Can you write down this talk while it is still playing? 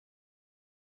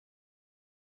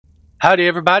Howdy,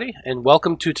 everybody, and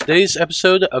welcome to today's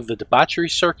episode of the Debauchery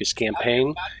Circus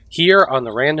campaign here on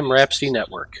the Random Rhapsody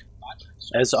Network.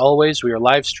 As always, we are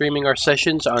live streaming our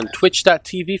sessions on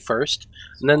twitch.tv first,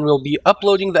 and then we'll be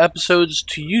uploading the episodes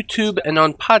to YouTube and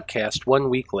on podcast 1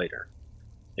 week later.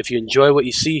 If you enjoy what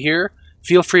you see here,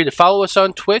 feel free to follow us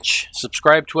on Twitch,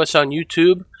 subscribe to us on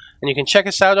YouTube, and you can check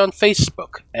us out on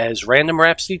Facebook as Random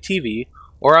Rhapsody TV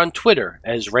or on Twitter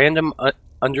as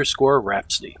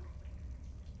Random_Rhapsody.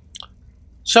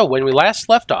 So, when we last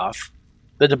left off,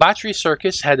 the Debauchery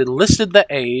Circus had enlisted the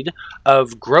aid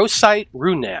of Grossite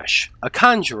Runash, a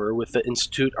conjurer with the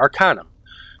Institute Arcanum,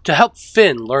 to help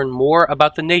Finn learn more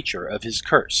about the nature of his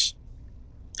curse.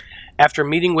 After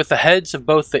meeting with the heads of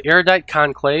both the Erudite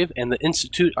Conclave and the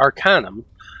Institute Arcanum,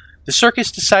 the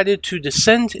circus decided to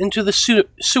descend into the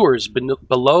sewers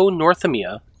below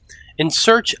Northamia in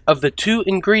search of the two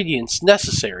ingredients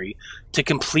necessary to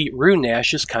complete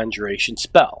Runash's conjuration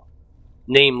spell.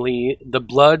 Namely, the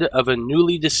blood of a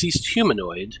newly deceased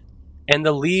humanoid and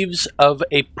the leaves of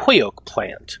a poyok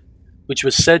plant, which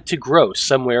was said to grow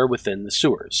somewhere within the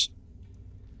sewers.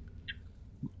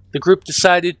 The group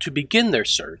decided to begin their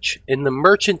search in the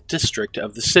merchant district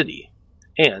of the city,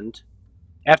 and,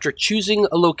 after choosing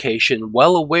a location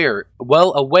well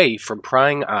away from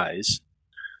prying eyes,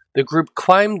 the group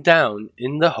climbed down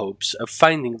in the hopes of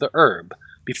finding the herb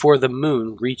before the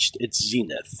moon reached its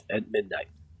zenith at midnight.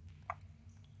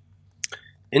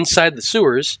 Inside the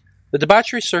sewers, the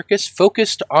Debauchery Circus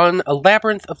focused on a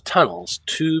labyrinth of tunnels,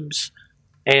 tubes,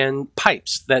 and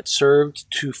pipes that served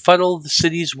to funnel the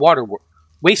city's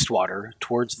wastewater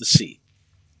towards the sea.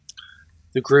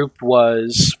 The group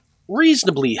was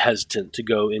reasonably hesitant to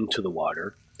go into the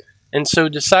water, and so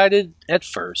decided at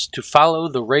first to follow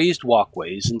the raised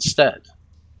walkways instead.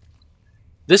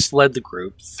 This led the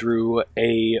group through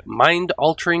a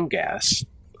mind-altering gas,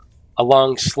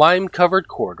 along slime-covered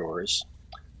corridors,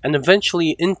 and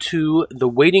eventually into the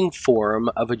waiting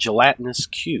form of a gelatinous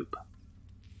cube.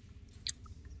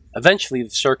 Eventually,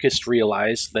 the circus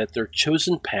realized that their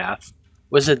chosen path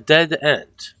was a dead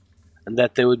end, and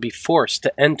that they would be forced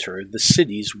to enter the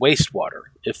city's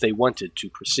wastewater if they wanted to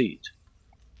proceed.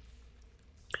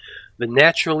 The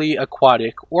naturally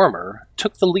aquatic Ormer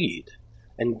took the lead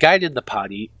and guided the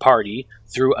party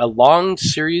through a long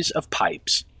series of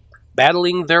pipes,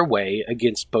 battling their way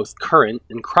against both current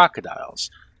and crocodiles,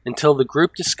 until the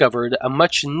group discovered a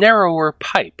much narrower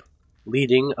pipe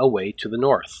leading away to the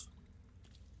north.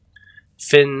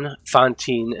 Finn,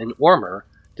 Fantine, and Ormer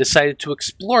decided to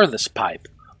explore this pipe,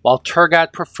 while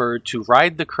Turgot preferred to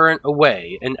ride the current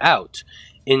away and out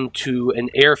into an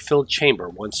air-filled chamber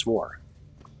once more.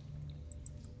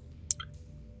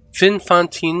 Finn,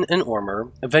 Fantine, and Ormer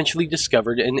eventually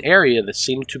discovered an area that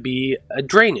seemed to be a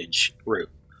drainage route,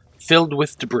 filled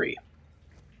with debris.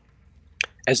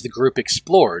 As the group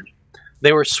explored,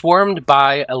 they were swarmed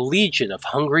by a legion of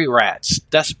hungry rats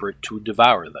desperate to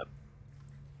devour them.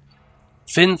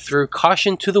 Finn threw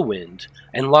caution to the wind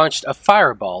and launched a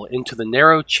fireball into the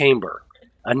narrow chamber,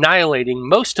 annihilating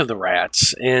most of the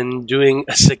rats and doing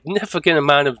a significant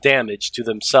amount of damage to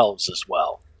themselves as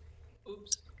well.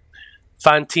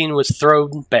 Fantine was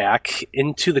thrown back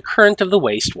into the current of the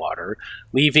wastewater,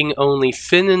 leaving only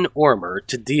Finn and Ormer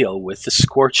to deal with the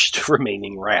scorched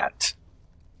remaining rat.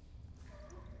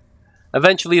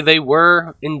 Eventually, they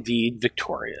were indeed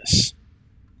victorious.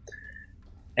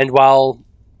 And while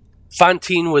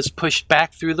Fantine was pushed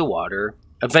back through the water,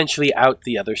 eventually out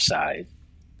the other side,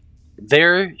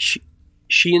 there she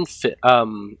and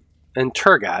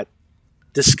Turgot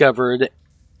discovered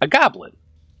a goblin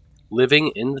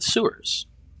living in the sewers.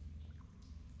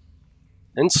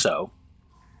 And so,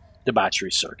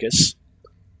 Debauchery Circus,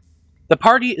 the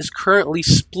party is currently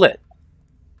split.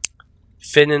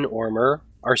 Finn and Ormer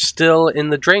are still in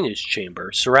the drainage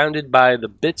chamber, surrounded by the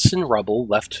bits and rubble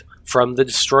left from the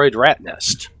destroyed rat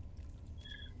nest.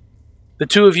 The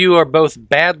two of you are both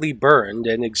badly burned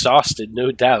and exhausted,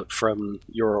 no doubt, from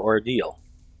your ordeal.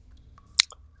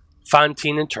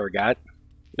 Fantine and Turgot,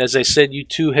 as I said, you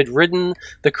two had ridden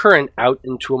the current out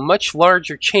into a much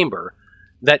larger chamber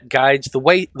that guides the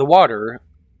water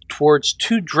towards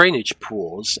two drainage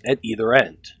pools at either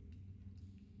end.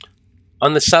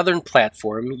 On the southern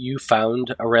platform, you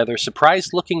found a rather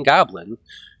surprised-looking goblin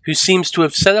who seems to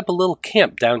have set up a little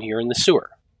camp down here in the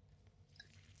sewer.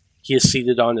 He is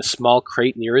seated on a small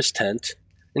crate near his tent,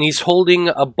 and he's holding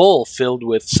a bowl filled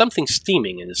with something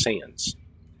steaming in his hands.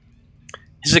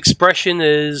 His expression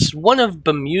is one of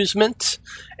bemusement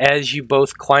as you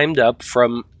both climbed up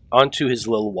onto his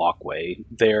little walkway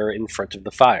there in front of the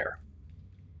fire.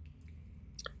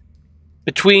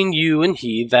 Between you and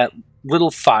he, that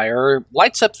little fire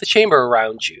lights up the chamber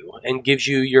around you and gives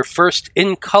you your first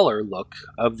in-color look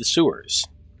of the sewers.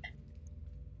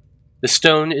 The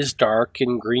stone is dark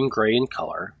and green-gray in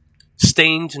color,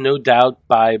 stained no doubt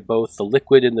by both the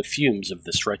liquid and the fumes of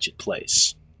this wretched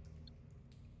place.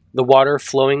 The water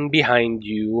flowing behind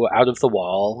you out of the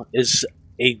wall is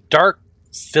a dark,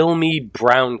 filmy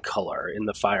brown color in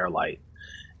the firelight,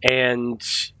 and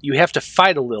you have to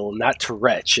fight a little not to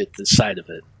retch at the sight of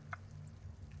it.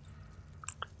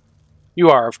 You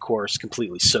are, of course,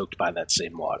 completely soaked by that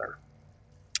same water.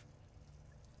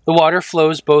 The water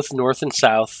flows both north and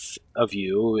south of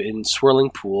you in swirling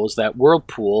pools that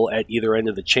whirlpool at either end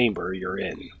of the chamber you're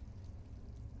in.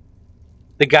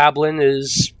 The goblin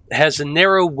has a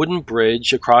narrow wooden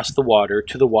bridge across the water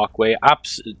to the walkway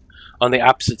on the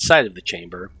opposite side of the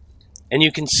chamber, and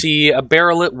you can see a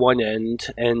barrel at one end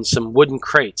and some wooden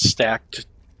crates stacked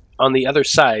on the other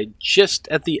side just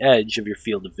at the edge of your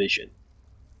field of vision.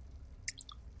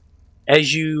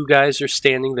 As you guys are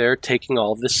standing there taking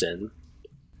all of this in,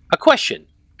 a question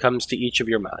comes to each of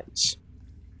your minds.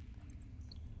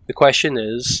 The question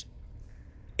is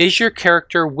your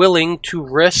character willing to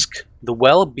risk the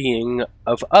well-being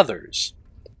of others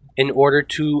in order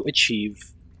to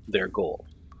achieve their goal?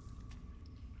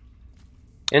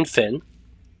 And Finn,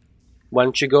 why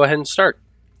don't you go ahead and start?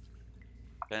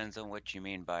 Depends on what you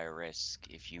mean by risk.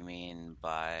 If you mean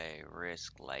by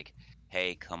risk like,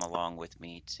 hey, come along with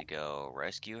me to go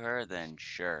rescue her, then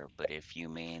sure. But if you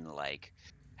mean like,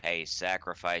 hey,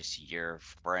 sacrifice your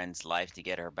friend's life to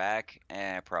get her back,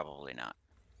 probably not.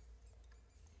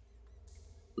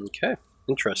 Okay,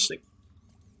 interesting.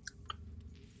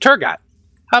 Turgot,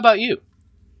 how about you?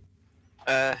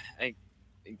 I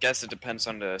guess it depends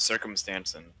on the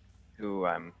circumstance and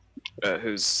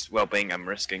whose well-being I'm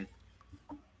risking.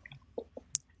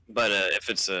 But if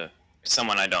it's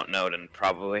someone I don't know, then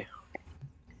probably.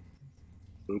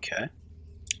 Okay.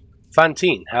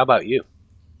 Fantine, how about you?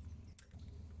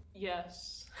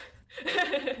 Yes.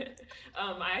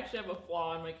 I actually have a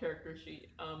flaw in my character sheet.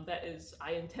 That is,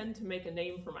 I intend to make a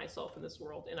name for myself in this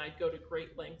world, and I'd go to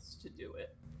great lengths to do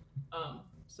it.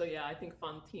 So yeah, I think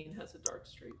Fantine has a dark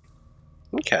streak.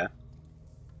 Okay.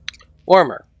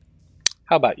 Ormer,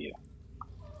 how about you?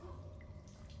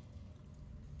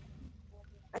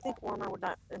 I think Ormer would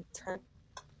not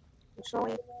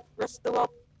intentionally risk the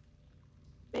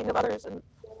well-being of others in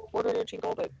order to achieve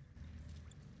goal, but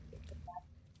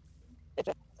if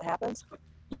it happens.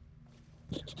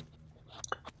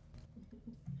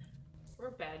 We're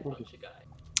a bad bunch of guys.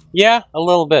 Yeah, a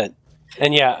little bit.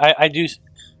 And yeah, I do.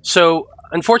 So,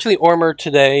 unfortunately, Ormer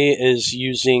today is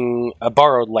using a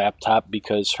borrowed laptop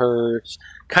because hers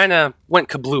kind of went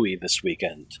kablooey this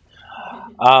weekend.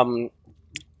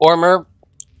 Ormer,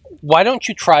 why don't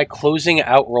you try closing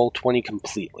out Roll20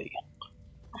 completely?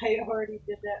 I already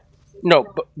did that. No,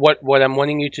 but what I'm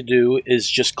wanting you to do is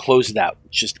just close it out.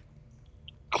 Just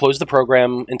close the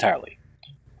program entirely.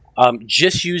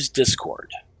 Just use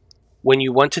Discord. When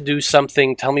you want to do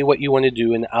something, tell me what you want to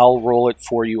do, and I'll roll it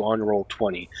for you on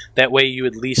Roll20. That way you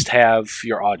at least have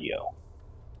your audio.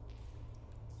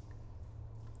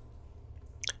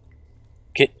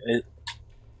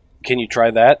 Can you try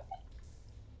that?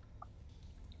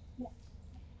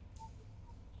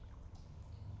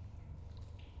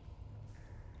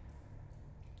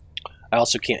 I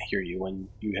also can't hear you when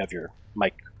you have your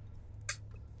mic.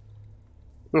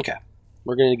 Okay,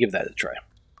 we're going to give that a try.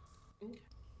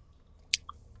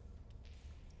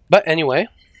 But anyway,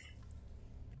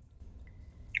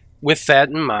 with that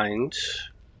in mind,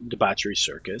 Debauchery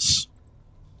Circus,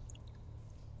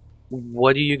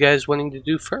 what are you guys wanting to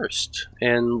do first?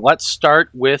 And let's start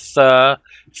with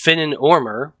Finn and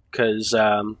Ormer, because...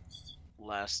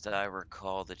 Last I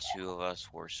recall, the two of us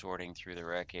were sorting through the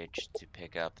wreckage to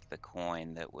pick up the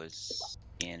coin that was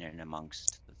in and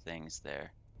amongst the things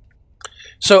there.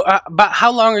 So, about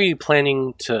how long are you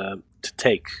planning to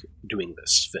take doing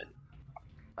this, Finn?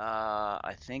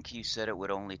 I think you said it would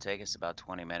only take us about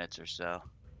 20 minutes or so.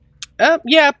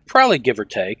 Yeah, probably give or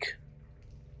take.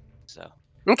 So,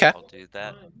 okay. I'll do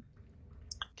that,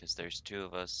 because there's two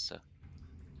of us, so...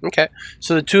 Okay,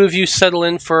 so the two of you settle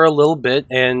in for a little bit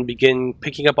and begin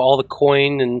picking up all the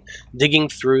coin and digging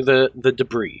through the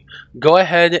debris. Go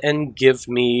ahead and give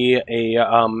me a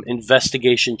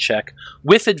investigation check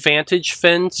with advantage,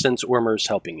 Finn, since Ormer's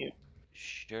helping you.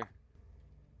 Sure.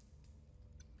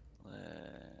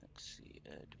 Let's see,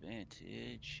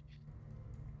 advantage.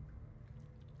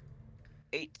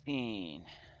 18.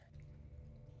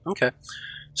 Okay.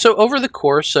 So over the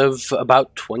course of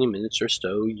about 20 minutes or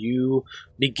so, you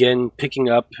begin picking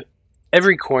up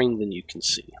every coin that you can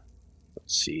see.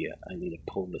 Let's see, I need to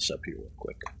pull this up here real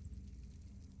quick.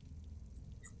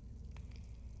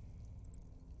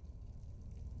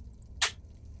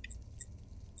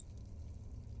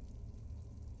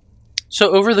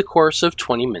 So over the course of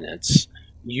 20 minutes,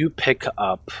 you pick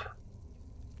up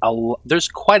there's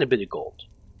quite a bit of gold.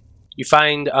 You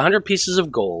find 100 pieces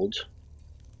of gold.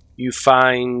 You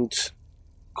find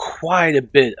quite a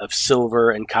bit of silver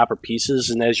and copper pieces,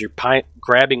 and as you're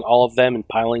grabbing all of them and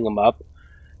piling them up,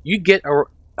 you get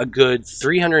a good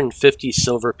 350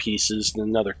 silver pieces and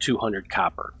another 200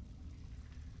 copper.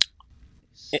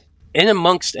 In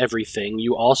amongst everything,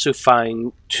 you also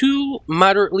find 2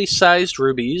 moderately sized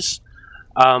rubies,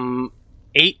 8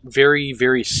 very,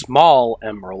 very small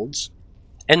emeralds,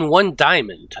 and 1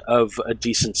 diamond of a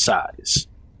decent size.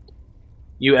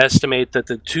 You estimate that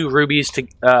the 2 rubies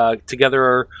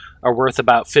together are worth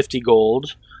about 50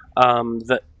 gold.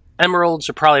 The emeralds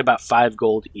are probably about 5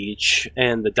 gold each,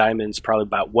 and the diamonds probably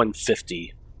about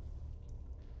 150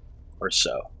 or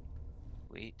so.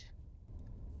 Sweet.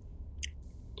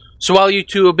 So while you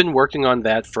two have been working on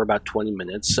that for about 20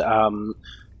 minutes,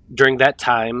 during that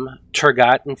time,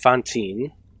 Turgot and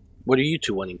Fontaine, what are you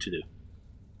two wanting to do?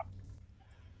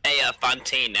 Hey,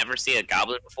 Fontaine, ever see a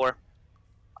goblin before?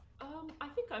 I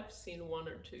think I've seen 1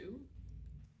 or 2.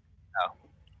 Oh.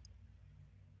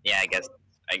 Yeah, I guess.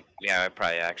 I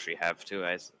probably actually have too.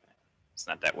 It's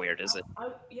not that weird, is it? I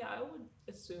would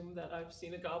assume that I've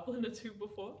seen a goblin or 2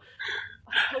 before.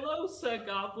 Hello, Sir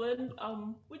Goblin.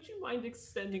 Would you mind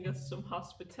extending us some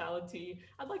hospitality?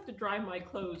 I'd like to dry my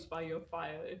clothes by your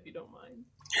fire, if you don't mind.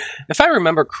 If I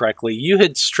remember correctly, you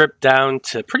had stripped down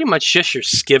to pretty much just your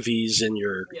skivvies and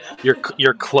your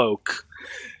cloak.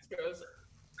 Gross.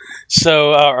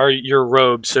 So, or your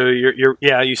robe. So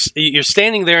you're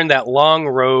standing there in that long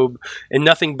robe and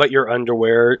nothing but your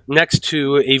underwear, next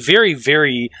to a very,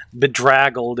 very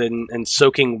bedraggled and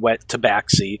soaking wet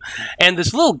tabaxi, and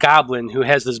this little goblin who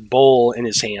has this bowl in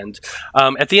his hand.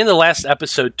 At the end of the last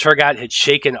episode, Turgot had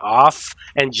shaken off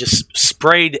and just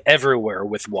sprayed everywhere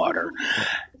with water.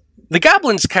 The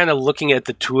goblin's kind of looking at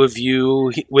the two of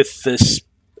you with this,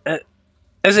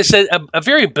 as I said, a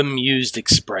very bemused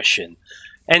expression.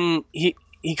 And he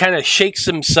kind of shakes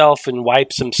himself and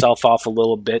wipes himself off a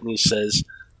little bit, and he says,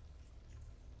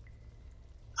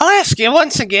 "I'll ask you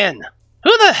once again,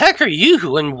 who the heck are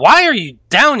you, and why are you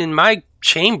down in my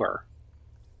chamber?"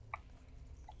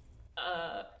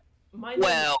 My name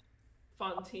is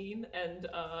Fontaine, and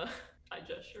I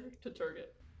gesture to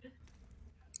Turgot.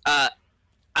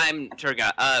 I'm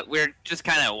Turgot. We're just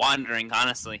kind of wandering,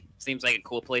 honestly. Seems like a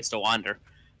cool place to wander.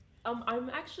 I'm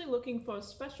actually looking for a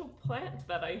special plant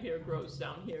that I hear grows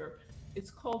down here. It's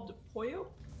called Poyo.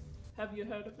 Have you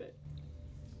heard of it?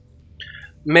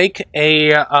 Make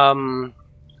a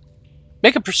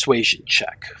persuasion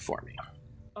check for me.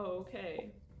 Oh, okay.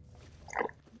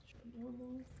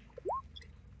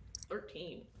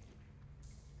 13.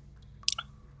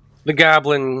 The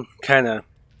goblin kind of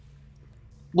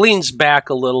leans back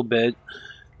a little bit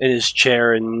in his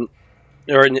chair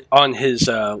on his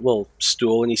little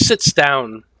stool, and he sits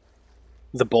down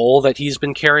the bowl that he's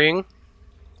been carrying.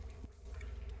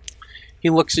 He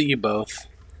looks at you both.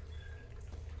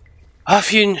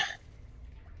 If you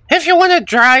want to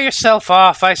dry yourself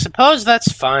off, I suppose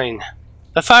that's fine.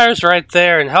 The fire's right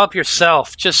there, and help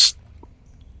yourself. Just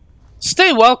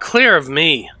stay well clear of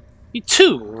me. You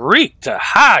two reek to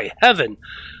high heaven.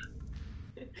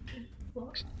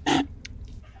 Well,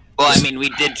 I mean, we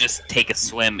did just take a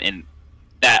swim in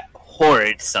that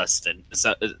horrid substance.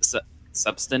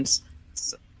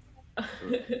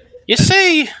 You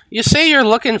say you're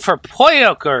looking for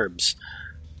poyoke herbs.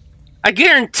 I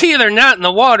guarantee they're not in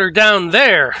the water down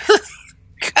there.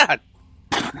 God.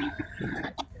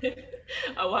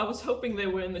 Oh, I was hoping they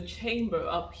were in the chamber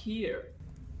up here.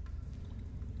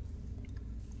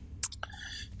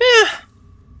 Yeah,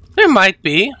 there might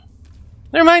be.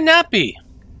 There might not be.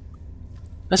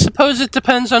 I suppose it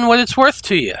depends on what it's worth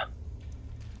to you.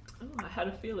 I had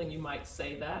a feeling you might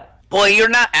say that. Boy, you're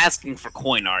not asking for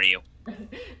coin, are you?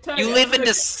 You live in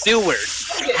the sewers.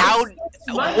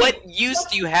 What use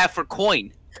do you have for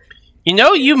coin? You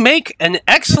know, you make an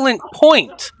excellent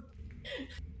point.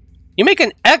 You make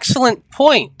an excellent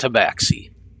point,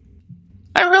 Tabaxi.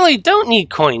 I really don't need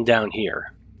coin down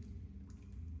here.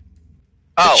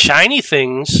 Oh. The shiny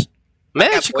things,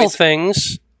 magical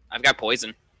things. I've got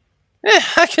poison.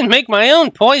 I can make my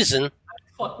own poison.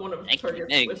 Fuck one of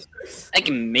Turgot's whispers. I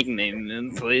can make my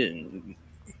own poison.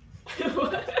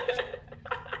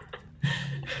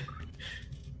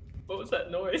 What was that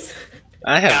noise?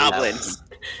 I have goblins.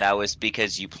 That was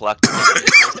because you plucked one of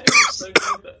his whispers.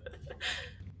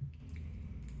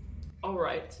 Oh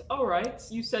All right.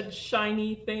 You said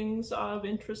shiny things are of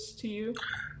interest to you.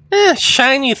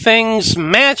 Shiny things,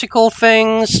 magical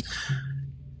things,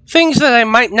 things that I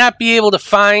might not be able to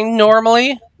find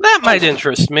normally. That might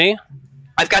interest me.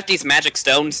 I've got these magic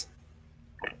stones.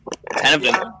 10 of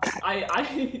them. Yeah, I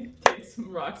take some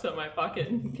rocks out of my pocket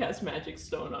and cast magic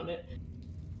stone on it.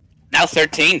 Now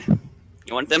 13.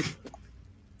 You want them?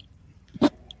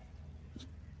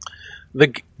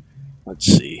 Let's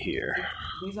see here.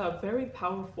 These are very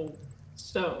powerful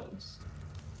stones.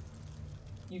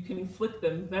 You can flick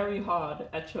them very hard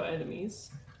at your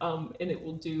enemies, and it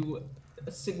will do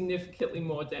significantly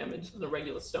more damage than a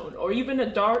regular stone, or even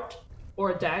a dart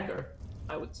or a dagger,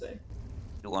 I would say.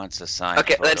 Who wants a signed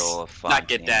Okay, photo let's of not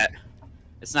get Fontaine? that.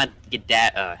 Let's not get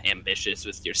that ambitious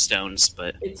with your stones,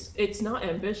 but It's not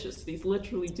ambitious. These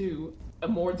literally do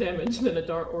more damage than a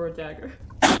dart or a dagger.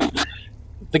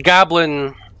 The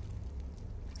goblin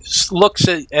looks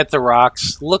at the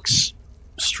rocks,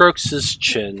 strokes his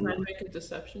Can I chin. make a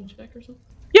deception check or something?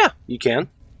 Yeah, you can.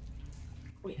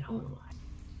 Wait, how am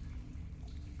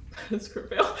I? Screw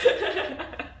fail.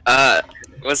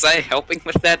 was I helping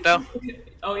with that though?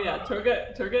 Oh yeah,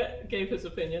 Turga gave his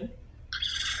opinion.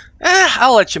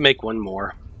 I'll let you make one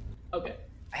more. Okay.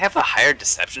 I have a higher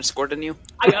deception score than you.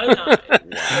 I got a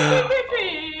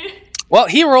 9. Well,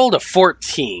 he rolled a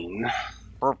 14.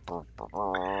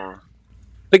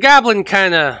 The goblin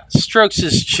kind of strokes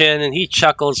his chin and he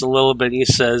chuckles a little bit. He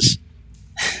says,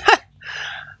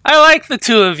 I like the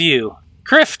two of you.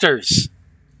 Grifters.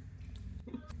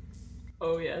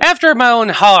 Oh yeah. After my own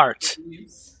heart.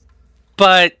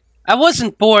 But I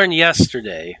wasn't born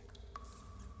yesterday.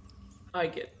 I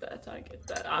get that.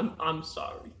 I'm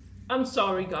sorry. I'm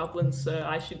sorry, Goblin Sir.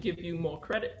 I should give you more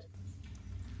credit.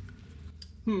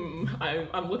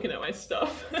 I'm looking at my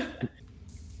stuff.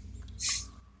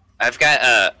 I've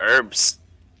got herbs.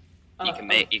 You can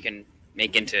make. you can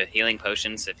make into healing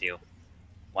potions if you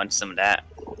want some of that.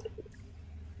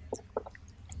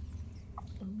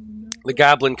 The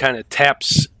goblin kind of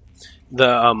taps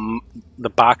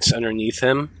the box underneath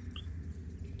him.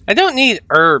 I don't need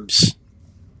herbs.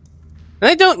 And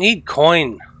I don't need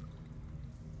coin.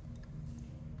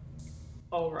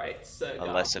 All right, Sir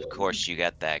Unless, of Goblin. course, you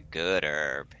got that good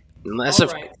herb. Unless All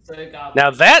if, right, Sir Goblin.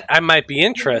 now that I might be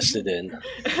interested in.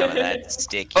 Some of that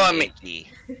sticky, Well, I mean- icky.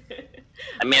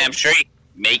 I mean, I'm sure you can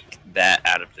make that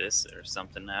out of this or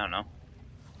something. I don't know.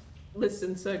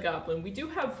 Listen, Sir Goblin, we do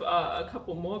have a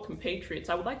couple more compatriots.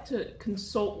 I would like to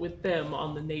consult with them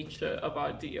on the nature of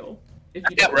our deal. If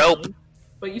you I got don't rope. mind.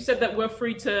 But you said that we're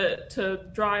free to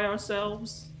dry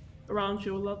ourselves around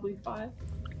your lovely fire?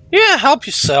 Yeah, help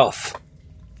yourself.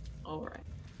 All right.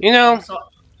 You know, So,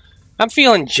 I'm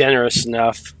feeling generous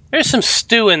enough. There's some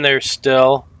stew in there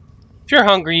still. If you're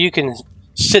hungry, you can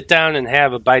sit down and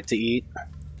have a bite to eat.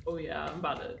 oh yeah, I'm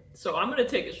gonna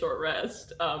take a short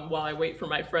rest while I wait for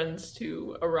my friends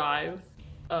to arrive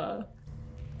and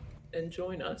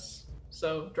join us.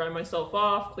 So dry myself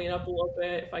off, clean up a little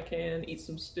bit if I can, eat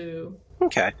some stew.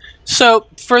 Okay. So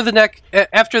for the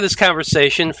after this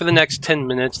conversation, for the next 10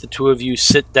 minutes, the two of you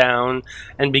sit down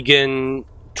and begin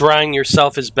drying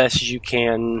yourself as best as you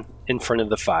can in front of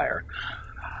the fire.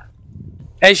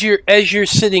 As you're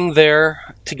sitting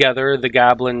there together, the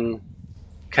goblin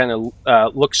kind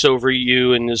of looks over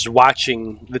you and is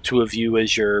watching the two of you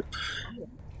as you're.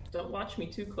 Don't watch me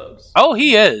too close. Oh,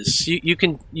 he is. You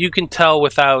can tell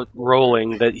without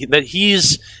rolling that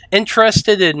he's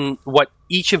interested in what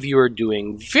each of you are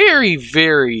doing. Very,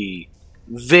 very,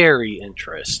 very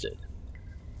interested.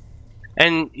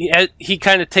 And he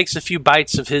kind of takes a few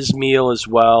bites of his meal as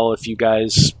well. If you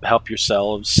guys help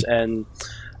yourselves, and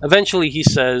eventually he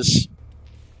says,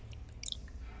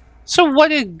 "So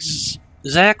what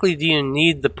exactly do you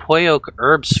need the Poyok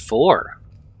herbs for?"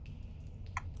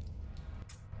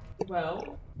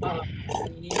 Well,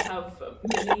 we have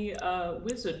many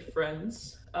wizard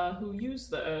friends who use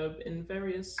the herb in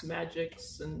various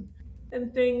magics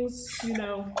and things, you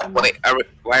know. Wait,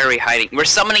 why are we hiding? We're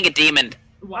summoning a demon.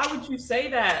 Why would you say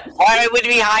that? Why would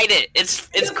we hide it? It's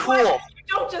Because cool. You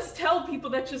don't just tell people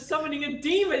that you're summoning a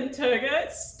demon,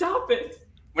 Turga. Stop it.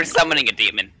 We're summoning a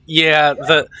demon. Yeah,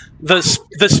 the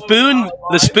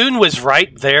spoon was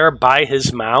right there by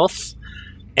his mouth,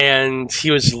 and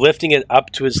he was lifting it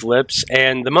up to his lips.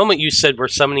 And the moment you said we're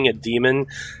summoning a demon,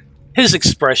 his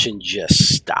expression just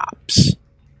stops.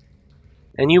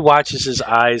 And you watch as his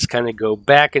eyes kind of go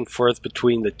back and forth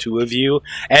between the two of you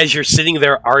as you're sitting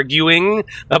there arguing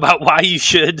about why you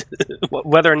should,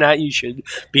 whether or not you should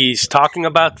be talking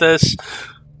about this.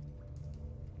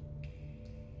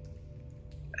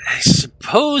 I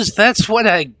suppose that's what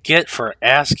I get for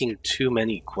asking too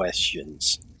many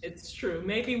questions. It's true.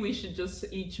 Maybe we should just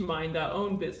each mind our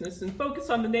own business and focus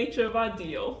on the nature of our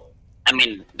deal. I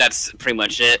mean, that's pretty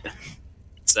much it.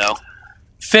 So,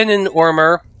 Finn and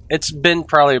Ormer, it's been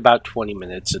probably about 20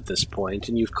 minutes at this point,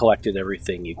 and you've collected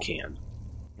everything you can.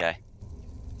 Okay.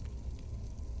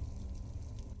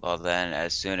 Well then,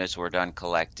 as soon as we're done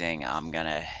collecting,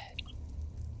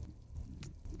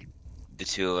 the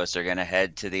two of us are gonna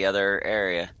head to the other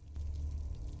area.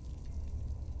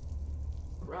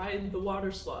 Ride the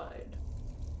water slide.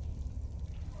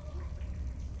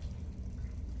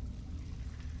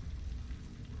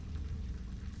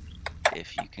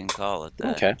 If you can call it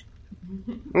that. Okay.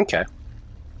 Okay.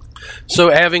 So,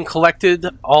 having collected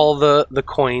all the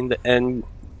coin and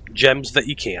gems that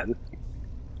you can,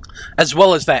 as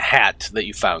well as that hat that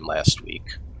you found last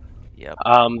week, Yep.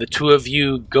 the two of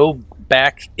you go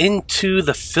back into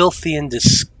the filthy and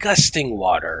disgusting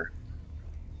water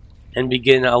and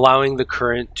begin allowing the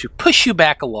current to push you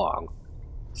back along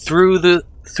through the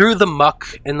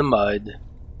muck and the mud,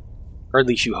 or at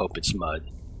least you hope it's mud,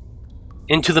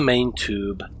 into the main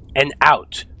tube and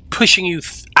out, pushing you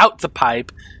out the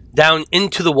pipe, down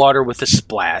into the water with a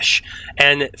splash.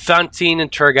 And Fantine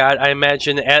and Turgot, I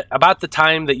imagine at about the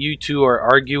time that you two are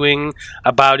arguing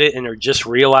about it and are just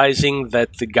realizing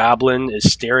that the goblin is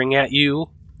staring at you,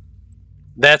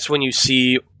 that's when you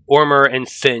see Ormer and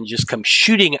Finn just come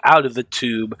shooting out of the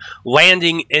tube,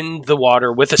 landing in the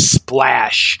water with a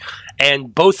splash,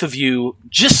 and both of you,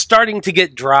 just starting to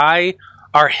get dry,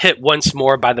 are hit once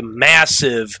more by the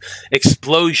massive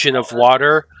explosion of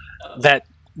water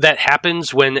that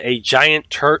happens when a giant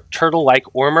turtle like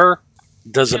Ormer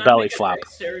does a belly flop.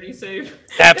 Dexterity save.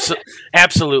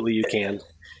 Absolutely, you can.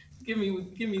 Give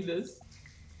me this.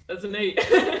 That's an 8.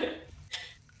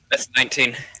 That's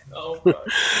 19. Oh god.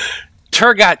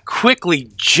 Turgot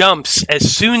quickly jumps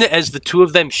as soon as the two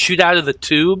of them shoot out of the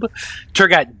tube.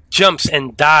 Turgot jumps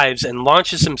and dives and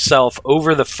launches himself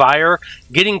over the fire,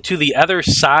 getting to the other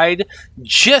side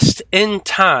just in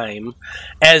time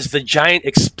as the giant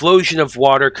explosion of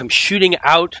water comes shooting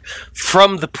out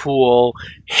from the pool,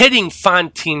 hitting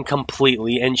Fantine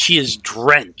completely, and she is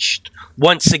drenched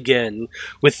once again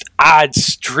with odd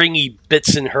stringy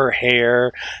bits in her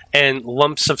hair and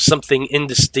lumps of something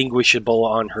indistinguishable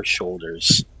on her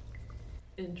shoulders.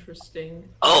 Interesting.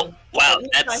 Oh, wow, I wish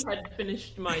that's... I had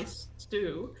finished my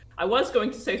stew. I was going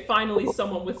to say finally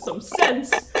someone with some sense,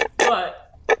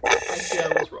 but I see I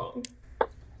was wrong.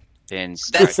 Finn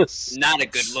That's starts not a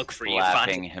good look for you,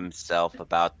 slapping Fonzie. himself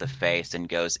about the face and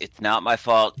goes, "It's not my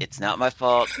fault. It's not my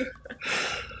fault."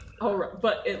 All right,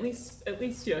 but at least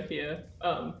you're here.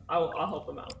 I'll help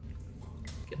him out.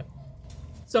 Okay.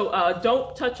 So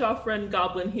don't touch our friend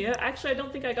Goblin here. Actually, I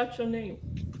don't think I got your name.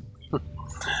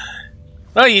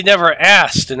 Well, you never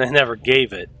asked, and I never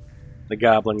gave it. The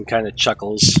goblin kind of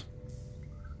chuckles.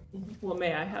 Well,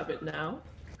 may I have it now?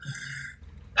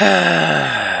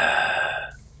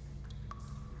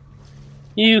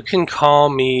 You can call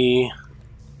me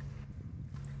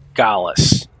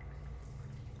Gallus.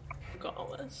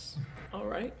 Gallus. All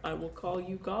right, I will call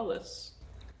you Gallus.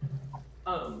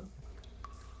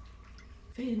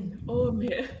 Finn,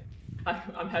 Ormir.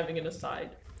 I'm having an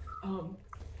aside.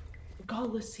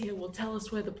 Gallus here will tell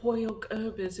us where the Poyoke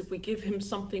herb is if we give him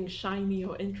something shiny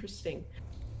or interesting.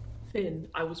 Finn,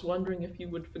 I was wondering if you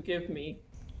would forgive me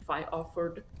if I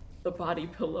offered the body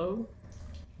pillow.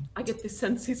 I get the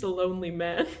sense he's a lonely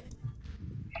man.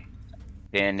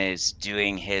 Finn is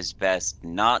doing his best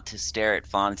not to stare at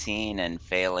Fantine and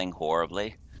failing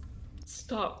horribly.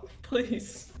 Stop,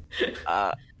 please.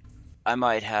 I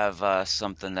might have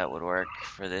something that would work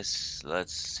for this.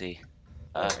 Let's see.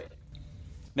 Alright.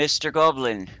 Mr.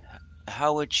 Goblin,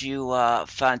 how would you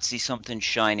fancy something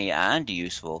shiny and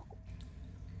useful?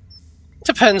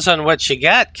 Depends on what you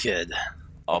got, kid.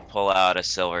 I'll pull out a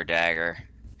silver dagger,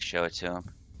 show it to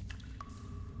him.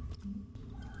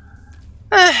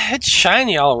 It's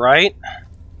shiny, all right.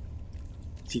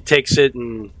 He takes it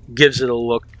and gives it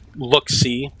a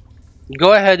look-see.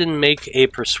 Go ahead and make a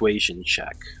persuasion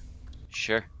check.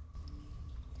 Sure.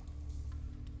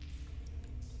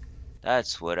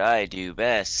 That's what I do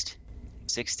best.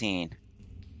 16.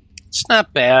 It's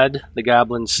not bad, the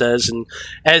goblin says, and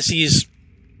as he's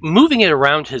moving it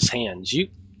around his hands, you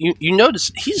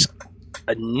notice he's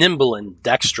a nimble and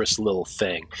dexterous little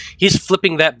thing. He's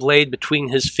flipping that blade between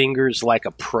his fingers like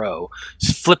a pro.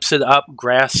 He flips it up,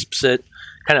 grasps it,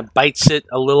 kind of bites it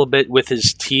a little bit with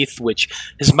his teeth, which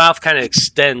his mouth kind of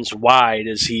extends wide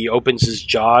as he opens his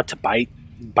jaw to bite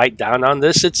down on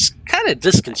this. It's kind of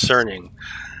disconcerting.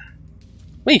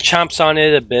 He chomps on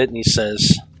it a bit and he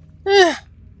says,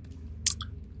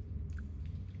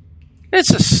 It's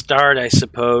a start, I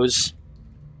suppose.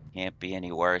 Can't be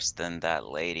any worse than that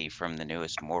lady from the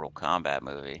newest Mortal Kombat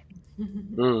movie.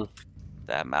 Mm,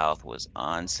 That mouth was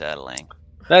unsettling.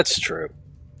 that's true.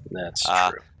 That's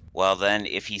true. Well then,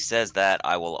 if he says that,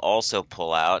 I will also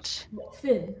pull out.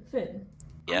 Finn.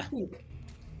 Yeah?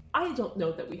 I don't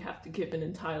know that we have to give in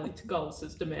entirely to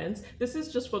Gullus's demands. This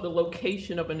is just for the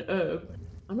location of an herb.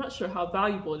 I'm not sure how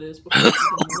valuable it is before we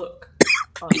can look.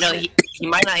 You know, he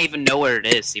might not even know where it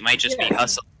is. He might just be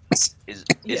hustling. Is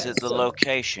Yeah, it the so-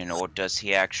 location, or does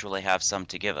he actually have some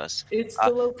to give us? It's the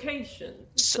location.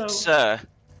 So Sir,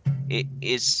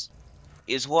 is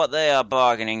what they are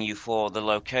bargaining you for the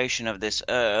location of this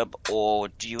herb, or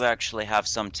do you actually have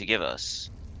some to give us?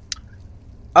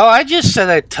 Oh, I just said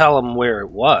I'd tell him where it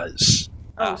was.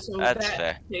 so that's that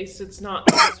fair. case, it's not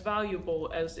as valuable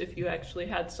as if you actually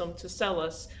had some to sell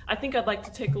us. I think I'd like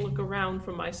to take a look around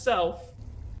for myself.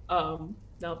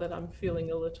 Now that I'm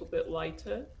feeling a little bit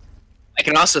lighter. I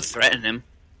can also threaten him.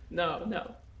 No.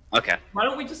 Okay. Why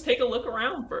don't we just take a look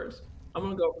around first? I'm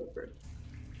gonna go over first.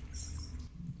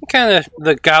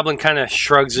 The goblin kind of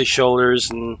shrugs his shoulders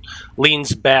and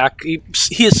leans back. He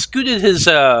has scooted his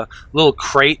little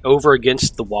crate over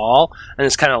against the wall and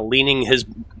is kind of leaning his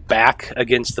back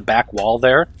against the back wall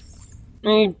there.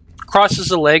 And he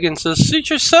crosses a leg and says, "Suit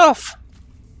yourself.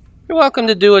 You're welcome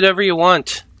to do whatever you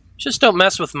want. Just don't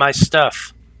mess with my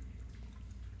stuff."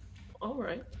 All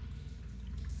right.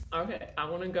 Okay, I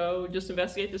want to go just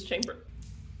investigate this chamber.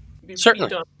 It'd be Certainly.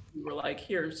 pretty dumb if we were like,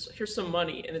 here's some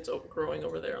money, and it's growing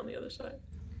over there on the other side.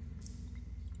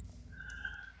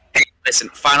 Hey, listen,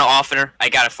 final offer. I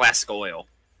got a flask of oil.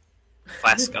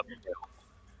 Flask of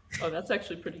oil. Oh, that's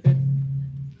actually pretty good.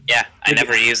 Yeah, I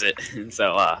never use it.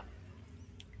 So,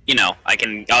 you know, I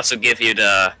can also give you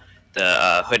the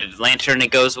hooded lantern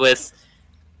it goes with,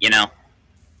 you know,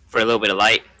 for a little bit of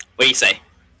light. What do you say?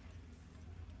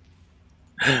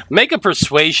 Make a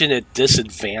persuasion at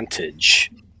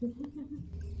disadvantage.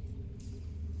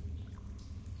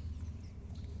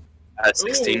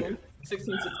 16. Ooh,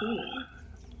 16.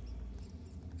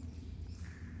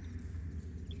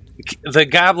 The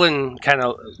goblin kind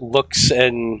of looks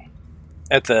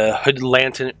at the hooded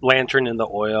lantern and the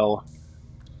oil.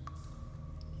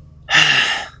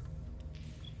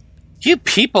 You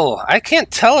people, I can't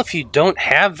tell if you don't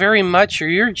have very much or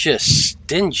you're just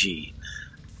stingy,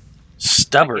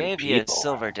 stubborn I gave you a people.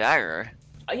 silver dagger.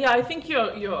 Yeah, I think you're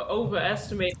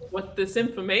overestimating what this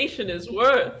information is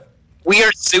worth. We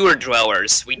are sewer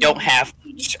dwellers. We don't have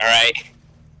much, alright?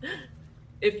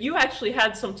 If you actually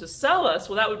had some to sell us,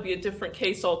 well, that would be a different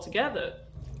case altogether.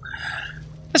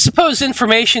 I suppose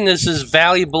information is as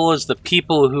valuable as the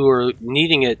people who are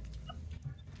needing it.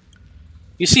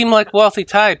 You seem like wealthy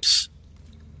types.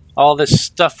 All this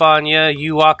stuff on you,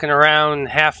 you walking around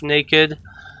half naked.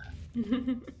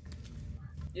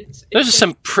 Those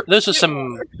are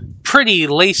some pretty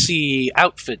lacy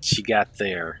outfits you got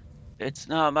there. It's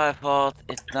not my fault.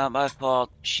 It's not my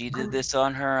fault. She did this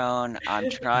on her own.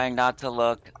 I'm trying not to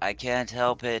look. I can't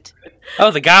help it. Oh,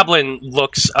 the goblin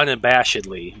looks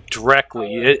unabashedly,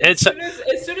 directly. As soon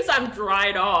as I'm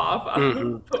dried off, I'm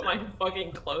gonna put my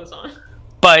fucking clothes on.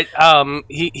 But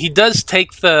he does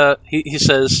take he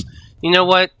says, you know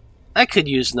what? I could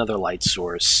use another light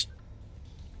source.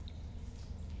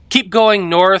 Keep going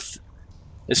north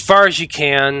as far as you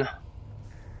can.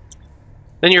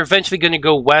 Then you're eventually going to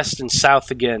go west and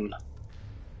south again.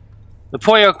 The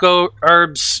Poyoko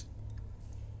herbs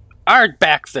are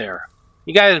back there.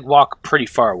 You gotta walk pretty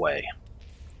far away.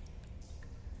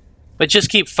 But just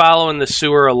keep following the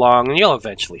sewer along and you'll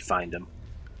eventually find them.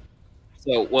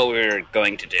 So, what we're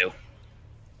going to do.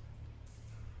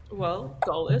 Well,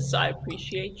 Gullus, I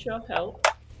appreciate your help.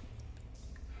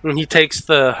 And he takes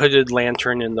the hooded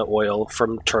lantern and the oil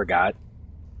from Turgot,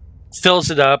 fills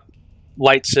it up,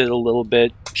 lights it a little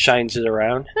bit, shines it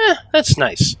around. That's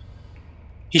nice.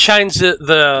 He shines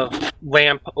the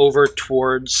lamp over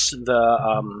towards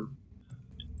the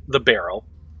barrel,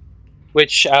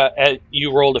 which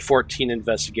you rolled a 14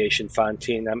 investigation,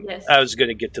 Fontaine. Yes. I was going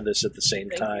to get to this at the same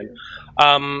Thank time.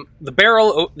 you. The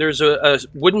barrel, there's a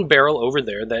wooden barrel over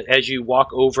there that as you walk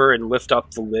over and lift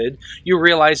up the lid, you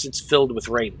realize it's filled with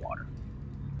rainwater.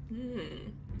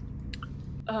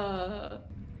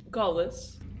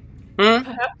 Gullus, Hmm?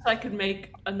 perhaps I could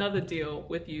make another deal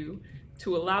with you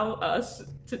to allow us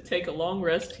to take a long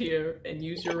rest here and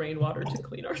use your rainwater to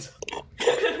clean ourselves.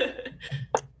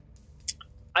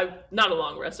 Not a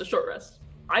long rest, a short rest.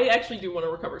 I actually do want to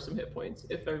recover some hit points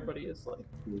if everybody is like.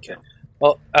 Okay.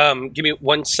 Well, give me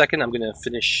 1 second. I'm going to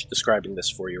finish describing this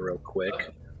for you real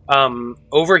quick.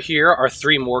 Over here are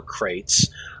 3 more crates.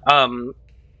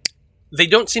 They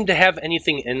don't seem to have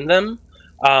anything in them,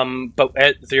 but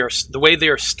the way they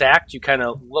are stacked, you kind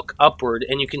of look upward,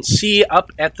 and you can see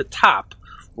up at the top,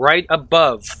 right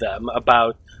above them,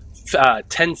 about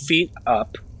 10 feet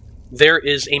up, there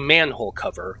is a manhole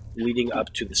cover leading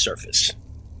up to the surface.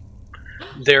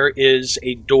 There is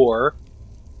a door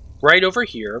right over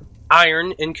here,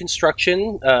 iron in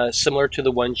construction, similar to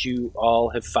the ones you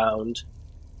all have found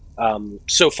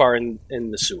so far in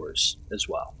the sewers as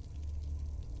well.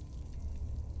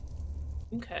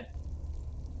 Okay.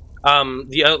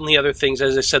 The only other things,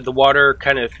 as I said, the water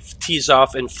kind of tees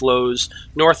off and flows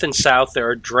north and south. There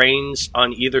are drains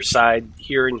on either side,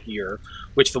 here and here,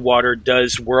 which the water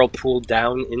does whirlpool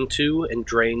down into and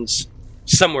drains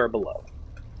somewhere below.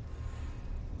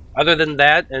 Other than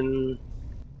that, and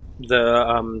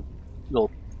the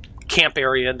little camp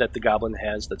area that the goblin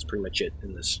has, that's pretty much it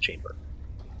in this chamber.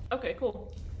 Okay,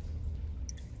 cool.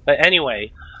 But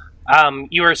anyway,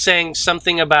 you were saying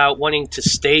something about wanting to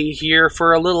stay here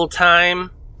for a little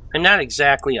time. I'm not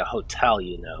exactly a hotel,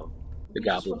 you know, the We just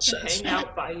goblin want to says. hang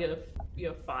out by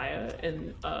your fire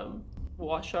and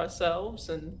wash ourselves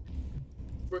and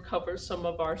recover some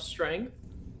of our strength.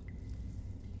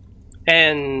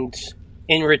 And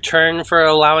in return for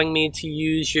allowing me to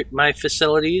use my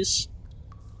facilities?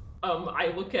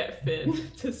 I look at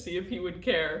Finn to see if he would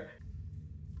care.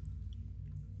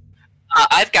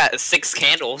 I've got 6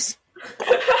 candles.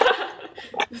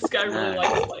 This guy really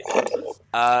likes licenses.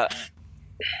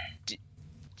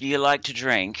 Do you like to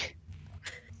drink?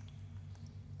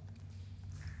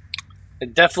 I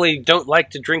definitely don't like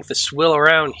to drink the swill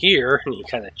around here. And he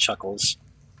kind of chuckles.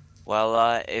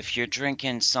 Well, if you're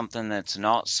drinking something that's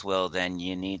not swill, then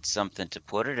you need something to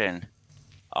put it in.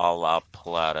 I'll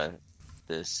pull out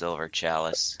the silver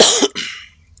chalice.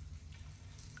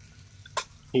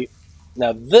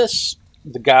 Now this,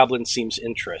 the goblin seems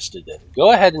interested in.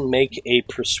 Go ahead and make a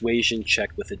persuasion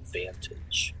check with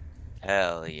advantage.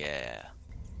 Hell yeah.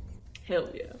 Hell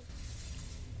yeah.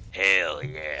 Hell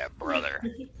yeah, brother.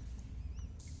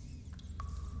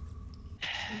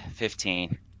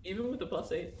 15. Even with the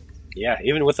 +8. Yeah,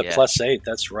 even with a Yeah. +8,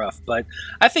 that's rough. But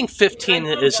I think 15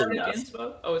 Can I is guard enough. against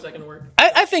both? Oh, is that going to work?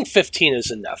 I think 15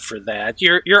 is enough for that.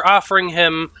 You're offering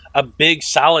him a big,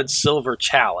 solid silver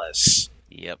chalice.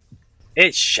 Yep,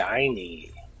 It's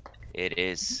shiny. it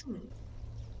is.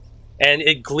 And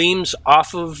it gleams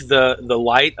off of the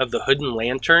light of the hidden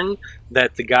lantern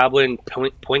that the goblin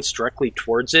points directly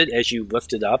towards it as you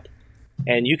lift it up.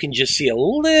 And you can just see a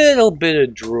little bit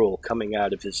of drool coming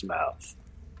out of his mouth.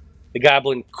 The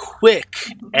goblin, quick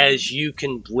as you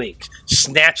can blink,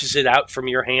 snatches it out from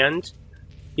your hand.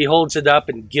 He holds it up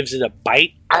and gives it a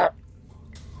bite.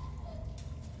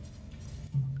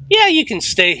 Yeah, you can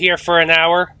stay here for an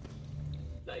hour.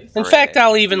 Nice. In Great. fact,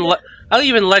 I'll even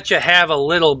let you have a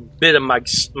little bit of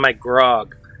my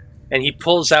grog. And he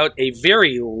pulls out a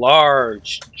very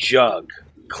large jug,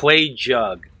 clay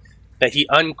jug, that he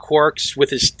uncorks with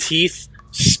his teeth,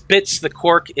 spits the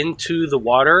cork into the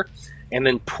water, and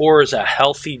then pours a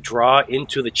healthy draw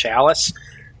into the chalice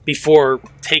before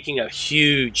taking a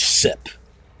huge sip.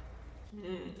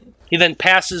 He then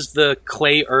passes the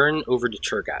clay urn over to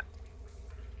Turgot.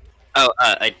 Oh,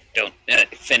 I don't.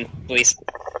 Finn, please.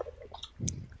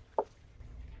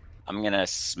 I'm gonna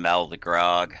smell the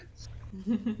grog.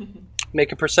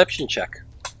 Make a perception check.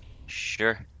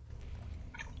 Sure.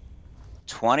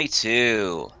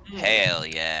 22. Hell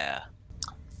yeah.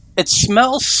 It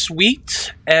smells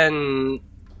sweet and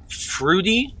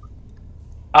fruity.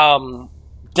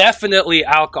 Definitely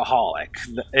alcoholic.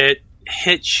 It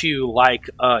hits you like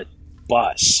a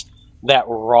bus. That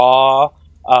raw.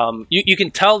 You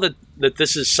can tell that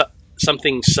this is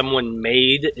something someone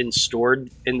made and stored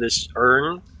in this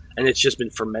urn, and it's just been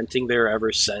fermenting there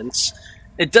ever since.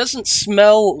 It doesn't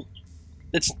smell.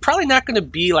 It's probably not going to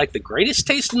be like the greatest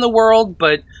taste in the world,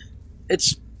 but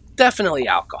it's definitely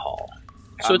alcohol.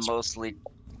 So I'm it's mostly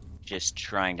just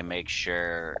trying to make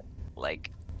sure,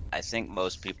 like, I think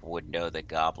most people would know that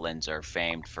goblins are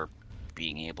famed for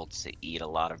being able to eat a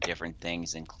lot of different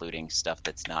things, including stuff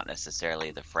that's not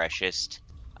necessarily the freshest.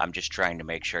 I'm just trying to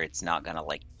make sure it's not gonna,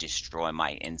 like, destroy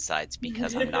my insides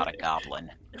because I'm not a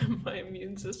goblin. My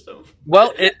immune system.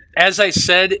 well. As I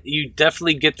said, you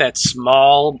definitely get that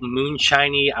small,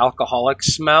 moonshiny, alcoholic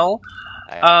smell.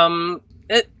 I'll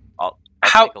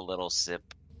how- take a little sip.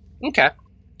 Okay.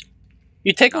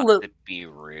 You take a Not little. to be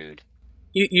rude.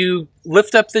 You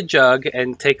lift up the jug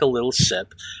and take a little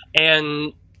sip,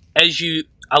 and as you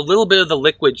a little bit of the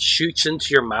liquid shoots into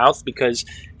your mouth because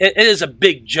it is a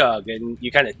big jug, and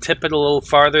you kind of tip it a little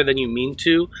farther than you mean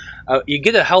to. You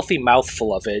get a healthy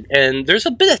mouthful of it, and there's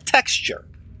a bit of texture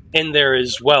in there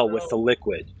as well with the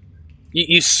liquid.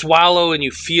 You swallow and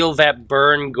you feel that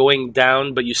burn going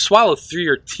down, but you swallow through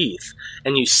your teeth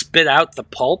and you spit out the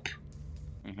pulp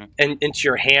and into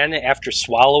your hand after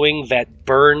swallowing that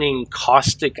burning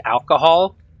caustic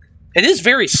alcohol. It is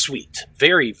very sweet.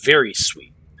 Very, very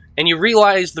sweet. And you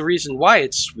realize the reason why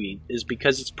it's sweet is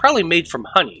because it's probably made from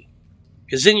honey.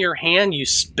 Because in your hand you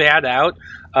spat out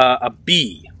a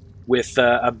bee with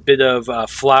a bit of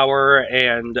flour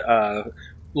and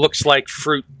looks like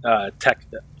fruit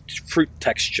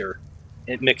texture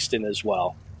it mixed in as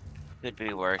well. Could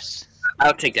be worse.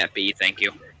 I'll take that bee, thank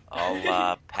you.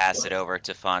 I'll pass it over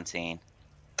to Fontaine.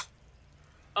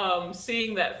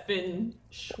 Seeing that Finn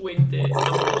swigged it,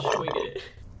 I'm gonna swig it.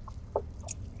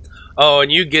 Oh,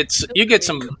 and you get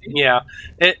some, yeah.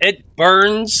 It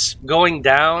burns going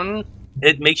down.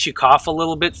 It makes you cough a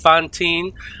little bit,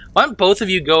 Fontaine. Why don't both of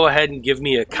you go ahead and give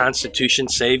me a Constitution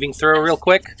saving throw real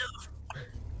quick?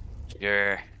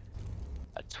 You're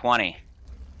a 20.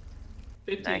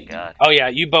 15. Thank God. Oh yeah,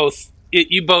 you both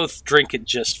drink it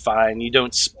just fine. You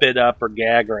don't spit up or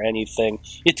gag or anything.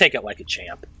 You take it like a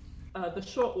champ. The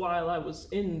short while I was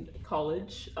in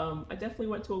college, I definitely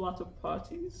went to a lot of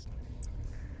parties.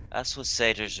 That's what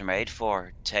satyrs are made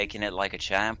for. Taking it like a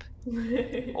champ.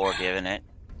 Or giving it.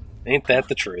 Ain't that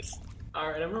the truth?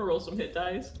 Alright, I'm gonna roll some hit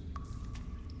dice.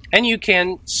 And you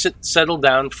can settle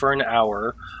down for an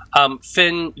hour.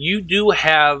 Finn, you do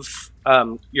have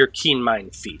your keen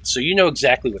mind feat, so you know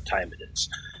exactly what time it is.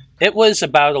 It was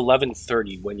about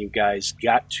 11:30 when you guys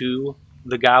got to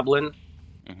the Goblin.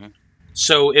 Mm-hmm.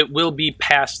 So it will be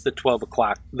past the 12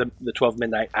 o'clock, the 12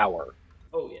 midnight hour.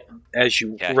 Oh yeah. As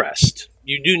you rest.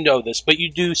 You do know this, but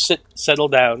you do settle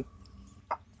down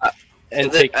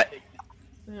and take...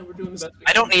 Yeah, we're doing the best we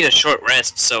I can. don't need a short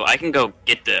rest, so I can go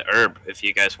get the herb if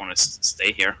you guys want to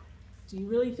stay here. Do you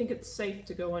really think it's safe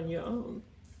to go on your own?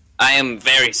 I am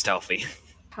very stealthy.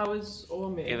 How is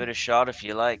Ormir? Give it a shot if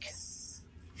you like.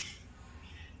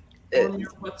 Ormir,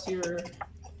 what's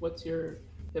your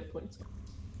hit points?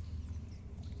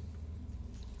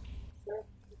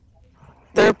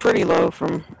 They're pretty low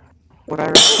from what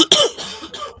I read.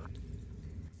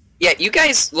 Yeah, you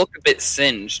guys look a bit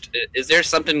singed. Is there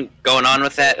something going on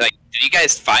with that? Like, did you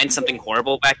guys find something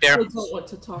horrible back I there? don't want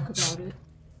to talk about it.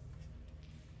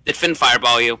 Did Finn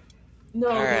fireball you? No,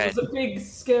 there Alright. was a big,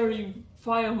 scary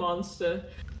fire monster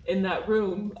in that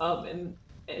room,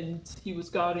 and he was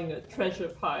guarding a treasure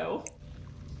pile.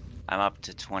 I'm up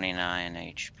to 29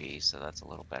 HP, so that's a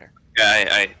little better.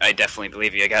 Yeah, I definitely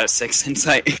believe you. I got a 6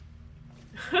 insight.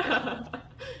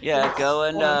 Yeah,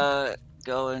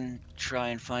 go and try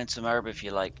and find some herb if you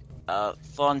like.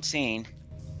 Fontaine,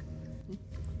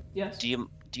 Yes. do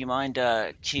you mind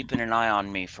keeping an eye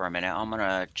on me for a minute? I'm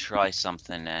gonna try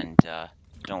something, and I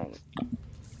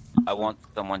want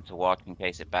someone to watch in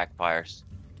case it backfires.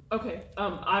 Okay.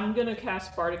 I'm gonna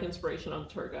cast Bardic Inspiration on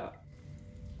Turgot.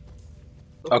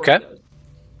 Before Okay. he goes.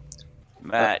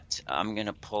 Matt, I'm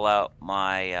gonna pull out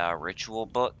my ritual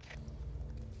book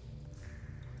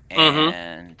Mhm.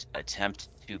 and attempt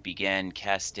to begin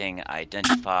casting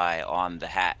Identify on the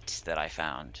hat that I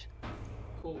found.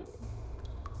 Cool.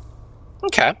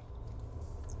 Okay.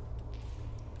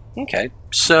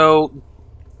 So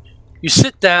you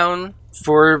sit down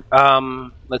for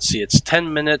let's see, it's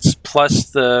 10 minutes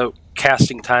plus the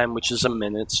casting time, which is a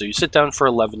minute. So you sit down for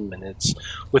 11 minutes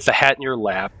with the hat in your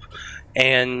lap,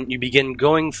 and you begin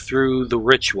going through the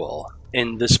ritual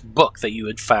in this book that you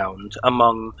had found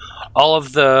among all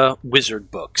of the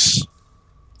wizard books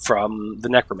from the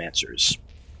necromancer's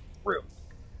room.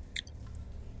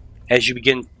 As you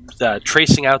begin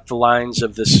tracing out the lines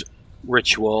of this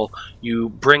ritual, you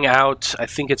bring out, I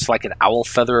think it's like an owl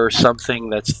feather or something.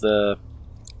 That's the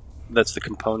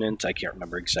component. I can't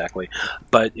remember exactly,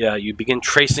 but you begin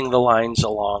tracing the lines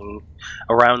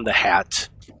around the hat,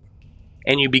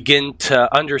 and you begin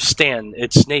to understand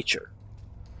its nature.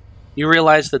 You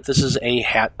realize that this is a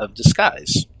hat of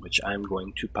disguise, which I'm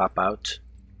going to pop out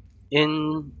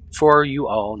in for you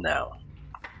all now.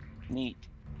 Neat.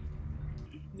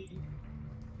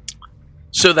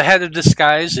 So the hat of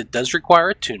disguise, it does require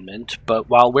attunement, but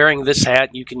while wearing this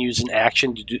hat, you can use an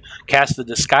action to cast the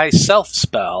disguise self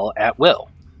spell at will.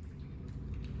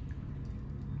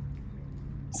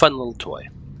 Fun little toy.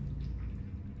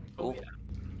 Oh, yeah.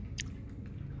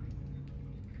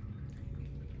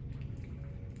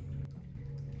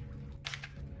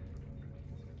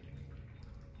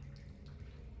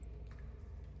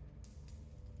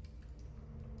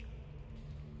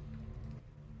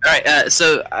 right.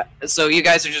 So you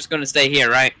guys are just going to stay here,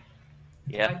 right?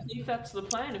 Yeah. I think that's the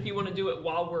plan. If you want to do it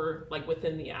while we're like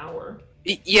within the hour.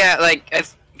 Yeah, like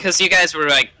because you guys were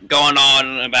like going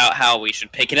on about how we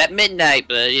should pick it at midnight,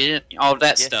 but all of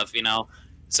that Yeah. stuff,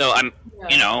 So I'm,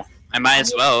 Yeah. I might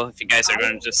as well if you guys are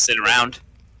going to just sit around.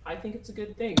 I think it's a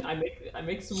good thing. I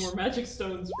make some more magic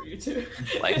stones for you too.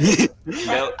 Like,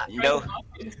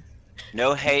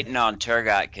 no hating on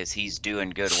Turgot because he's doing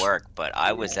good work, but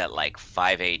I was at like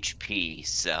 5 HP,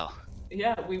 so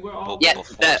Yeah, we were all. Yeah,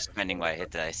 before spending my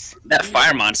hit dice. That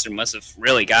fire monster must have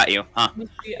really got you, huh?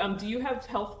 Do you have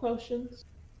health potions?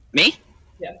 Me?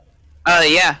 Yeah.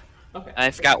 Yeah. Okay.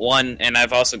 I've got one, and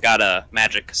I've also got a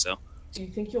magic. So. Do you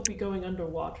think you'll be going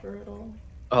underwater at all?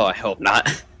 Oh, I hope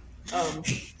not.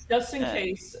 Just in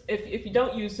case, if you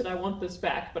don't use it, I want this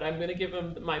back. But I'm gonna give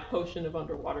him my potion of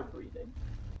underwater breathing.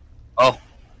 Oh,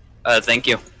 thank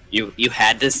you. You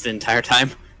had this the entire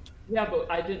time? Yeah,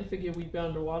 but I didn't figure we'd be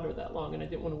underwater that long, and I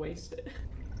didn't want to waste it.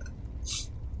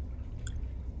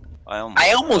 I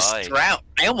almost died. drowned.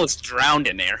 I almost drowned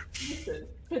in there. Listen,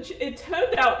 but it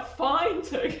turned out fine,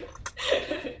 Turgot.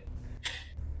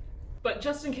 But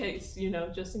just in case,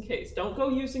 just in case, don't go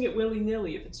using it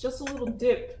willy-nilly. If it's just a little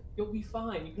dip, you'll be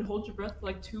fine. You can hold your breath for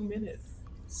like 2 minutes.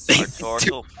 Our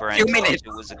dorsal friend Two told minutes. it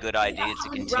was a good idea to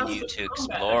Rounds continue of to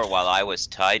combat. explore while I was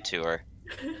tied to her.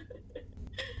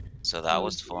 So that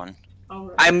was fun. All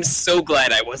right. I'm so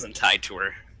glad I wasn't tied to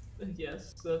her.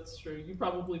 Yes, that's true. You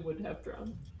probably would have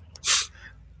drowned.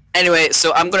 Anyway,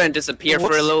 so I'm gonna disappear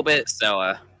for a little bit.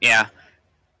 So, yeah.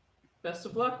 Best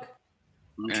of luck.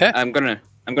 Okay. I'm gonna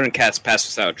cast Pass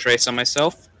Without Trace on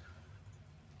myself,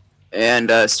 and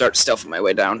start stealthing my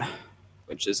way down,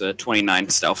 which is a 29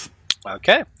 stealth.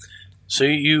 Okay. So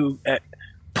you,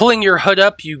 pulling your hood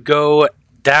up, you go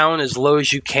down as low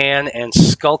as you can and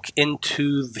skulk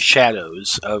into the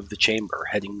shadows of the chamber,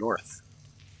 heading north.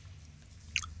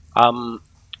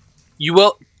 You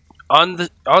will on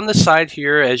the side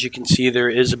here, as you can see, there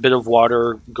is a bit of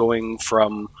water going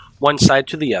from one side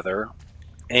to the other,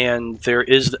 and there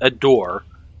is a door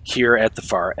here at the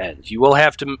far end. You will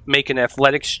have to make an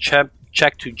athletics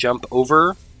check to jump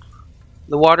over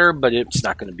the water, but it's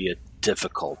not going to be a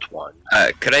difficult one.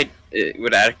 Could I?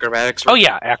 Would acrobatics? Oh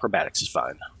yeah, acrobatics is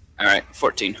fine. All right,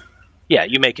 14. Yeah,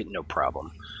 you make it no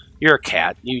problem. You're a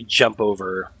cat. You jump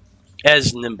over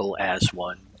as nimble as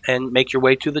one and make your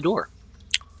way to the door.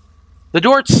 The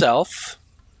door itself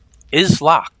is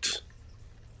locked.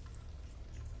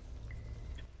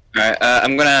 All right,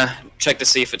 I'm gonna check to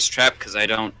see if it's trapped because I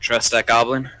don't trust that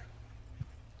goblin.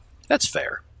 That's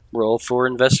fair. Roll for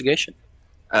investigation.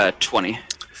 20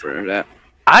 for that.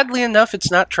 Oddly enough, it's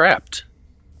not trapped.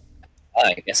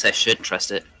 I guess I should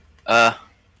trust it. I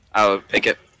would pick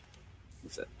it.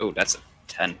 Oh, that's a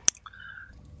 10.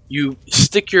 You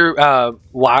stick your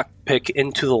lock pick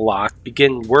into the lock,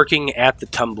 begin working at the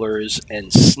tumblers,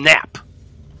 and snap.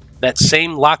 That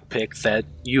same lock pick that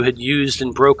you had used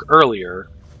and broke earlier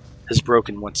has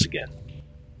broken once again.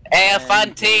 Hey,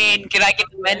 Fontaine, can I get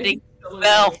the mending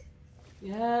spell?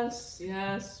 Yes,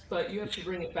 but you have to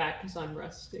bring it back because I'm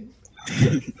resting.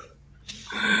 Uh,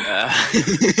 I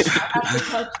have to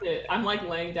touch it. I'm like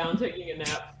laying down taking a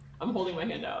nap. I'm holding my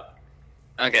hand out.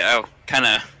 okay, I'll kind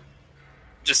of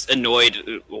just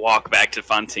annoyed walk back to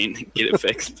Fontaine and get it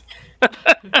fixed.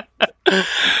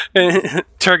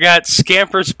 Turgot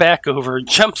scampers back over,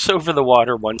 jumps over the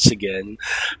water once again,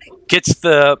 gets his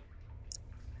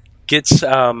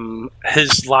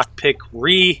lockpick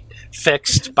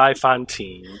refixed by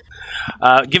Fontaine.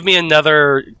 Give me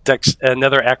another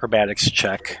acrobatics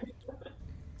check.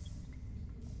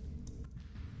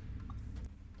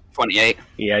 28.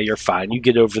 Yeah, you're fine. You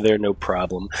get over there, no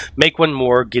problem. Make one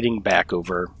more getting back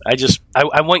over.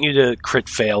 I want you to crit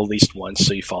fail at least once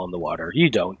so you fall in the water. You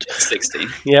don't. 16.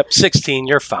 Yep, 16,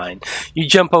 you're fine. You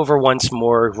jump over once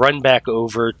more, run back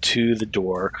over to the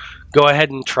door. Go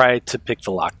ahead and try to pick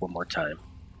the lock one more time.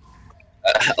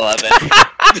 11.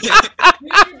 Use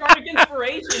your bardic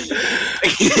inspiration.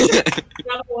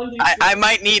 I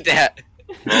might need that.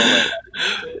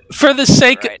 For the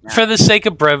sake Right now. for the sake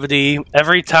of brevity,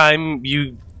 every time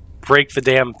you break the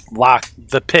damn lock,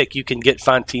 the pick, you can get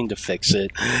Fontaine to fix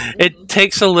it. It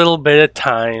takes a little bit of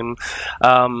time,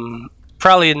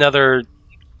 probably another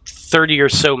 30 or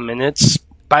so minutes.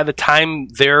 By the time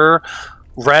their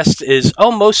rest is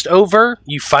almost over,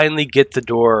 you finally get the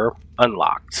door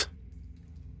unlocked.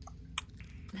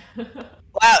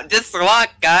 Wow, just the lock,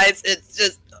 guys. It's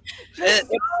just...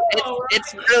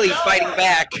 It's really fighting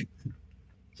back.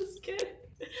 Just kidding.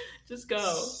 Just go.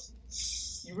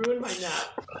 You ruined my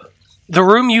nap. The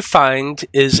room you find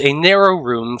is a narrow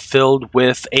room filled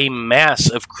with a mass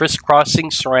of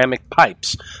crisscrossing ceramic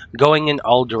pipes going in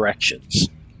all directions.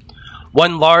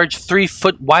 One large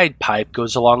 3-foot wide pipe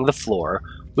goes along the floor,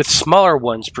 with smaller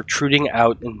ones protruding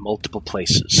out in multiple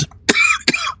places.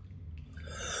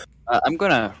 I'm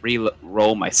gonna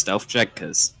re-roll my stealth check,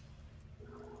 because...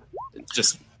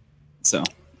 Just... So...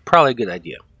 Probably a good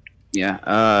idea. Yeah,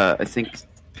 I think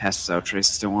Pass Without Trace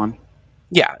is still on.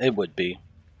 Yeah, it would be.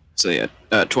 So yeah,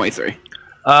 23.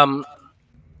 On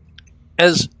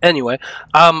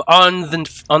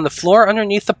the floor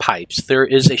underneath the pipes, there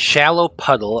is a shallow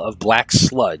puddle of black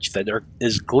sludge that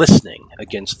is glistening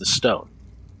against the stone.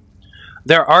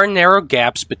 There are narrow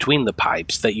gaps between the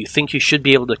pipes that you think you should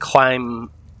be able to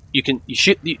climb. You can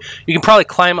probably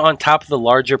climb on top of the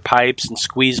larger pipes and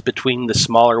squeeze between the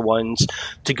smaller ones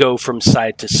to go from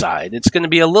side to side. It's going to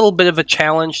be a little bit of a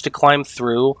challenge to climb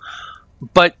through,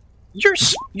 but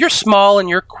you're small and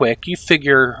you're quick. You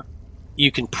figure you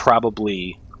can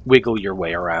probably wiggle your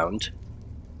way around.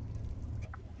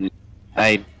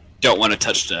 I don't want to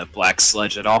touch the black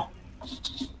sludge at all.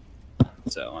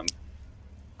 So I'm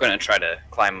going to try to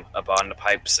climb up on the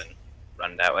pipes and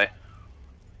run that way.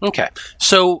 Okay.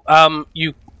 So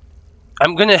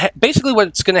basically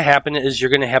what's going to happen is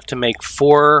you're going to have to make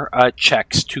 3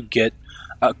 checks to get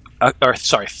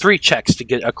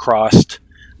across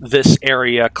this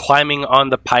area, climbing on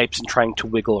the pipes and trying to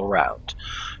wiggle around.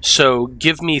 So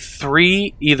give me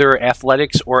 3 either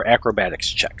athletics or acrobatics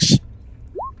checks.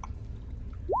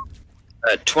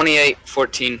 28,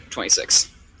 14,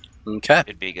 26. Okay.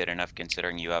 Should be good enough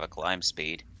considering you have a climb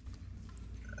speed.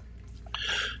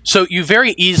 So you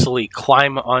very easily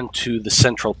climb onto the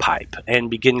central pipe and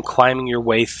begin climbing your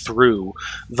way through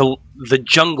the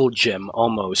jungle gym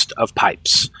almost of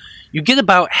pipes. You get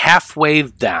about halfway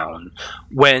down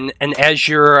and as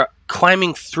you're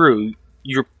climbing through,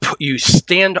 you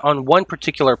stand on one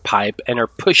particular pipe and are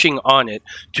pushing on it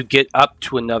to get up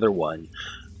to another one,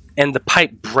 and the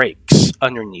pipe breaks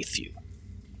underneath you.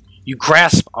 You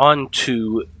grasp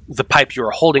onto the pipe you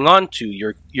are holding onto,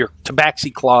 your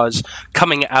tabaxi claws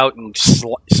coming out and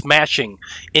smashing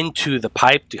into the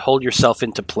pipe to hold yourself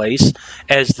into place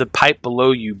as the pipe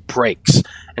below you breaks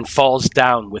and falls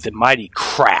down with a mighty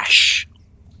crash.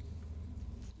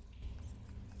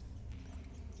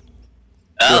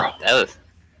 Oh,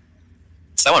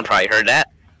 someone probably heard that.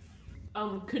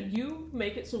 Could you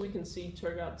make it so we can see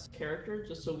Turgot's character,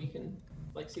 just so we can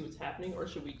see what's happening, or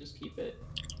should we just keep it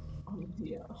on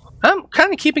the DL? I'm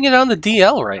kind of keeping it on the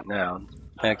DL right now,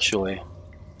 actually.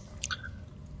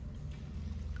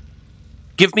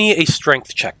 Give me a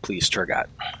strength check, please, Turgot.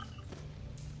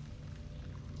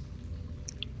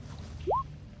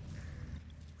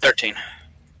 $13.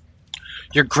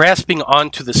 You're grasping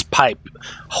onto this pipe,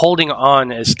 holding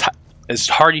on as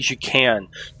hard as you can,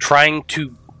 trying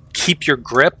to keep your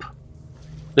grip,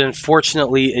 but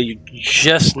unfortunately,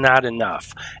 just not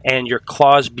enough. And your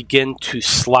claws begin to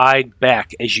slide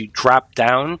back as you drop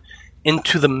down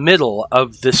into the middle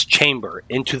of this chamber,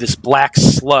 into this black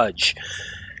sludge.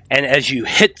 And as you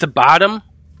hit the bottom,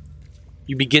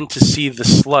 you begin to see the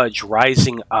sludge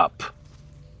rising up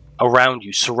around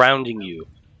you, surrounding you,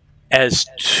 as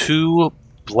 2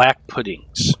 black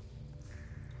puddings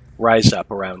rise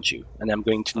up around you. And I'm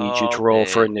going to need you to roll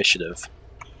for initiative.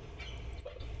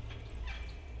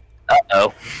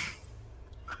 Uh-oh.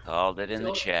 Called it in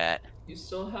the chat. You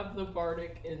still have the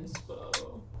Bardic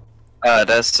inspo.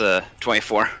 That's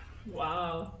 24.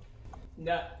 Wow.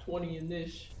 Not 20 in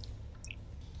this.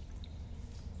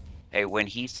 Hey, when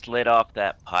he slid off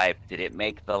that pipe, did it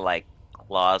make the,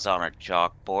 claws on a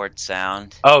chalkboard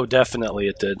sound? Oh, definitely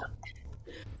it did.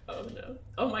 Oh no.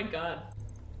 Oh my god.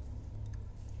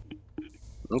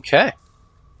 Okay.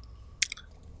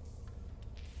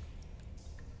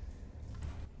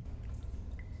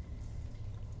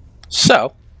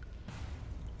 So,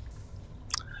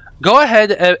 go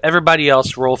ahead, everybody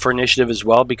else, roll for initiative as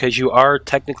well, because you are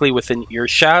technically within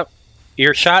earshot.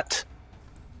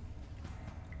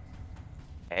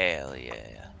 Hell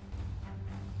yeah.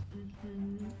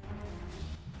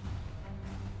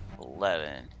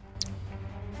 11.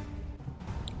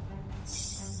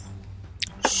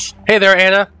 Hey there,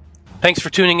 Anna. Thanks for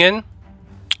tuning in.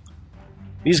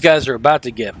 These guys are about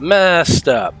to get messed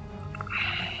up.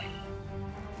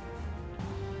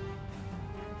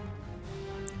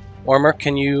 Ormer,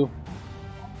 can you...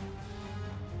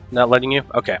 Not letting you?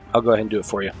 Okay, I'll go ahead and do it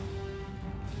for you.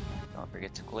 Don't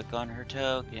forget to click on her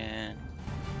token.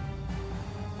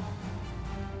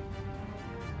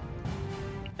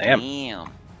 Damn.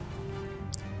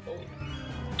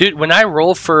 Dude, when I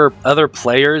roll for other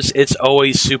players, it's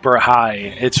always super high.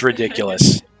 It's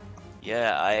ridiculous.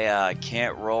 Yeah, I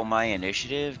can't roll my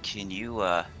initiative. Can you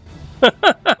Oh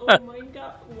my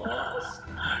god, lost.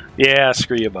 Yeah,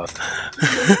 screw you both.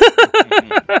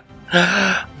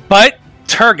 But,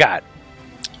 Turgot,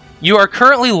 you are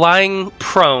currently lying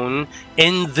prone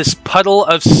in this puddle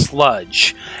of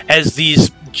sludge as these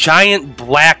giant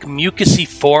black mucousy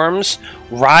forms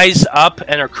rise up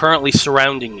and are currently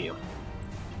surrounding you.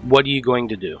 What are you going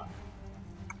to do?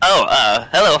 Oh,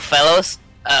 hello, fellows.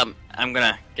 I'm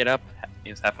gonna get up,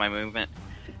 use half my movement.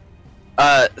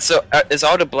 Is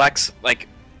all the blacks, like,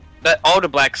 that all the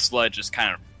black sludge is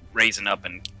kind of raising up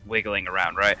and wiggling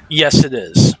around, right? Yes, it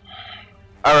is.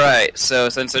 Alright, so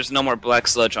since there's no more black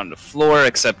sludge on the floor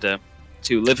except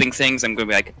two living things, I'm gonna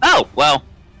be like, oh, well,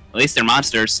 at least they're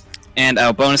monsters. And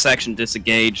I'll bonus action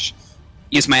disengage,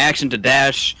 use my action to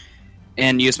dash,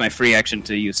 and use my free action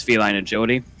to use feline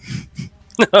agility.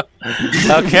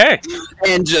 Okay.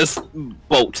 And just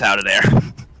bolt out of there.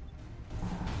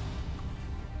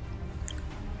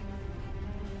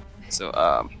 So,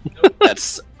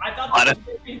 that's... I thought this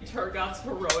would be Turgot's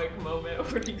heroic moment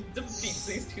where he defeats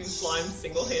these two slimes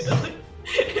single-handedly.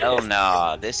 Hell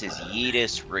no, this is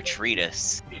Yeetus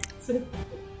Retreatus.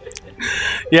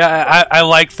 Yeah, I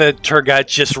like that Turgot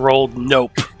just rolled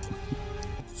nope.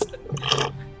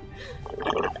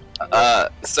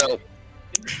 So...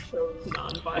 Chose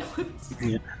non-violence.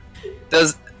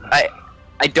 Does...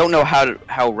 I don't know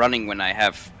how running when I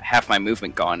have half my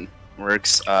movement gone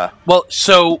works. Well,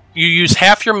 so you use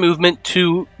half your movement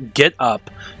to get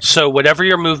up, so whatever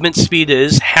your movement speed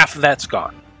is, half of that's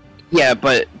gone. Yeah,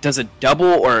 but does it double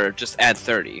or just add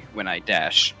 30 when I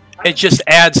dash? It just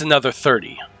adds another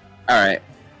 30. Alright.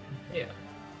 Yeah.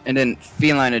 And then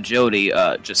feline agility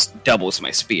just doubles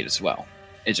my speed as well.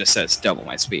 It just says double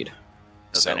my speed.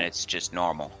 So then it's just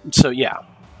normal. So, yeah.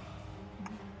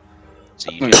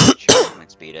 So you just your movement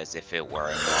speed as if it were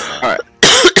a normal. Alright.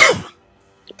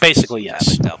 Basically, You have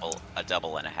yes. a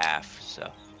double and a half. So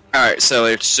Alright, so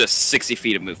it's just 60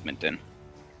 feet of movement then.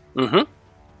 Mm-hmm.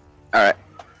 Alright.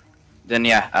 Then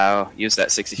yeah, I'll use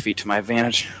that 60 feet to my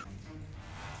advantage.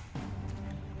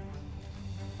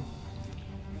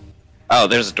 Oh,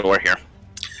 there's a door here.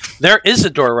 There is a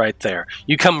door right there.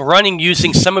 You come running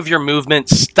using some of your movement,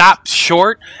 stop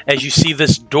short as you see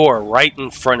this door right in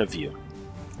front of you.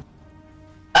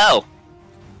 Oh!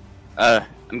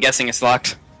 I'm guessing it's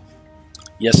locked.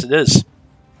 Yes, it is.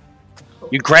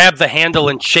 You grab the handle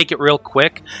and shake it real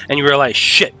quick, and you realize,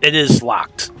 shit, it is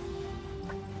locked.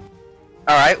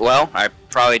 Alright, well, I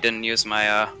probably didn't use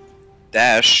my,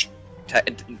 dash.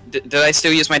 Did I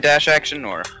still use my dash action,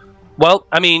 or...? Well,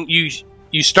 I mean,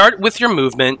 you start with your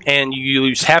movement, and you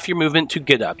use half your movement to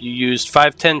get up. You used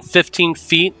 5, 10, 15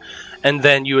 feet, and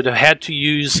then you would have had to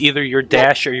use either your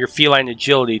dash or your feline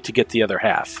agility to get the other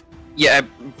half. Yeah,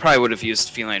 I probably would have used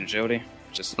feline agility.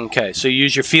 Just Okay, so you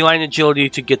use your feline agility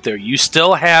to get there. You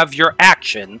still have your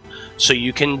action, so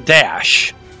you can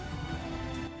dash.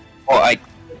 Oh,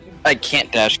 I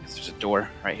can't dash because there's a door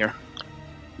right here.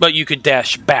 But you could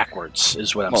dash backwards,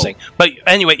 is what I'm Well, saying. But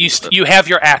anyway, you have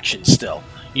your action still.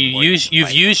 You've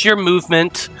used your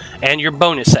movement and your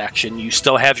bonus action. You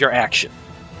still have your action.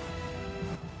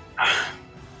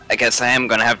 I guess I am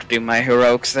gonna have to do my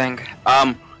heroics thing.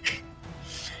 I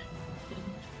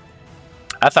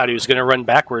thought he was going to run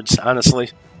backwards,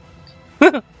 honestly.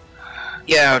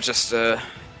 Yeah, I'll just I'll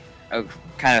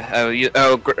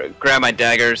grab my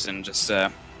daggers and just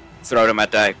throw them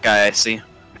at that guy I see.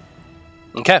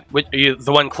 Okay, are you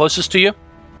the one closest to you?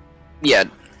 Yeah.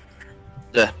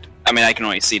 I mean, I can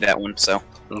only see that one, so.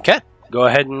 Okay, go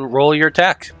ahead and roll your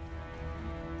attack.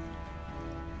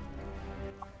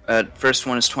 First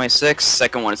one is 26,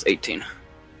 second one is 18.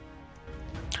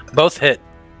 Both hit.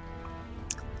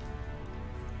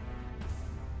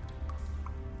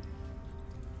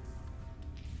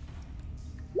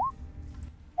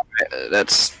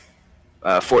 That's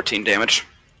 14 damage.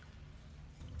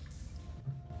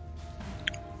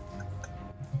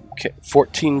 Okay,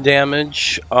 14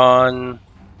 damage on...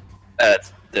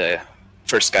 The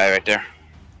first guy right there.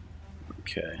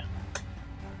 Okay.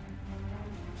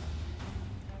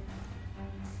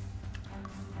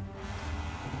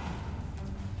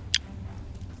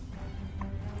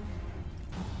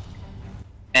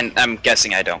 And I'm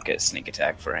guessing I don't get sneak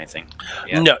attack for anything.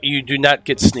 Yeah. No, you do not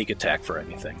get sneak attack for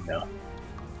anything, no.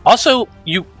 Also,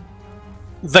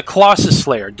 the Colossus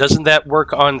Slayer, doesn't that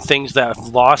work on things that have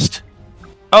lost?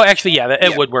 Oh, actually, yeah,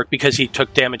 it would work because he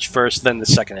took damage first, then the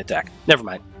second attack. Never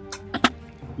mind.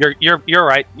 You're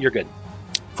right. You're good.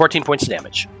 14 points of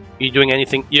damage. Are you doing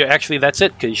anything? Actually, that's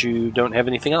it because you don't have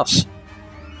anything else.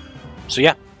 So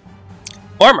yeah.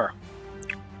 Ormer,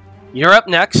 you're up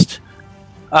next.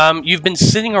 You've been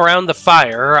sitting around the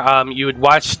fire. You had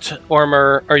watched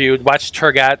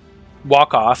Turgot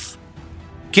walk off.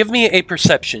 Give me a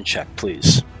perception check,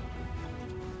 please.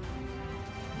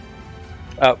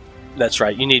 Oh, that's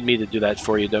right. You need me to do that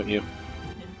for you, don't you?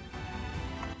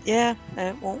 Yeah,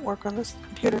 it won't work on this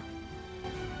computer.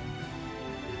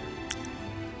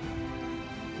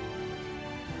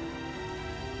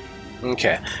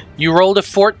 Okay. You rolled a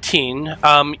 14.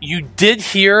 You did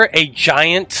hear a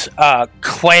giant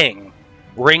clang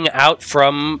ring out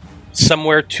from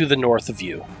somewhere to the north of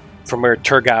you, from where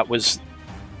Turgot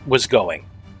was going.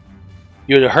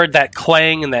 You had heard that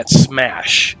clang and that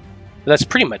smash. That's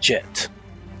pretty much it.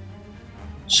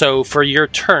 So for your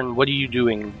turn, what are you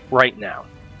doing right now?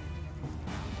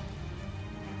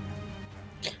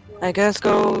 I guess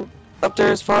go up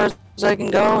there as far as I can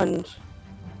go, and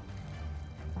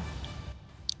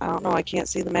I don't know, I can't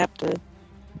see the map to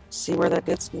see where that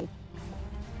gets me.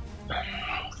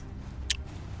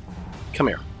 Come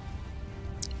here.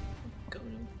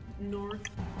 Going north.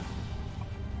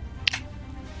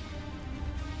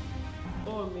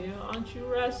 Oh, Mia, aren't you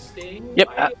resting? Yep,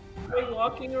 Why are you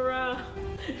walking around?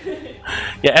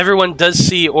 Yeah, everyone does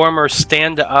see Ormer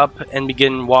stand up and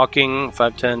begin walking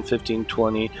 5, 10, 15,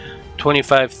 20,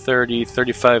 25, 30,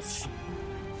 35.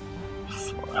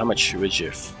 How much was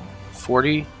you?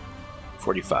 40?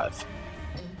 45.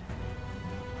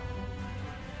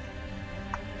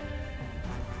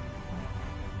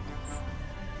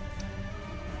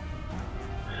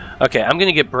 Okay, I'm going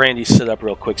to get Brandy set up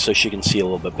real quick so she can see a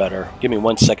little bit better. Give me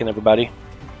 1 second, everybody.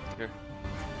 Sure.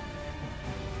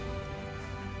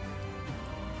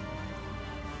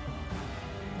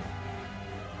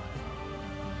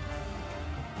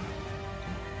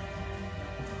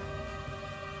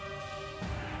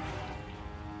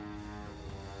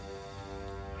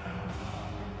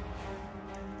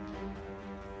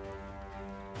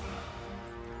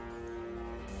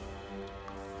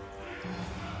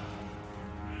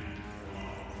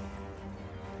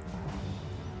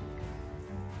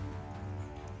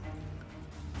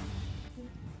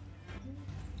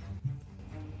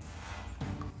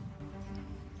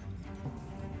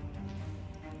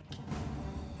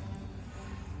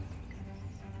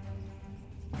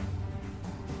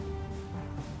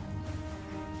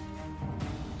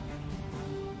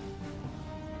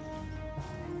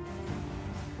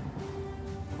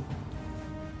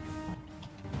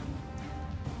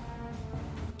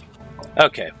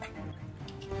 Okay.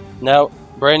 Now,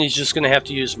 Brandy's just going to have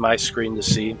to use my screen to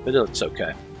see, but it's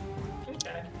okay.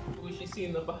 Okay. We should see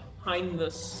in the behind the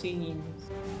scenes.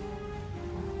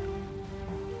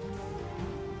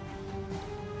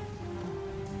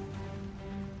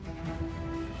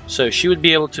 So she would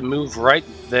be able to move right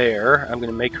there. I'm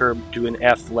going to make her do an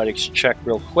athletics check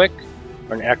real quick,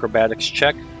 or an acrobatics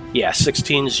check. Yeah,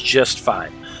 16 is just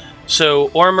fine. So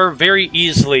Ormer very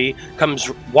easily comes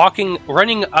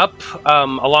running up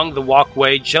along the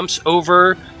walkway, jumps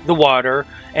over the water,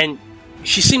 and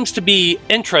she seems to be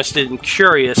interested and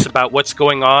curious about what's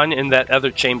going on in that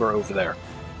other chamber over there.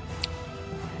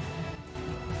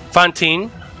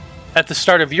 Fontaine, at the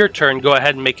start of your turn, go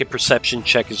ahead and make a perception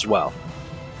check as well.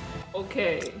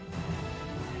 Okay.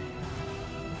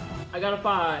 I got a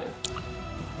 5.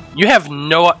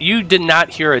 You did not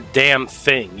hear a damn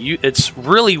thing. It's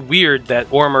really weird that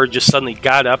Ormer just suddenly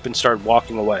got up and started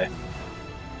walking away.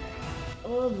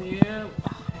 Oh man,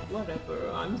 whatever.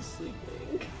 I'm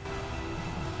sleeping.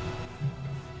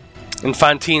 And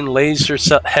Fontaine lays her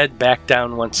head back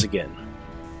down once again.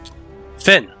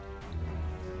 Finn,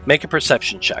 make a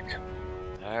perception check.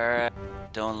 Alright,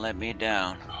 don't let me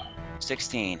down.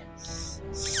 16.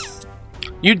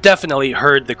 You definitely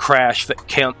heard the crash that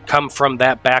come from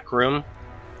that back room.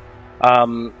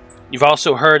 You've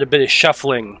also heard a bit of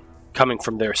shuffling coming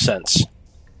from their sense.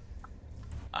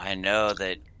 I know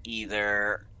that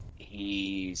either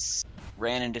he's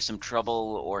ran into some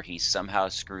trouble or he somehow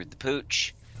screwed the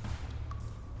pooch.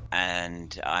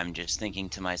 And I'm just thinking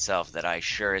to myself that I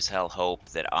sure as hell hope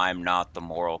that I'm not the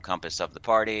moral compass of the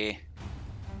party.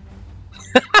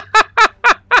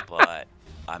 But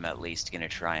I'm at least going to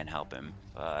try and help him.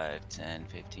 5, 10,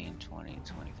 15, 20,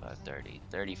 25, 30,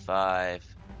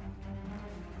 35.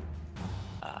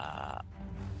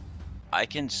 I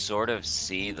can sort of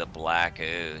see the black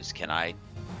ooze. Can I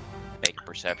make a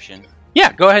perception?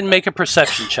 Yeah, go ahead and make a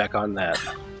perception check on that.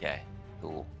 Okay,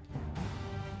 cool.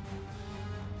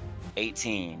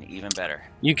 18, even better.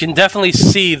 You can definitely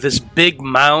see this big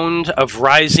mound of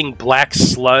rising black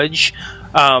sludge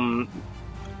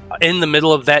in the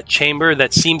middle of that chamber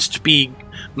that seems to be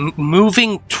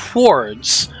moving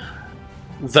towards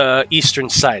the eastern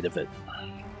side of it.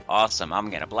 Awesome. I'm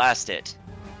gonna blast it.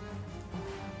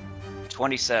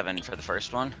 27 for the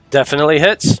first one Definitely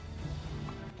hits.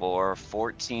 for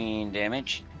 14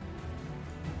 damage.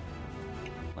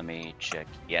 Let me check.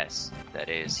 Yes, that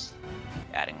is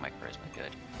adding my charisma.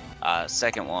 Good.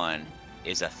 Second one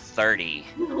is a 30.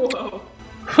 Whoa.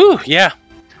 Whew, yeah.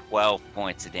 12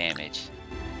 points of damage.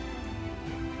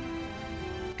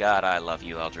 God, I love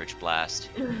you, Eldritch Blast.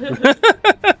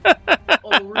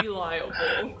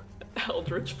 Unreliable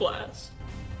Eldritch Blast.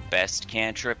 Best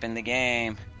cantrip in the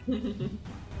game.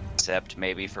 Except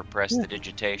maybe for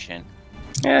prestidigitation.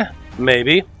 Yeah,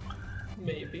 maybe.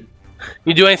 Maybe.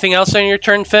 You do anything else on your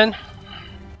turn, Finn?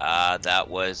 That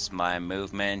was my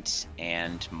movement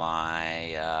and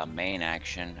my main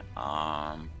action.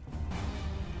 Let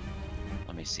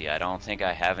me see. I don't think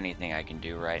I have anything I can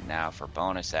do right now for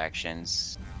bonus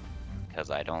actions, because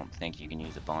I don't think you can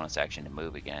use a bonus action to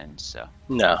move again. So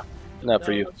No, not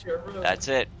for you. That's your room. that's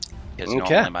it. Because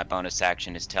Okay. normally my bonus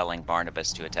action is telling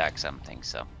Barnabas to attack something.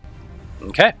 So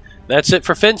Okay, that's it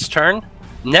for Finn's turn.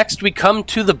 Next, we come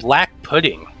to the Black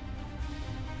Pudding.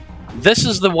 This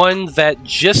is the one that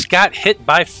just got hit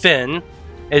by Finn.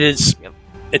 Yep.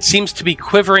 It seems to be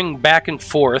quivering back and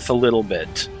forth a little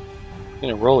bit. I'm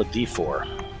going to roll a d4.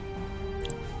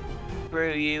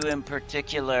 screw you in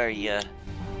particular, you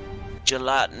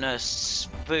gelatinous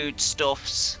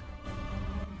foodstuffs.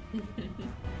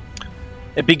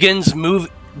 It begins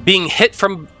being hit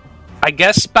from, I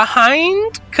guess,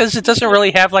 behind, because it doesn't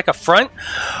really have like a front.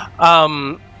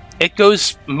 It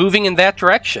goes moving in that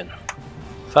direction.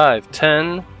 5,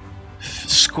 10.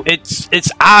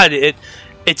 It's odd.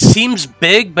 It seems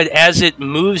big, but as it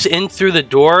moves in through the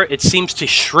door, it seems to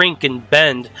shrink and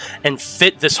bend and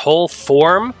fit this whole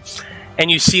form. And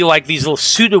you see like these little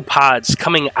pseudopods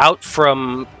coming out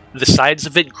from the sides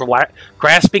of it,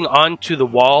 grasping onto the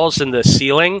walls and the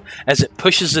ceiling as it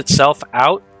pushes itself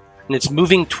out. And it's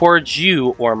moving towards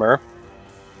you, Ormer.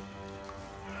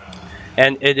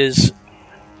 And it is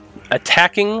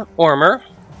attacking Ormer.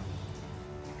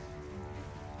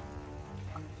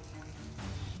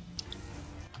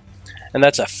 And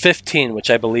that's a 15, which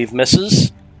I believe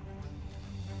misses.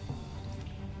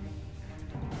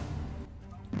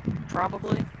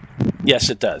 Probably. Yes,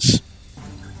 it does.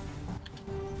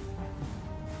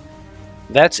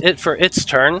 That's it for its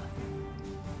turn.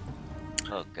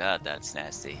 Oh god, that's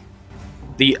nasty.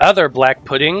 The other Black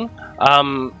Pudding,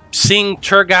 seeing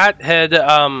Turgot had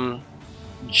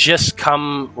just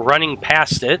come running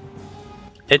past it,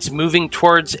 it's moving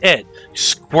towards it,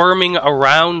 squirming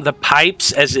around the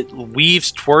pipes as it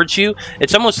weaves towards you.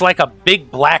 It's almost like a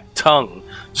big black tongue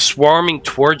swarming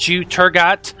towards you,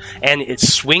 Turgot, and it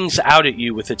swings out at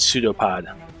you with its pseudopod.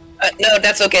 No,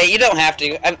 that's okay. You don't have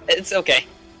to. It's okay.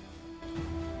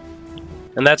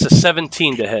 And that's a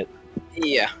 17 to hit.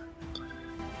 Yeah.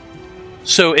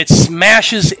 So it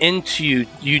smashes into you.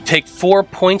 You take 4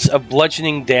 points of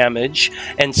bludgeoning damage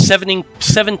and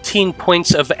 17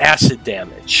 points of acid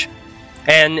damage.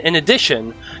 And in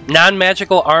addition,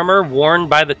 non-magical armor worn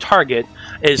by the target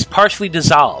is partially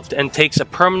dissolved and takes a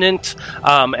permanent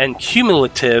and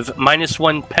cumulative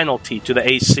 -1 penalty to the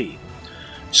AC.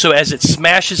 So as it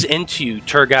smashes into you,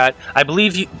 Turgot, I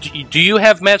believe do you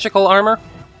have magical armor?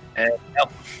 No.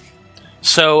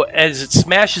 So as it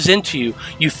smashes into you,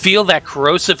 you feel that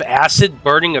corrosive acid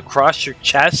burning across your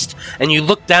chest, and you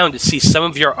look down to see some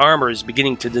of your armor is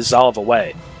beginning to dissolve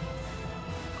away.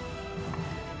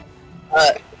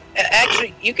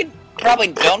 Actually, you could probably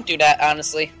don't do that,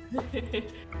 honestly.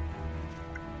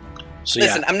 So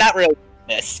Listen, yeah, I'm not really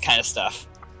this kind of stuff.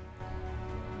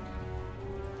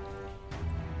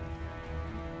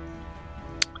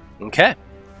 okay.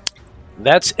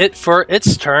 That's it for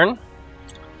its turn.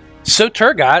 So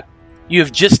Turgot, you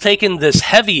have just taken this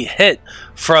heavy hit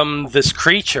from this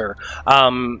creature,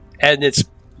 and it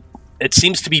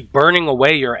seems to be burning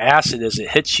away your acid as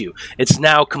it hits you. It's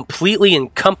now completely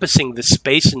encompassing the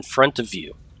space in front of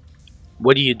you.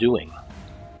 What are you doing?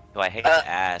 So I hate to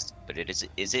ask, but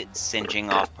is it singeing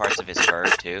off parts of his fur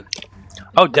too?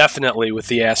 Oh, definitely with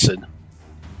the acid.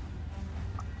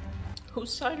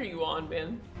 Whose side are you on,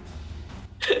 man?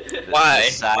 Why?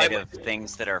 The side Why- of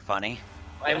things that are funny.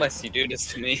 Why must you do this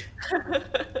to me?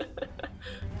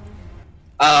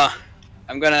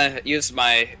 I'm gonna use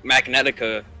my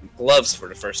Magnetica gloves for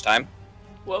the first time.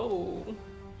 Whoa.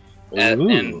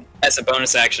 And as a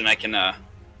bonus action, I can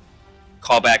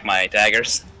call back my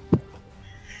daggers.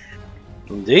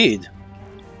 Indeed.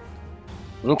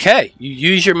 Okay, you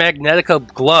use your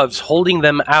Magnetica gloves, holding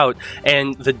them out,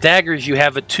 and the daggers you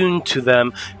have attuned to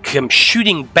them come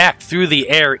shooting back through the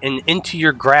air and into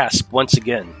your grasp once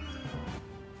again.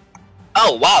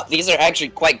 Oh wow, these are actually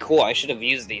quite cool. I should have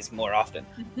used these more often.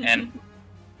 And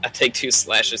I take 2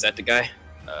 slashes at the guy.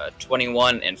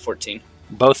 21 and 14.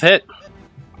 Both hit.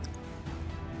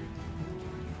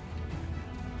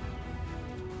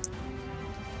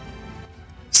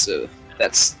 So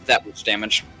that's that much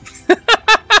damage.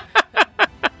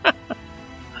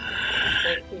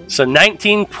 So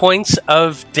 19 points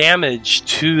of damage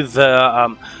to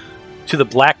the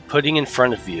black pudding in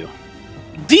front of you.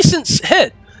 Decent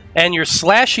hit, and you're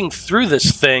slashing through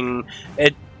this thing.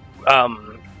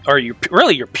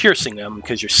 You're piercing them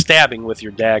because you're stabbing with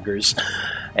your daggers,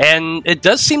 and it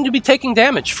does seem to be taking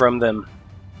damage from them.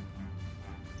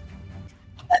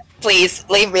 Please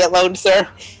leave me alone, sir.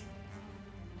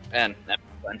 And that's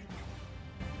fun.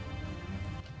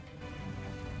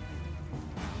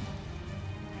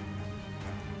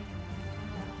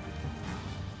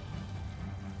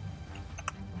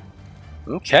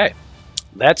 Okay,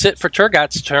 that's it for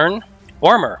Turgot's turn.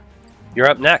 Ormer, you're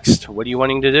up next. What are you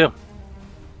wanting to do?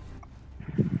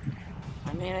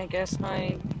 I mean, I guess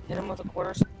I hit him with a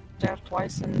quarterstaff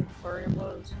twice and flurry of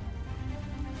blows.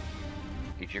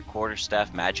 Is your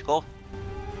quarterstaff magical?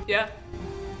 Yeah.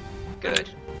 Good.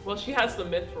 Well, she has the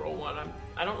mithril one.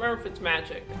 I don't remember if it's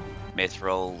magic.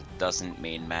 Mithril doesn't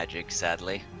mean magic,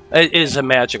 sadly. It is a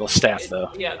magical staff,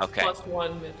 though. Yeah, it's Okay.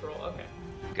 +1 mithril. Okay.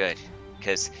 Good.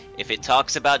 Because if it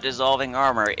talks about dissolving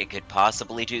armor, it could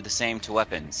possibly do the same to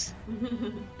weapons.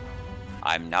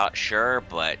 I'm not sure,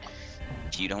 but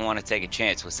you don't want to take a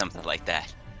chance with something like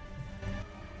that.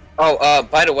 Oh,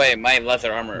 by the way, my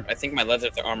leather armor. I think my leather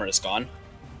armor is gone.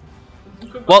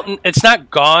 Well, it's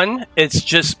not gone. It's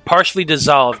just partially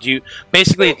dissolved. It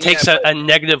takes yeah, a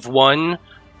 -1.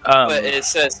 But it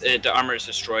says the armor is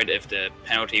destroyed if the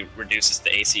penalty reduces the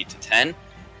AC to 10.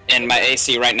 And my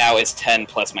AC right now is 10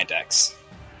 plus my dex.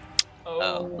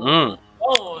 Oh.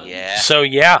 Yeah. So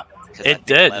yeah, 'Cause I it think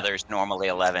did. Leather's normally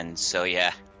 11, so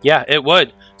yeah. Yeah, it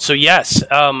would. So yes,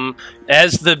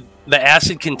 as the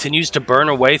acid continues to burn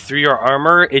away through your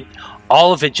armor,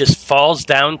 all of it just falls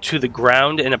down to the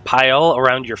ground in a pile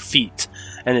around your feet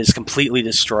and is completely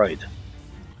destroyed.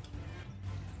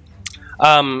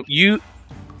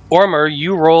 Ormer,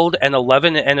 you rolled an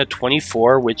 11 and a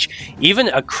 24, which even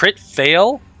a crit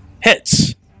fail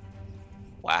hits.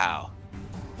 Wow.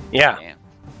 Yeah. Damn.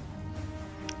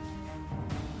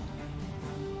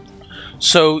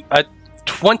 So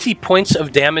 20 points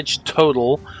of damage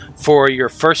total for your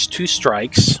first 2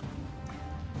 strikes.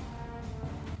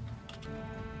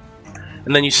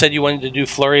 And then you said you wanted to do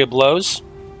flurry of blows?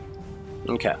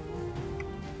 Okay.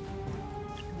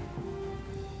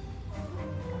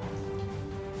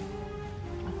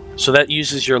 So that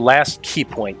uses your last key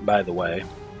point, by the way.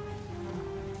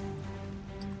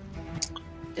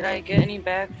 Did I get any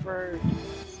back for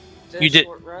the You did.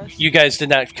 short rest? You guys did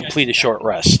not complete a short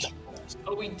rest.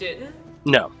 Oh, we didn't?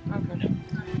 No. Okay.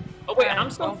 Oh, wait, I'm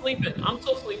still sleeping.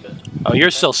 Oh,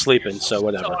 you're still sleeping, so So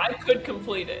whatever. I could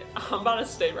complete it. I'm about to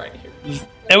stay right here.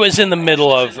 It was in the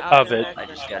middle of it. I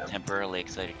just got temporarily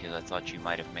excited because I thought you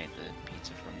might have made the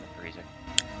pizza from the freezer.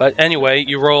 But anyway,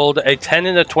 you rolled a 10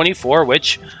 and a 24,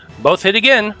 which both hit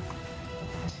again.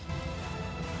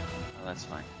 Well, that's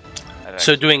fine. I've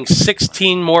So actually- doing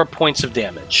 16 more points of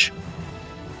damage.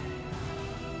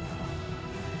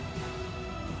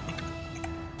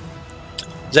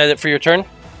 Is that it for your turn?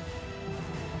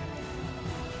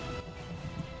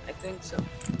 I think so.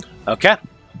 Okay.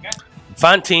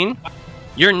 Fontaine,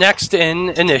 you're next in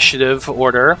initiative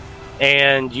order,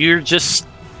 and you're just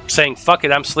saying, fuck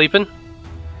it, I'm sleeping?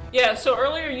 Yeah, so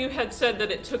earlier you had said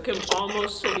that it took him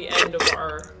almost to the end of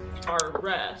our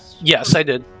rest. Yes, I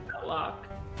did. That lock.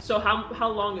 So how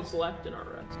long is left in our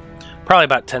rest? Probably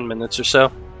about 10 minutes or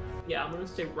so. Yeah, I'm gonna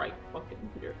stay right fucking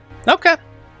here. Okay.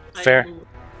 I Fair. move.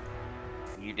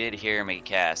 You did hear me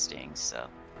casting, so.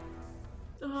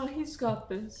 Oh, he's got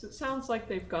this. It sounds like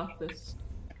they've got this.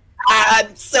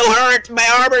 I'm so hurt. My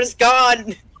armor's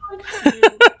gone.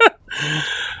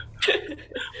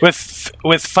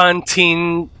 With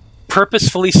Fontaine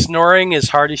purposefully snoring as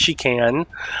hard as she can,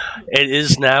 it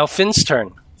is now Finn's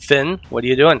turn. Finn, what are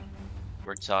you doing?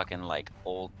 We're talking like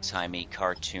old-timey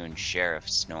cartoon sheriff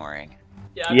snoring.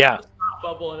 Yeah. Yeah. the snot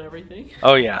bubble and everything.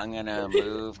 Oh, yeah. I'm gonna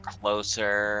move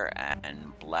closer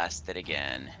and blast it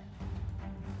again.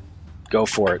 Go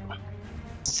for it.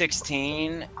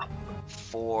 16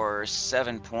 for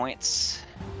 7 points.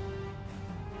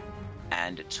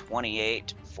 And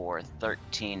 28 for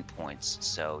 13 points,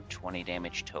 so 20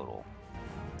 damage total.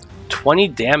 20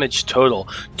 damage total.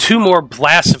 2 more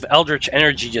blasts of Eldritch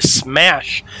Energy just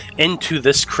smash into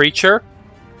this creature.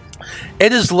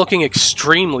 It is looking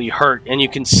extremely hurt, and you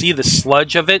can see the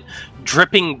sludge of it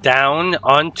dripping down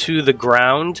onto the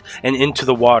ground and into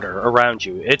the water around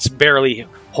you. It's barely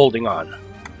holding on.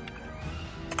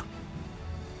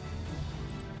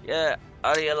 Yeah,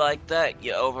 how do you like that,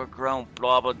 you overgrown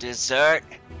blob of dessert?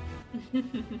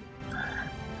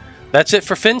 That's it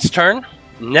for Finn's turn.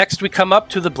 Next, we come up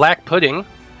to the Black Pudding.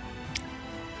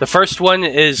 The first one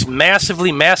is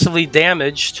massively, massively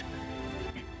damaged,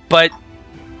 but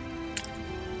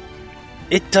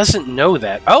it doesn't know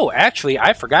that. Oh, actually,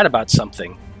 I forgot about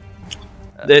something.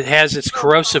 It has its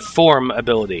corrosive form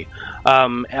ability.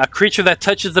 A creature that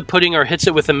touches the pudding or hits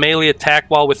it with a melee attack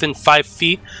while within 5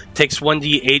 feet takes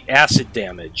 1d8 acid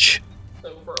damage.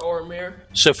 So for Ormir.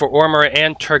 So for Ormur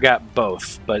and Turgot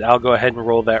both, but I'll go ahead and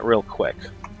roll that real quick.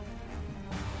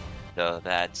 So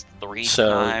that's 3 So-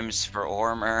 times for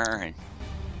Ormur and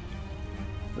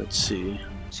Let's see.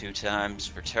 2 times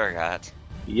for Turgot.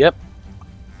 Yep.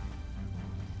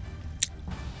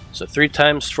 So 3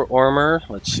 times for Ormur.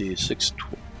 Let's see.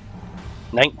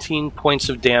 19 points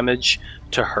of damage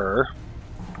to her.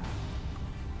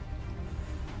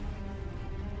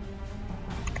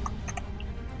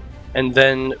 And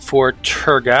then for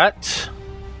Turgot,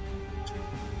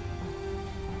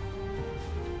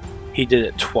 he did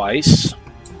it twice.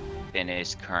 Finn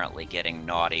is currently getting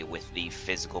naughty with the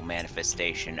physical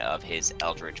manifestation of his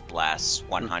Eldritch Blast's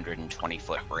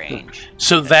 120-foot range.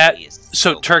 So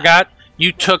so Turgot,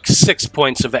 you took 6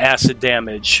 points of acid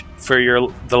damage for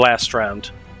the last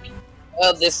round.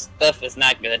 Well, this stuff is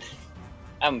not good.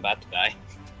 I'm about to die.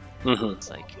 Mm-hmm. It's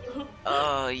like,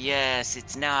 oh yes,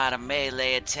 it's not a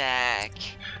melee attack.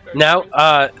 Now,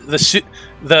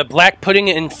 the black pudding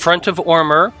in front of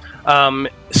Ormur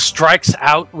strikes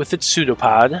out with its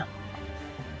pseudopod,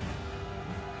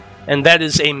 and that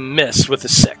is a miss with a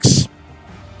 6.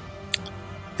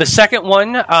 The second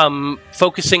one,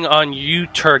 focusing on you,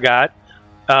 Turgot,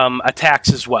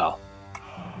 attacks as well,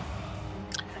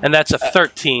 and that's a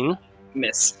 13.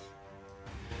 Miss.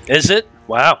 Is it?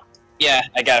 Wow. Yeah,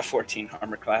 I got a 14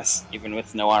 armor class, even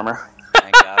with no armor.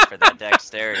 Thank God for that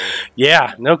dexterity.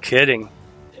 Yeah, no kidding.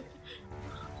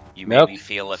 You made me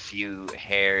feel a few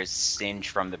hairs singe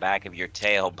from the back of your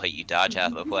tail, but you dodge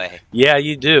out of the way. Yeah,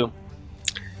 you do.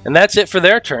 And that's it for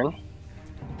their turn.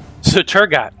 So,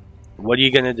 Turgot, what are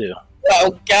you going to do?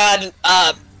 Oh God!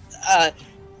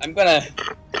 I'm gonna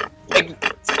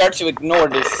start to ignore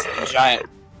this giant,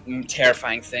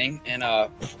 terrifying thing and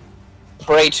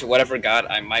pray to whatever god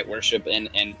I might worship and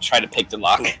try to pick the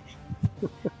lock.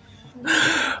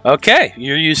 Okay,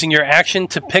 you're using your action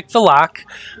to pick the lock.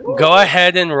 Go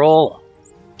ahead and roll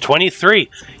 23.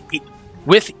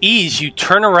 With ease, you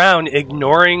turn around,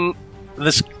 ignoring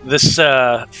this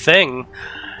thing,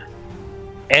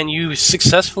 and you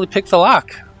successfully pick the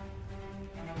lock.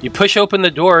 You push open the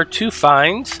door to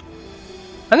find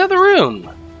another room,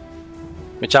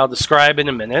 which I'll describe in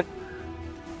a minute.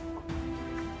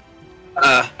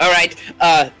 Alright,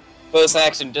 bonus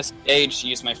action, disengage,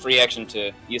 use my free action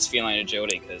to use Feline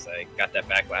Agility, because I got that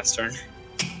back last turn.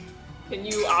 Can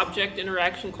you object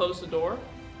interaction close the door?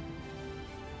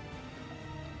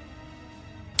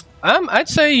 I'd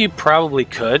say you probably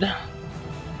could.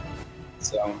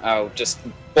 So I'll just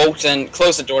bolt and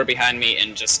close the door behind me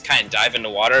and just kind of dive into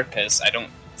water, because I don't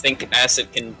think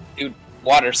acid can do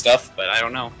water stuff, but I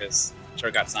don't know, because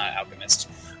Turgot's not an alchemist.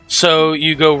 So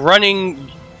you go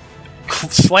running,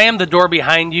 slam the door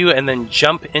behind you, and then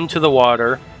jump into the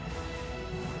water.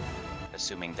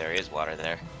 Assuming there is water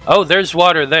there. Oh, there's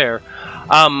water there.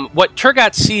 What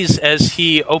Turgot sees as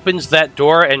he opens that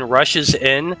door and rushes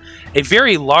in, a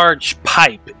very large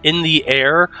pipe in the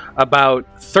air, about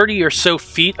 30 or so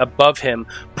feet above him,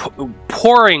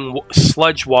 pouring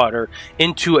sludge water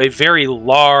into a very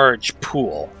large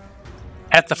pool.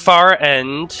 At the far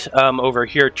end, over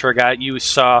here, Turgot, you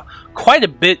saw quite a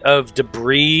bit of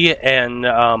debris and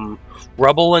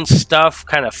rubble and stuff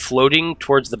kind of floating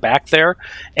towards the back there,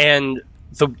 and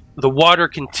the water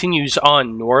continues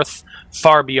on north,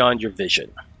 far beyond your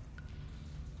vision.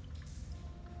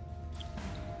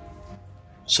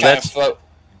 So Kind that's of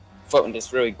float in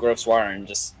this really gross water and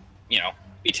just,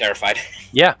 be terrified.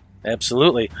 yeah,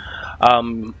 absolutely.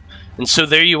 And so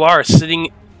there you are,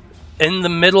 sitting in the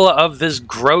middle of this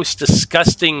gross,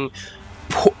 disgusting,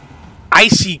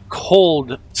 icy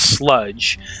cold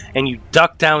sludge, and you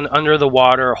duck down under the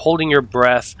water, holding your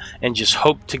breath, and just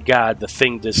hope to God the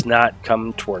thing does not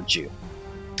come towards you.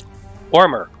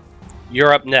 Ormur,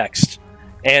 you're up next.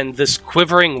 And this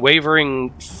quivering,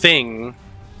 wavering thing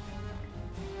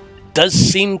does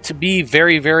seem to be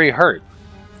very, very hurt.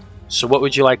 So what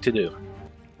would you like to do?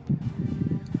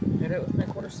 Hit it with my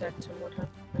quarterstaff 2 more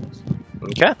times.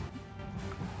 Okay.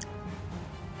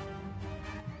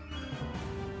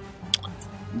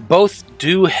 both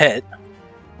do hit,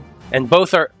 and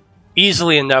both are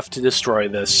easily enough to destroy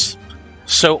this.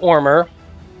 So, Ormer,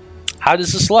 how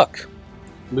does this look?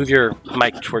 Move your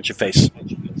mic towards your face.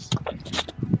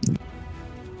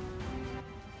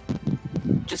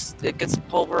 Just, it gets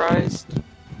pulverized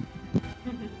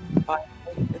by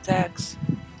attacks.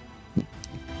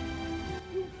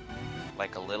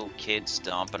 Like a little kid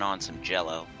stomping on some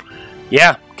Jello.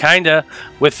 Yeah, kinda.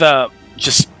 With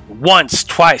just once,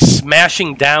 twice,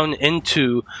 smashing down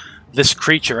into this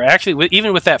creature. Actually,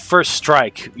 even with that first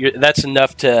strike, that's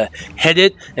enough to hit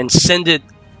it and send it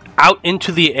out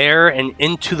into the air and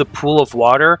into the pool of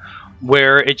water,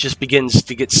 where it just begins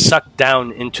to get sucked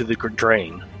down into the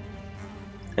drain.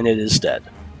 And it is dead.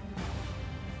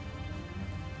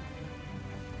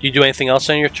 Do you do anything else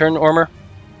on your turn, Ormer?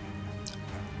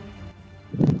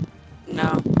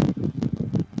 No.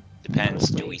 Depends.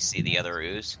 Do we see the other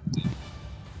ooze?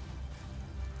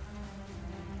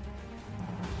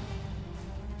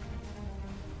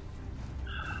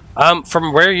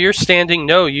 From where you're standing,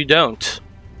 no, you don't.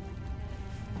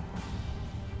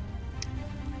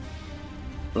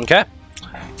 Okay.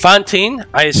 Fontaine,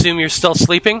 I assume you're still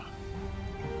sleeping?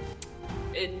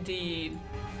 Indeed.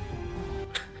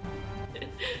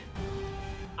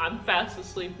 I'm fast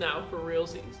asleep now for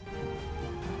realsies.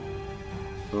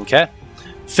 Okay.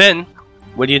 Finn,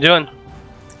 what are you doing?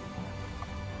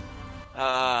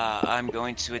 I'm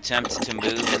going to attempt to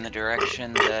move in the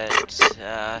direction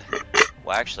that,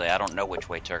 well, actually, I don't know which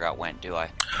way Turgot went, do I?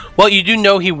 Well, you do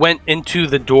know he went into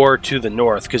the door to the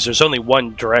north, because there's only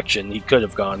one direction he could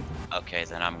have gone. Okay,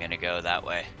 then I'm gonna go that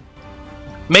way.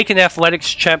 Make an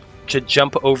athletics check to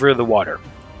jump over the water.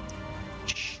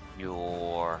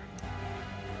 Sure.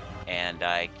 And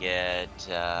I get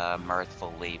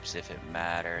mirthful leaps if it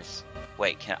matters.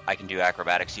 Wait, I can do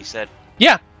acrobatics, you said?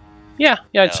 Yeah,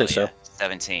 I'd say Oh, so. yeah.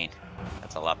 17.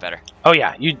 That's a lot better. Oh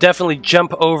yeah, you definitely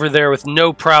jump over there with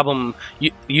no problem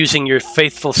using your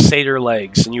faithful satyr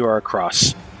legs, and you are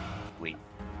across. Sweet.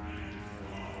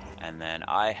 And then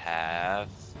I have...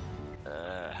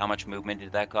 how much movement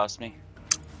did that cost me?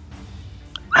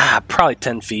 Probably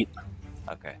 10 feet.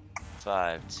 Okay.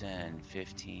 5, 10,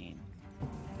 15...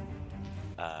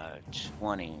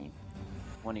 20...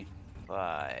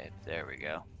 25... There we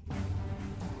go.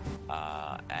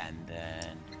 And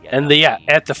then...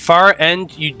 At the far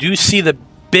end, you do see the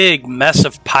big mess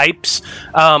of pipes.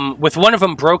 With one of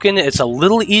them broken, it's a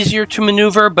little easier to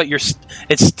maneuver, but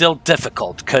it's still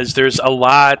difficult because there's a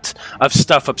lot of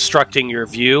stuff obstructing your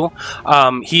view.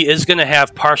 He is going to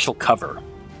have partial cover.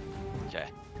 Okay.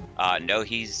 No,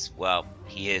 he is,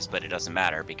 but it doesn't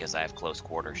matter because I have close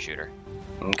quarter shooter,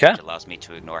 Okay. which allows me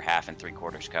to ignore 1/2 and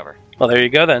 3/4 cover. Well, there you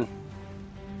go then.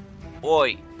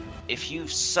 Boy, if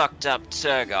you've sucked up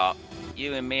Turgot,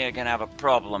 you and me are gonna have a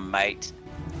problem, mate.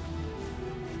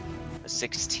 A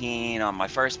 16 on my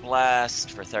first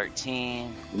blast for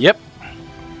 13. Yep.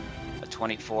 A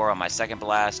 24 on my second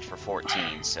blast for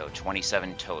 14, so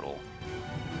 27 total.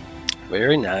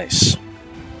 Very nice.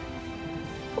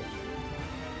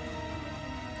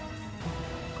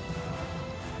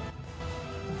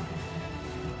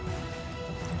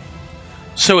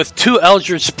 So with 2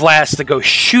 Eldritch Blasts that go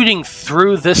shooting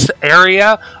through this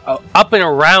area, up and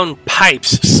around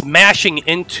pipes, smashing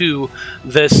into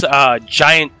this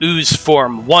giant ooze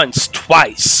form once,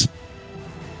 twice.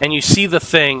 And you see the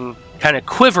thing kind of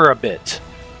quiver a bit.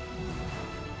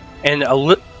 And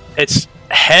its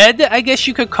head, I guess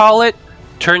you could call it,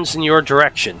 turns in your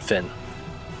direction, Finn.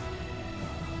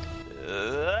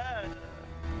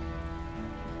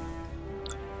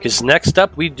 Because next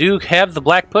up, we do have the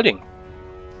Black Pudding.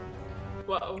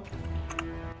 Whoa.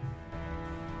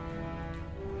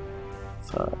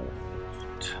 5,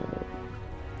 10.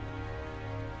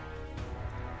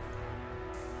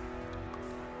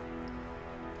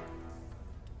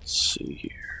 Let's see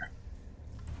here.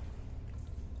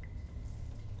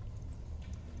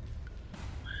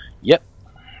 Yep.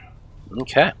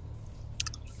 Okay.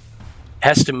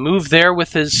 Has to move there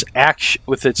with his action,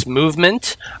 with its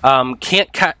movement. Can't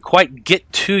quite get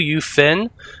to you, Finn.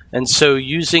 And so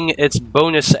using its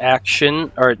bonus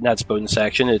action, or not its bonus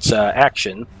action, its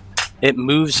action, it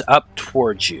moves up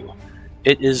towards you.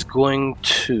 It is going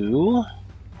to...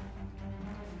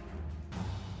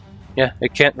 Yeah,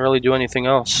 it can't really do anything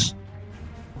else.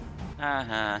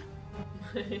 Uh-huh.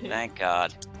 Thank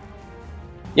God.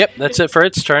 Yep, that's it for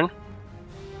its turn.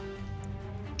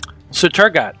 So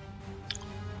Turgot,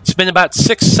 it's been about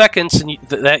 6 seconds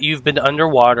that you've been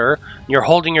underwater. You're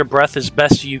holding your breath as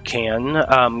best you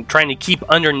can, trying to keep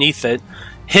underneath it,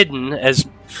 hidden as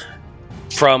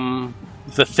from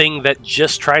the thing that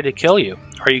just tried to kill you.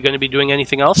 Are you going to be doing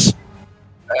anything else?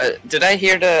 Did I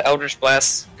hear the Eldritch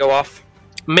Blast go off?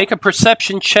 Make a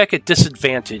perception check at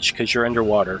disadvantage because you're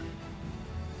underwater.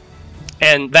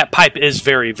 And that pipe is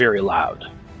very, very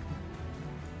loud.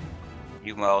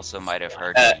 You also might have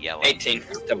heard me yelling. 18.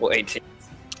 Double 18.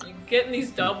 You getting these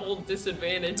double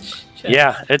disadvantage checks.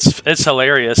 Yeah, it's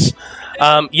hilarious.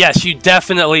 Yes, you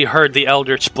definitely heard the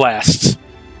Eldritch Blasts.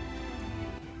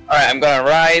 Alright, I'm gonna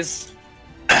rise.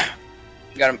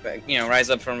 Gotta, rise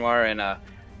up from more and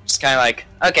just kind of like,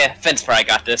 okay, Finn's probably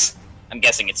got this. I'm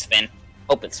guessing it's Finn.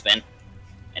 Hope it's Finn,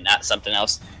 and not something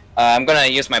else. I'm gonna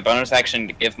use my bonus action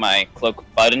to give my cloak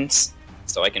buttons,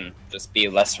 so I can just be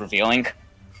less revealing.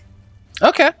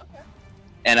 Okay.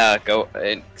 And go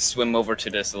and swim over to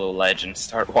this little ledge and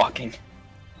start walking.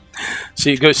 So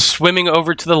you go swimming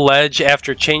over to the ledge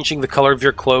after changing the color of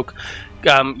your cloak.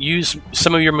 Use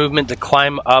some of your movement to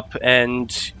climb up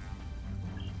and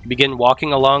begin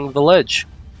walking along the ledge.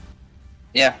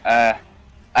 Yeah,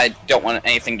 I don't want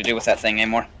anything to do with that thing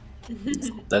anymore.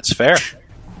 That's fair.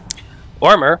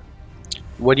 Ormer,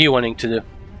 what are you wanting to do?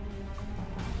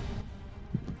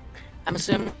 I'm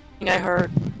assuming I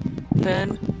heard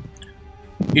Finn.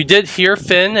 You did hear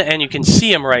Finn, and you can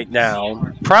see him right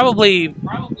now. Probably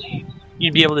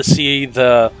you'd be able to see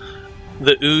the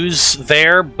ooze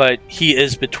there, but he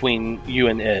is between you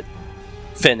and it.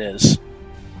 Finn is.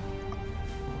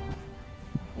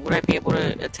 Would I be able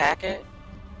to attack it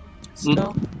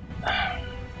still?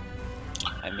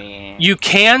 I mean, You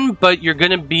can, but you're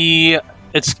going to be...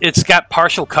 It's got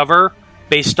partial cover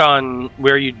based on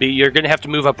where you'd be. You're going to have to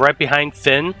move up right behind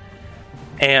Finn,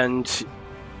 and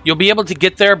you'll be able to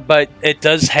get there, but it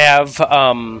does have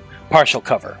partial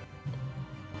cover.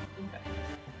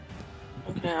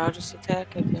 Okay, I'll just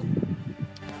attack it then.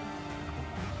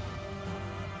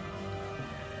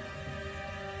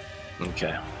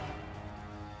 Okay.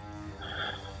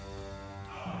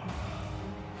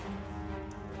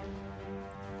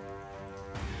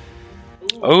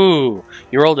 Oh,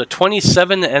 you rolled a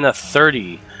 27 and a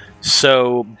 30.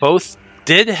 So both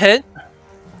did hit.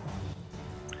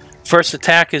 First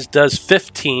attack does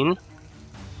 15.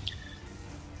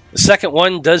 The second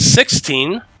one does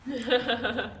 16.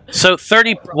 So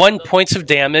 31 points of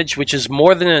damage, which is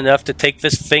more than enough to take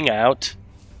this thing out.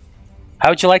 How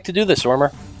would you like to do this,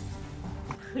 Ormer?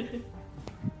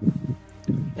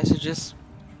 I should just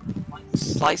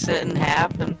slice it in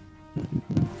half and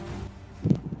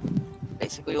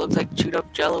basically looks like chewed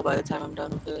up jello by the time I'm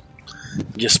done with it.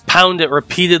 Just pound it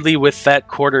repeatedly with that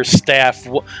quarter staff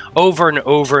over and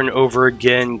over and over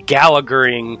again,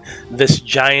 Gallaghering this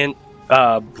giant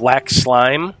black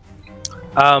slime.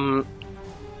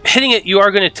 Hitting it, you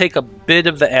are going to take a bit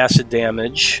of the acid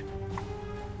damage.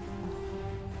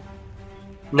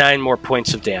 9 more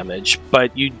points of damage,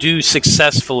 but you do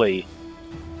successfully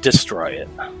destroy it.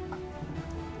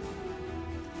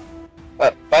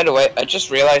 By the way, I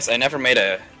just realized I never made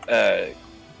a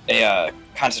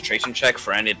concentration check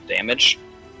for any damage,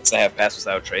 because I have Pass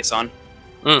Without a Trace on.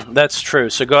 That's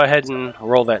true, so go ahead and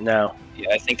roll that now. Yeah,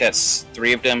 I think that's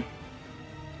 3 of them.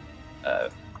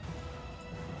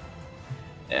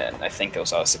 And I think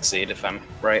those all succeed, if I'm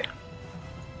right.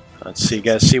 Let's see, you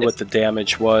guys see what the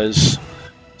damage was.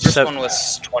 First one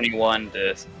was 21,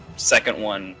 the second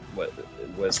one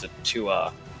was the 2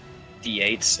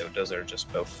 D8s, so those are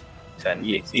just both 10.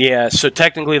 Yeah, so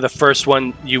technically the first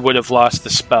one, you would have lost the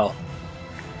spell.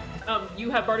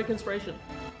 You have Bardic Inspiration.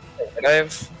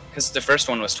 Because the first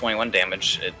one was 21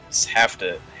 damage, it's half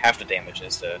the damage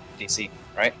is the DC,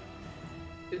 right?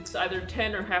 It's either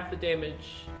 10 or half the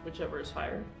damage, whichever is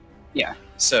higher. Yeah,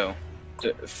 so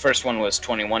the first one was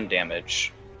 21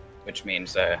 damage, which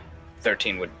means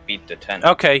 13 would beat the 10.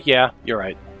 Okay, yeah, you're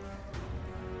right.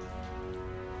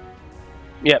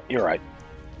 Yep, you're right.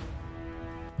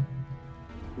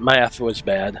 Math was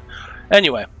bad.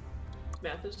 Anyway.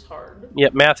 Math is hard.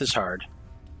 Yep, math is hard.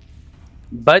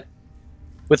 But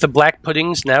with the black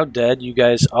puddings now dead, you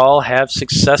guys all have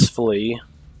successfully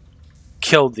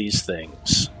killed these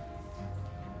things.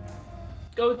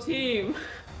 Go team!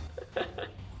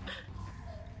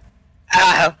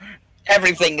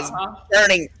 Everything is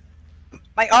burning.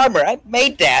 My armor, I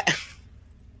made that.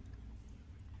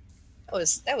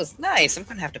 That was nice. I'm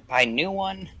gonna have to buy a new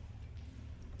one.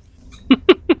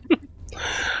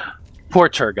 Poor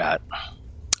Turgot.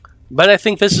 But I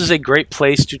think this is a great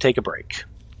place to take a break.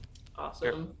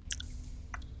 Awesome.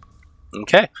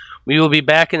 Okay. We will be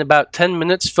back in about 10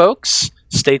 minutes, folks.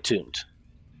 Stay tuned.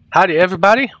 Howdy,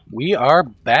 everybody. We are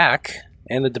back.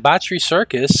 And the Debauchery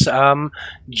Circus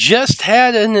just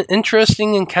had an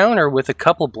interesting encounter with a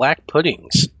couple black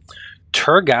puddings.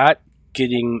 Turgot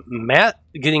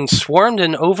getting swarmed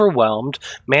and overwhelmed,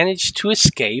 managed to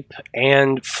escape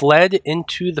and fled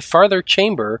into the farther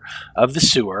chamber of the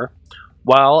sewer,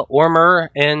 while Ormer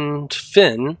and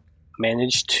Finn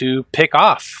managed to pick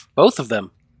off both of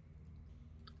them.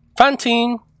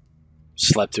 Fontaine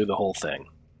slept through the whole thing.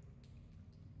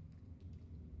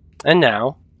 And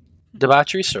now,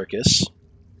 Debauchery Circus,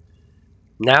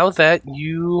 now that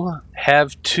you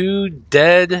have two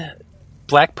dead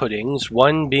black puddings,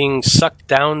 one being sucked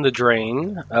down the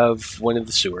drain of one of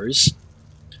the sewers,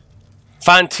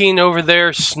 Fontaine over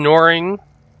there snoring,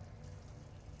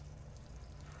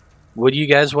 what are you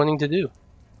guys wanting to do?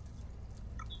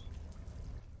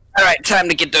 Alright, time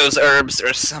to get those herbs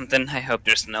or something. I hope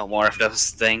there's no more of those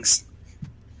things.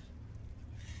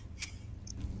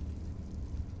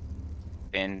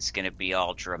 Finn's gonna be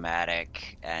all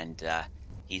dramatic, and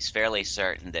he's fairly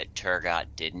certain that Turgot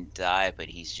didn't die, but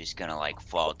he's just gonna like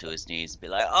fall to his knees and be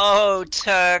like, "Oh,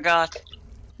 Turgot,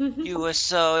 you were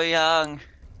so young.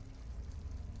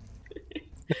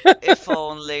 If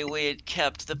only we had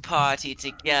kept the party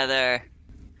together,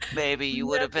 maybe you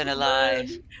would have been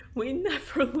alive." We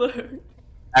never learned.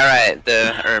 Alright,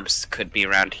 the herbs could be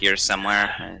around here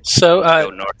somewhere. So, Go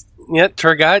north. yeah,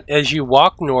 Turgot, as you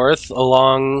walk north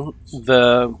along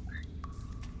the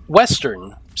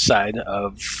western side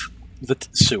of the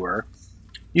sewer,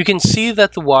 you can see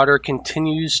that the water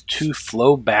continues to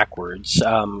flow backwards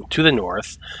to the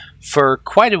north for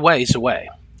quite a ways away.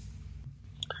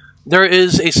 There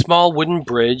is a small wooden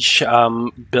bridge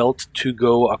built to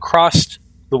go across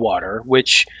the water,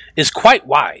 which is quite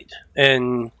wide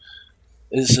and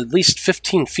is at least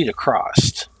 15 feet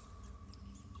across.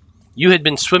 You had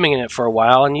been swimming in it for a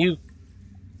while, and you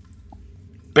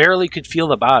barely could feel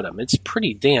the bottom. It's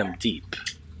pretty damn deep.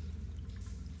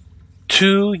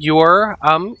 To your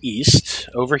east,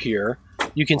 over here,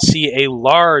 you can see a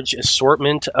large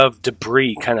assortment of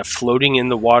debris kind of floating in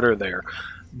the water there.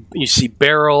 You see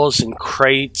barrels and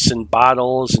crates and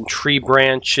bottles and tree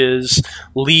branches,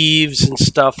 leaves and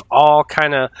stuff, all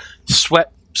kind of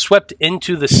swept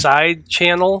into the side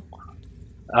channel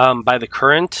by the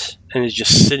current, and is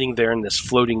just sitting there in this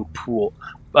floating pool,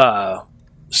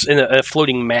 in a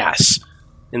floating mass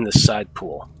in the side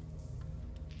pool.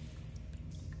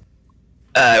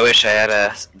 I wish I had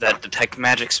that detect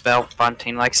magic spell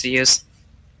Fontaine likes to use.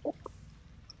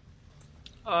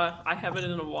 I have it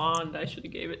in a wand. I should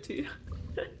have gave it to you.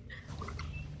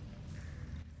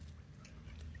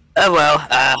 Oh well,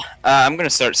 I'm gonna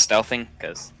start stealthing,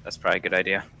 because that's probably a good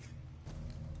idea.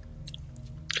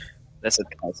 That's a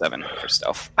 27 for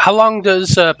stealth. How long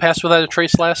does Pass Without a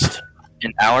Trace last?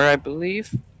 An hour, I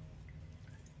believe.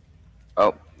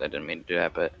 Oh, I didn't mean to do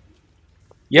that, but...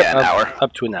 Yep, Yeah, an hour.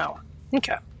 Up to an hour.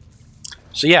 Okay.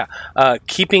 So yeah,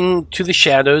 keeping to the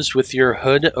shadows with your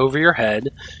hood over your head,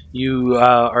 you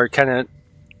are kind of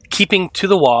keeping to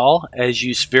the wall as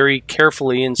you very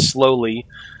carefully and slowly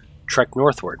trek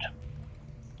northward.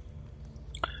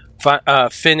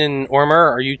 Finn and Ormer,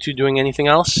 are you two doing anything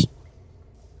else?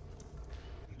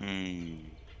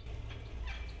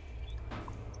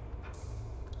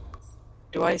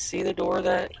 Do I see the door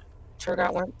that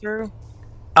Turgot went through?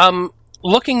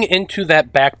 Looking into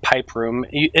that back pipe room,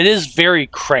 it is very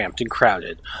cramped and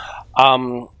crowded.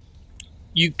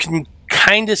 You can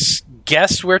kind of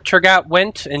guess where Turgot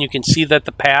went, and you can see that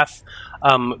the path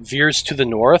veers to the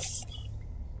north,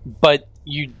 but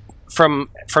you from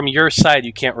your side,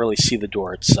 you can't really see the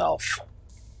door itself.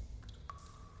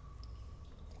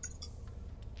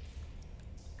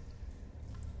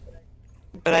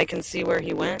 But I can see where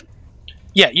he went.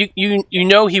 Yeah, you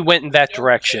know he went in that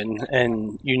direction,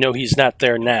 and you know he's not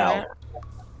there now.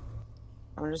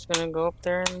 I'm just gonna go up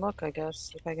there and look, I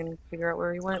guess, if I can figure out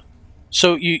where he went.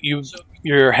 So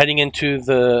you're heading into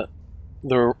the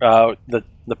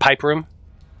pipe room?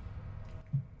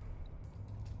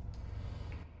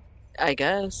 I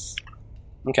guess.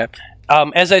 Okay.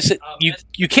 As I said,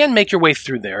 you can make your way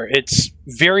through there. It's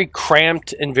very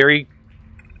cramped and very,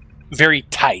 very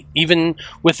tight. Even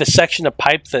with the section of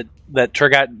pipe that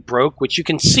Turgot broke, which you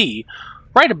can see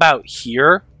right about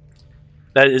here,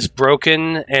 that is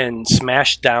broken and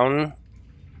smashed down,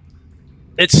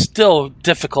 it's still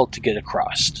difficult to get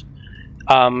across.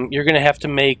 You're going to have to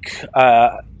make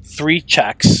 3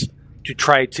 checks to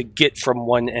try to get from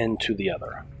one end to the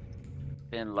other.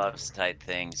 Finn loves tight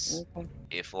things. Okay.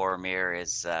 If Ormir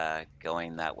is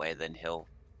going that way, then he'll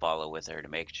follow with her to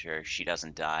make sure she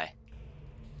doesn't die.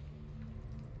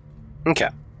 Okay.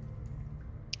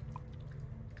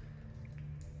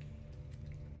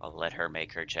 I'll let her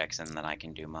make her checks and then I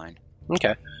can do mine.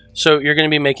 Okay. So you're going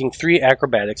to be making 3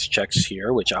 acrobatics checks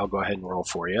here, which I'll go ahead and roll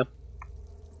for you.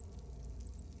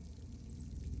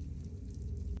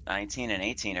 19 and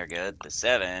 18 are good. The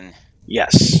 7.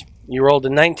 Yes. You rolled a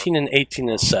 19 and 18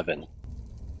 and a 7.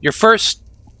 You first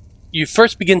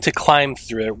begin to climb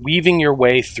through it, weaving your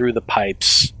way through the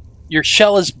pipes. Your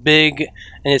shell is big,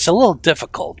 and it's a little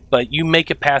difficult, but you make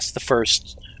it past the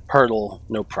first hurdle,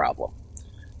 no problem.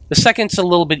 The second's a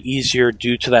little bit easier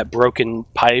due to that broken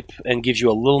pipe and gives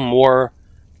you a little more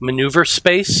maneuver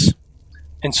space,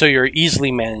 and so you're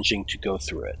easily managing to go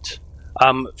through it.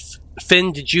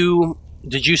 Finn, did you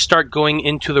start going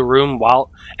into the room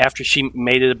after she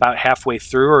made it about halfway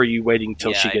through, or are you waiting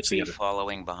till she gets the other?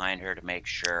 Following behind her to make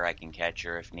sure I can catch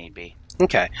her if need be.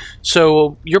 Okay,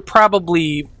 so you're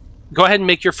probably go ahead and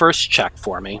make your first check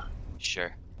for me.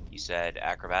 Sure. You said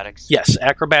acrobatics? Yes,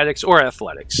 acrobatics or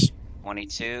athletics.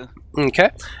 22. Okay,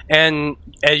 and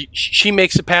as she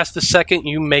makes it past the second,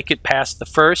 you make it past the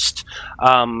first.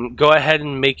 Go ahead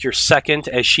and make your second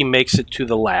as she makes it to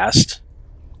the last.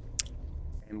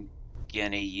 I'm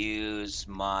gonna use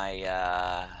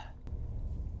my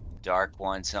Dark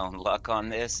One's own luck on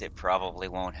this. It probably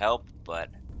won't help, but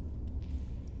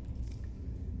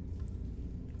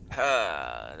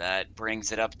that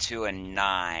brings it up to a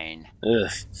 9.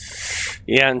 Ugh.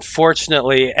 Yeah,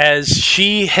 unfortunately, as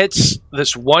she hits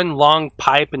this one long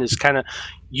pipe and is kind of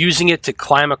using it to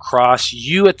climb across,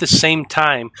 you at the same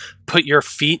time put your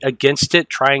feet against it,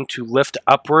 trying to lift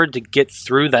upward to get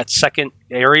through that second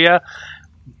area.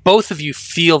 Both of you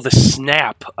feel the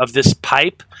snap of this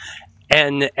pipe,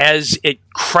 and as it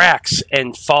cracks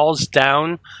and falls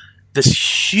down,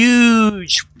 this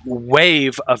huge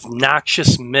wave of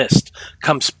noxious mist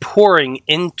comes pouring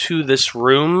into this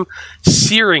room,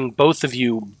 searing both of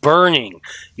you, burning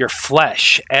your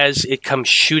flesh as it comes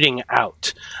shooting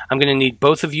out. I'm going to need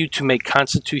both of you to make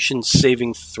Constitution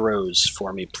saving throws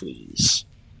for me, please.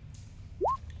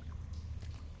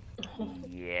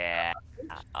 Yeah.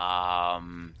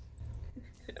 Am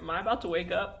I about to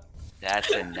wake up? That's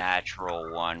a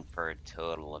natural 1 for a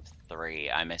total of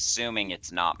 3. I'm assuming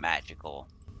it's not magical.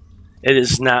 It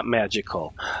is not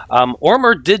magical.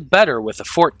 Ormer did better with a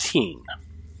 14.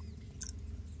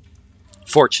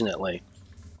 Fortunately.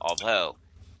 Although,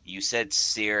 you said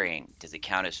searing. Does it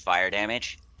count as fire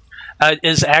damage? It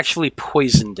is actually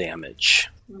poison damage.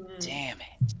 Damn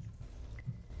it.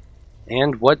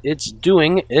 And what it's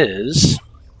doing is...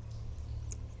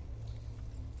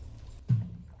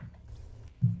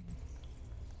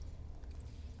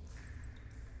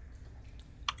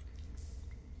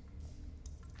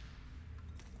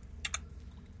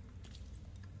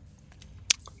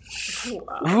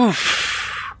 Wow.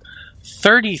 Oof.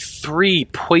 33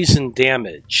 poison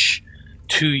damage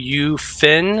to you,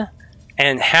 Finn,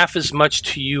 and half as much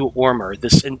to you, Ormer.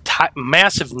 This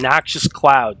massive noxious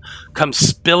cloud comes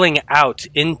spilling out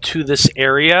into this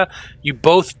area. You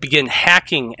both begin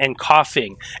hacking and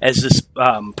coughing as this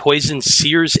poison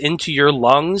sears into your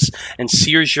lungs and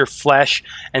sears your flesh,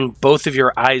 and both of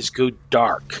your eyes go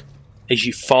dark as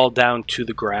you fall down to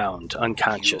the ground,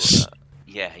 unconscious.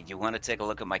 Yeah, you want to take a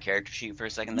look at my character sheet for a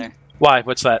second there? Why?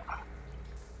 What's that?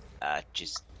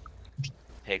 Just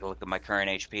take a look at my current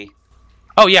HP.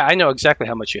 Oh, yeah, I know exactly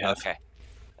how much you have. Okay.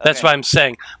 That's what I'm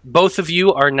saying. Both of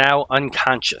you are now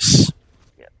unconscious.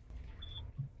 Yep.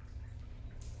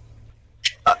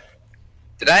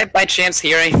 Did I by chance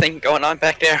hear anything going on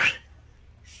back there?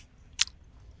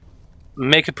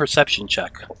 Make a perception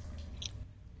check.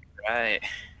 Right.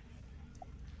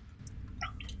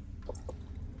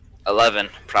 11,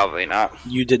 probably not.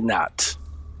 You did not.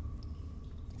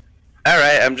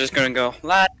 Alright, I'm just gonna go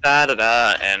la da da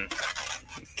da and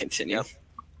continue. Yep.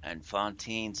 And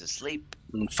Fontaine's asleep.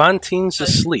 And Fontaine's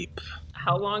asleep.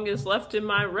 How long is left in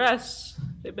my rest?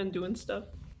 They've been doing stuff.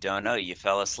 Don't know, you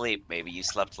fell asleep. Maybe you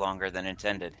slept longer than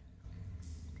intended.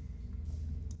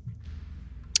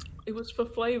 It was for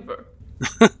flavor.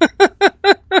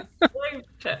 Flavor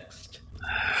text.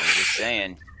 I'm just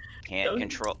saying,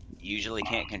 usually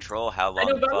can't control how I long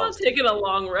know, you but I'm fall not asleep. taking a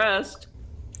long rest.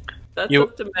 That's You-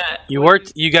 up to Matt.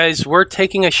 You guys were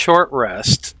taking a short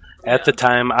rest at the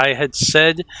time. I had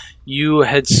said you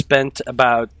had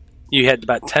about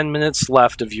 10 minutes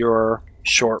left of your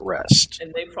short rest.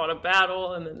 And they fought a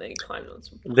battle, and then they climbed on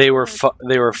some. They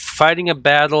were fighting a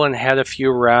battle and had a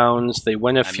few rounds. They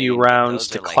went a few rounds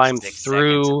to climb 6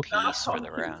 through seconds apiece for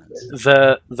the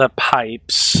rounds. the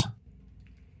pipes.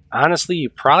 Honestly, you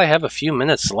probably have a few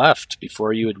minutes left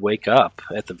before you would wake up,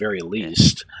 at the very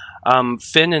least.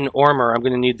 Finn and Ormer, I'm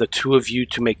going to need the two of you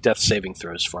to make death saving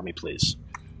throws for me, please.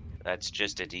 That's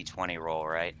just a d20 roll,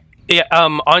 right? Yeah,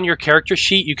 on your character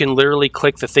sheet, you can literally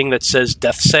click the thing that says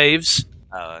death saves,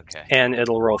 Oh, okay. and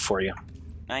it'll roll for you.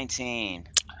 19.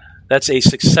 That's a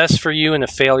success for you and a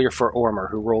failure for Ormer,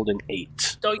 who rolled an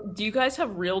 8. Do you guys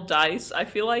have real dice? I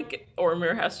feel like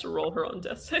Ormer has to roll her own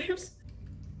death saves.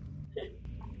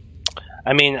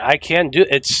 I mean, I can do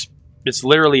it's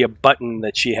literally a button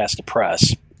that she has to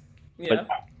press. Yeah. But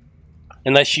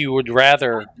unless you would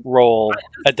rather roll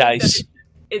a dice.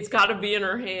 It's got to be in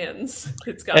her hands.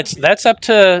 That's up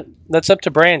to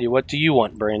Brandy. What do you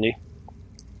want, Brandy?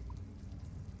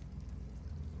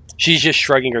 She's just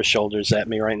shrugging her shoulders at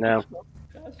me right now.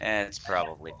 It's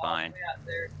probably fine.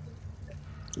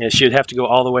 Yeah, she would have to go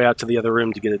all the way out to the other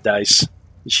room to get a dice.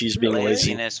 She's being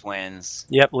lazy. Laziness wins.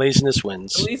 Yep, laziness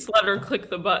wins. At least let her click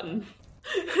the button.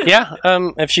 Yeah,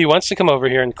 if she wants to come over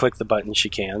here and click the button, she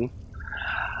can.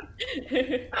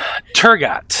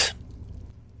 Turgot.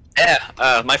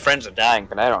 Yeah, my friends are dying,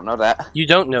 but I don't know that. You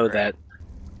don't know that.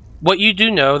 What you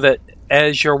do know that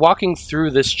as you're walking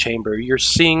through this chamber, you're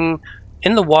seeing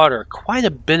in the water quite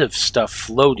a bit of stuff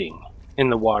floating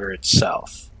in the water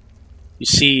itself. You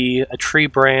see a tree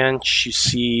branch, you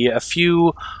see a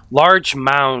few large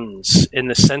mounds in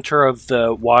the center of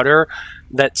the water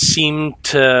that seem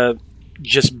to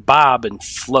just bob and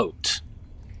float.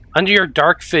 Under your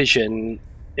dark vision,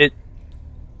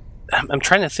 I'm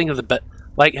trying to think of the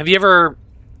like, have you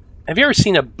ever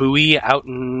seen a buoy out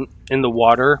in the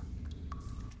water?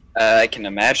 I can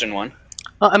imagine one.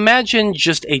 Imagine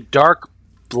just a dark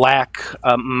black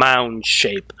mound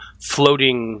shape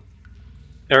floating,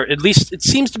 or at least it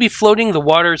seems to be floating. The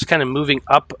water is kind of moving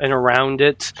up and around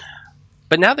it.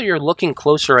 But now that you're looking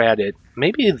closer at it,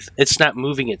 maybe it's not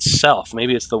moving itself.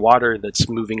 Maybe it's the water that's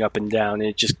moving up and down, and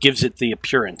it just gives it the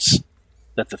appearance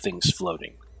that the thing's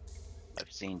floating.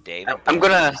 I've seen David. I'm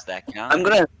gonna stare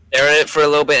at it for a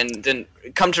little bit and then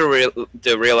come to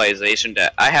the realization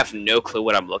that I have no clue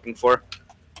what I'm looking for.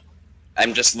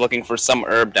 I'm just looking for some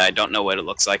herb that I don't know what it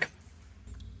looks like.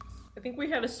 I think we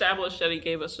had established that he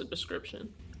gave us a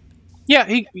description. Yeah,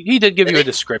 he did give you a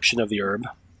description of the herb.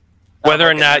 Whether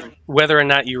or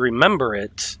not you remember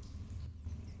it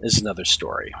is another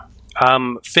story.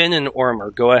 Finn and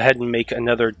Ormer, go ahead and make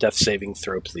another death saving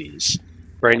throw, please.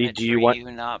 Brandy, do you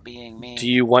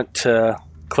want to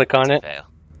click on it? Fail.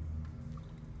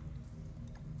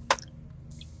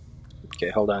 Okay,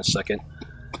 hold on a second.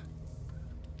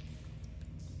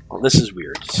 Well, this is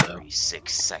weird. So every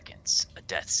 6 seconds, a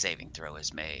death saving throw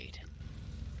is made.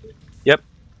 Yep.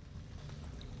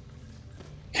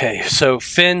 Okay, so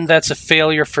Finn, that's a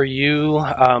failure for you.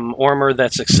 Ormer,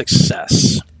 that's a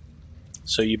success.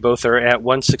 So you both are at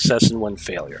 1 success and 1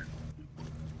 failure.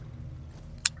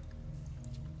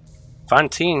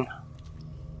 Fontaine,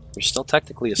 you're still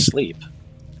technically asleep.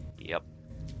 Yep.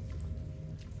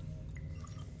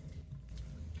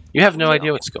 You have no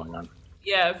idea what's going on.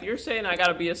 Yeah, if you're saying I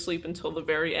gotta be asleep until the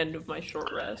very end of my short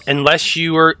rest. Unless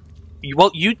you were...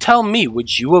 Well, you tell me,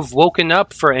 would you have woken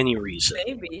up for any reason?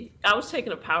 Maybe. I was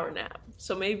taking a power nap.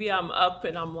 So maybe I'm up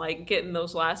and I'm like getting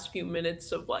those last few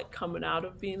minutes of like coming out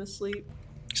of being asleep.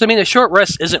 So I mean, a short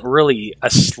rest isn't really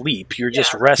asleep. You're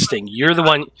just resting. You're the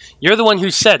one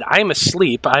who said, "I'm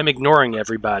asleep. I'm ignoring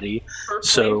everybody."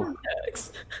 So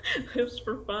it was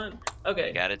for fun. Okay.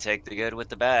 You gotta take the good with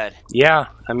the bad. Yeah,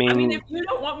 I mean, if you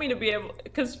don't want me to be able,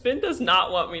 because Finn does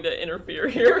not want me to interfere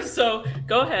here. So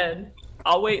go ahead.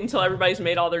 I'll wait until everybody's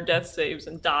made all their death saves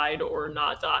and died or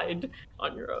not died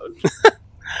on your own.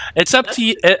 It's up to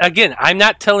you. Again, I'm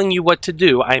not telling you what to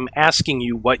do. I'm asking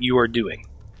you what you are doing.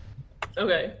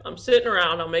 Okay, I'm sitting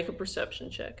around. I'll make a perception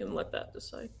check and let that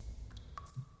decide.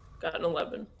 Got an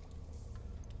 11.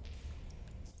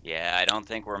 Yeah, I don't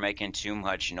think we're making too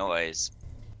much noise.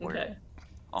 Okay.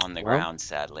 We're on the ground,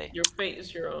 sadly. Your fate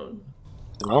is your own.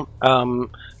 Well,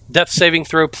 death saving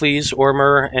throw, please,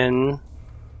 Ormer and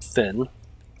Finn.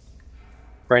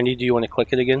 Brandy, do you want to click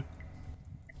it again?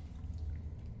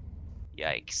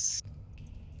 Yikes.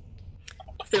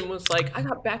 Finn was like, I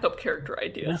got backup character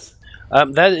ideas.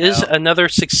 That is another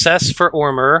success for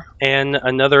Ormer and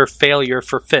another failure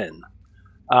for Finn.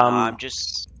 I'm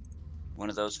just one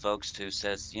of those folks who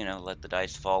says, let the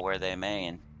dice fall where they may,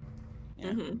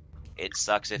 and it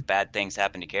sucks if bad things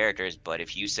happen to characters, but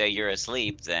if you say you're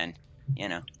asleep, then,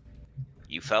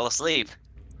 you fell asleep.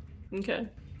 Okay.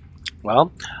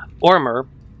 Well, Ormer,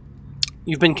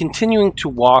 you've been continuing to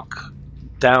walk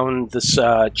down this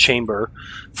chamber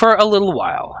for a little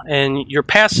while, and you're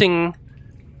passing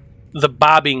the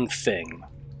bobbing thing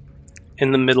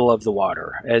in the middle of the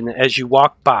water. And as you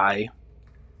walk by,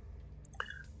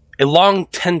 a long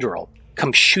tendril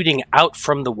comes shooting out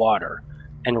from the water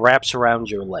and wraps around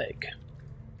your leg.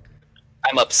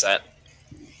 I'm upset.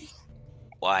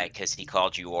 Why? Because he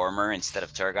called you Ormer instead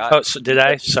of Turgot? Oh, so did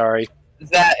I? Sorry.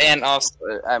 That and also,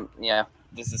 yeah.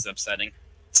 this is upsetting.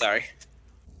 Sorry.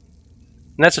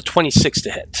 And that's a 26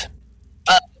 to hit.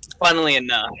 Funnily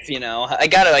enough, I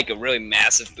got a really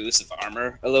massive boost of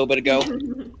armor a little bit ago.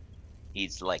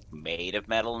 He's like made of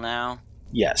metal now.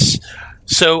 Yes.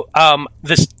 So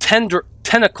this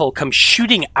tentacle comes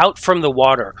shooting out from the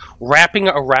water, wrapping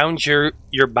around your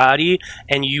body,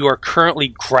 and you are currently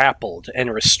grappled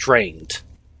and restrained.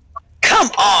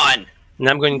 Come on! And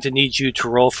I'm going to need you to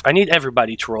roll. I need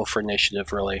everybody to roll for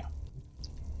initiative, really.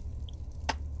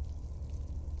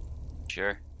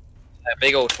 Sure. That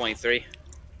big old 23.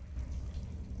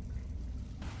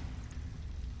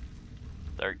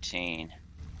 13.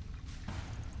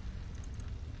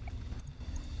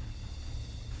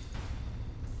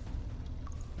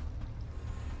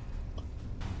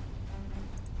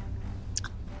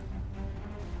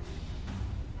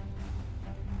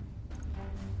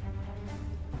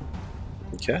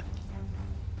 Okay.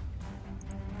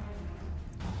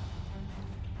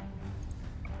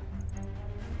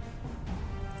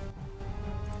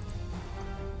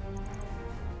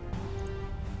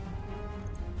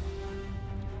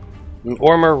 And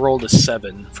Ormer rolled a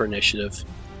 7 for initiative.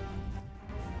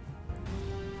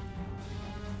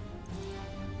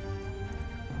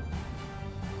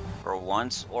 For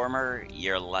once, Ormer,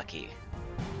 you're lucky.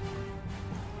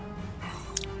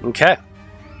 Okay.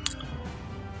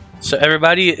 So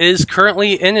everybody is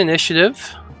currently in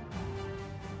initiative.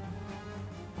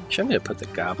 Actually, I'm going to put the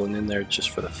goblin in there just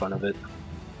for the fun of it.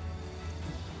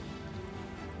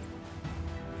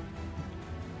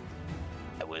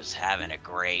 I was having a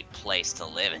great place to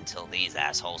live until these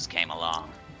assholes came along.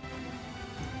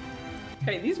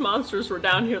 Hey, these monsters were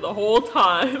down here the whole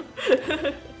time.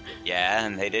 Yeah,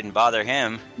 and they didn't bother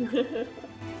him.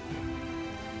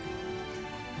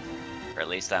 Or at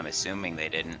least I'm assuming they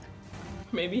didn't.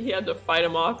 Maybe he had to fight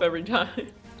him off every time.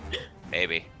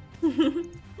 Maybe. Leave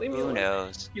me Who alone.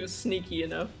 knows? He was sneaky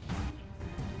enough.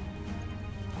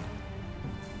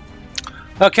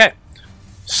 Okay.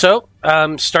 So,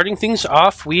 starting things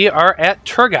off, we are at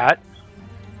Turgot.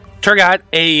 Turgot,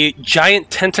 a giant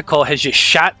tentacle has just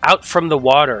shot out from the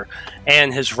water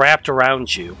and has wrapped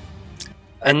around you.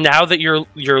 And now that you're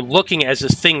looking as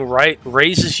this thing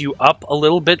raises you up a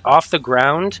little bit off the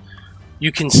ground,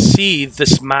 you can see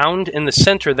this mound in the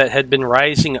center that had been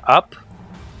rising up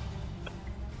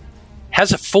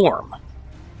has a form.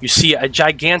 You see a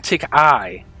gigantic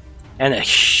eye and a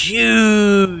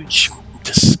huge,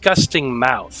 disgusting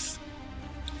mouth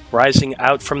rising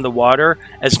out from the water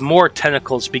as more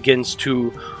tentacles begins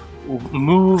to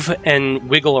move and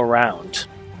wiggle around.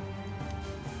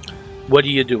 What are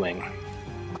you doing?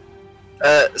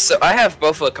 So I have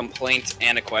both a complaint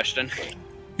and a question.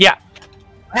 Yeah.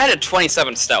 I had a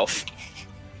 27 stealth.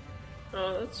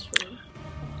 Oh, that's true.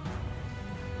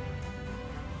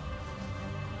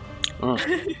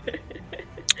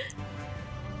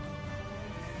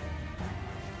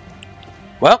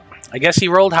 Well, I guess he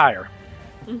rolled higher.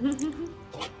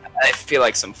 I feel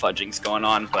like some fudging's going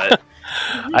on, but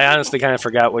I honestly kind of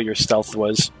forgot what your stealth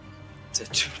was.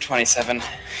 it's a 27.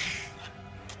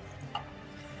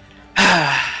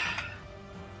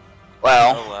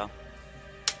 Well, Oh well.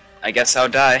 I guess I'll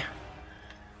die.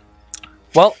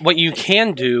 Well, what you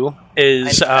can do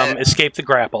is escape the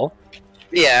grapple.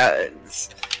 Yeah. It's...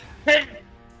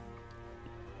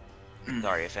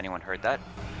 Sorry if anyone heard that.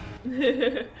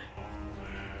 It's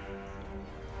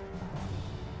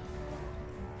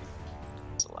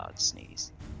a loud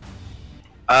sneeze.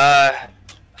 Yeah,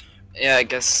 I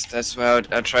guess that's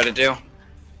what I'll try to do.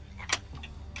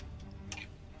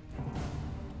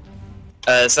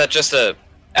 Is that just a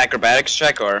acrobatics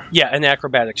check, or? Yeah, an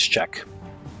acrobatics check.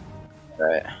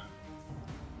 Right.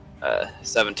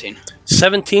 17.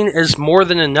 17 is more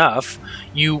than enough.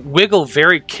 You wiggle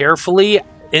very carefully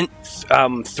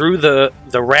through the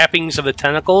wrappings of the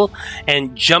tentacle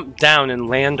and jump down and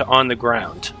land on the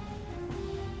ground.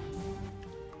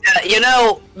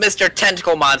 Mr.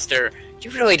 Tentacle Monster,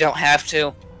 you really don't have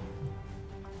to.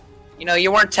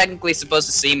 You weren't technically supposed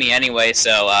to see me anyway,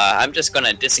 so I'm just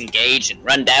gonna disengage and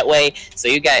run that way, so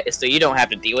you don't have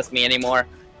to deal with me anymore,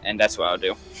 and that's what I'll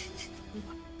do.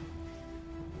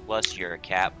 Plus, you're a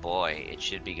cat boy. It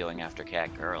should be going after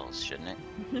cat girls, shouldn't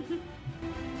it?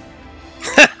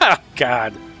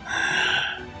 God.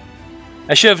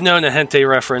 I should have known a hentai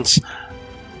reference.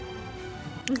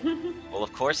 Well,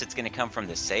 of course it's going to come from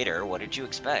the satyr. What did you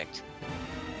expect?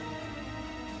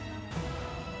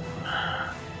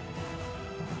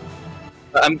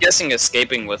 I'm guessing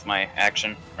escaping with my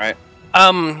action, right?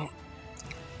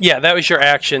 Yeah, that was your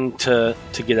action to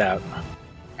get out.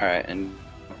 Alright, and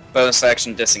bonus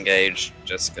action disengage,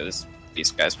 just because these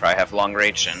guys probably have long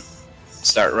reach, and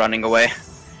start running away.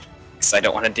 Because I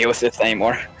don't want to deal with this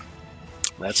anymore.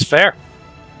 That's fair.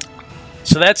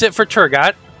 So that's it for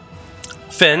Turgot.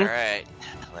 Finn. Alright,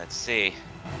 let's see.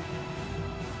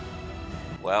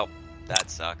 Well, that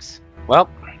sucks. Well,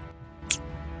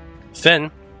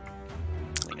 Finn,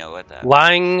 We know what that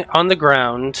lying on the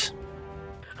ground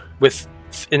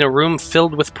in a room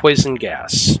filled with poison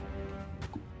gas.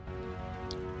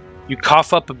 You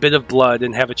cough up a bit of blood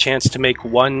and have a chance to make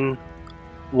one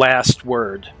last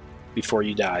word before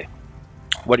you die.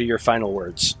 What are your final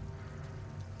words?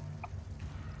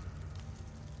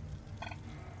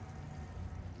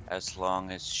 As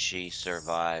long as she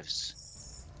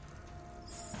survives,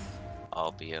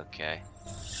 I'll be okay.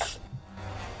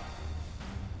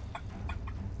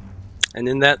 And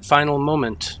in that final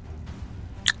moment,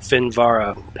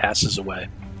 Finvara passes away.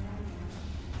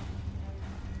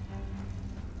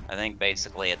 I think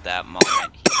basically at that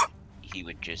moment he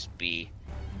would just be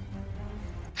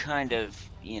kind of,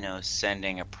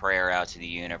 sending a prayer out to the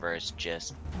universe,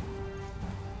 just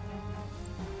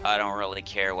I don't really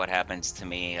care what happens to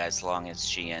me as long as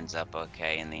she ends up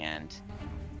okay in the end.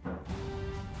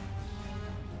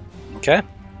 Okay.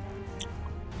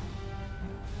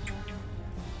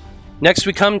 Next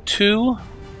we come to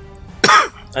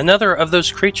another of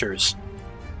those creatures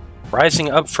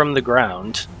rising up from the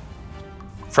ground,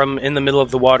 from in the middle of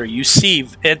the water. You see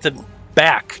at the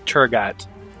back, Turgot,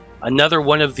 another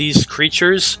one of these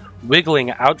creatures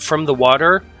wiggling out from the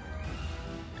water.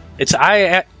 Its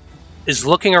eye is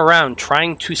looking around,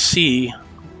 trying to see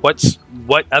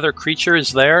what other creature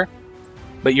is there,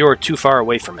 but you are too far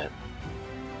away from it.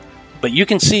 But you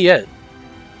can see it.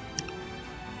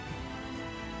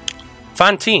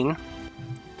 Fontaine,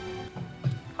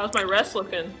 How's my rest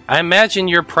looking? I imagine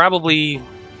you're probably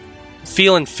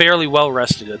feeling fairly well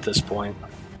rested at this point.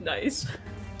 Nice.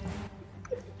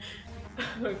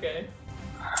 Okay.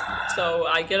 So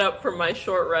I get up from my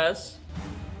short rest.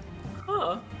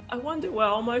 Huh. I wonder where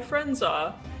all my friends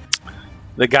are.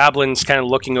 The goblin's kind of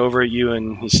looking over at you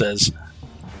and he says,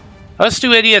 "Us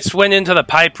two idiots went into the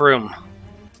pipe room."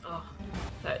 Oh,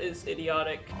 that is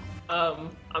idiotic.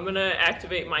 I'm gonna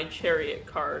activate my chariot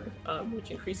card,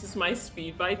 which increases my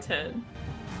speed by 10.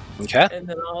 Okay. And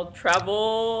then I'll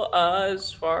travel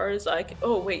as far as I can.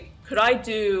 Oh, wait. Could I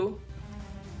do...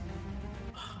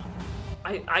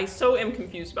 I so am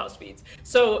confused about speeds.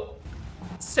 So,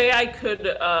 say I could,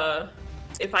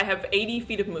 if I have 80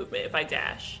 feet of movement, if I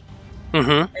dash,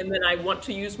 Mm-hmm. and then I want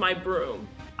to use my broom,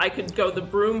 I could go the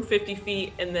broom 50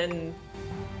 feet and then,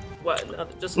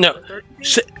 what, just No. another 30 feet?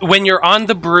 So when you're on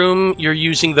the broom, you're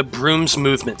using the broom's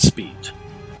movement speed.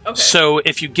 Okay. So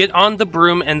if you get on the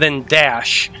broom and then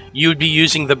dash, you would be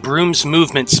using the broom's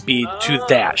movement speed to Oh,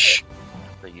 dash.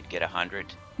 So you'd get 100.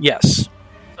 Yes.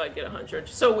 So I get 100.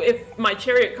 So if my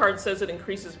chariot card says it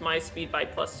increases my speed by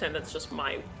plus 10, that's just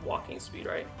my walking speed,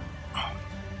 right?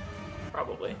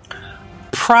 Probably.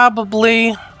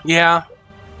 Yeah.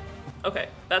 Okay,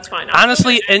 that's fine. I'll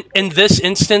Honestly, still in this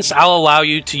instance, I'll allow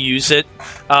you to use it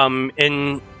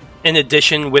in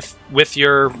addition with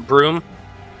your broom.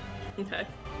 Okay.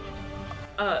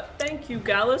 Thank you,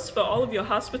 Gallus, for all of your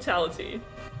hospitality.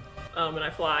 And I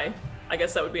fly. I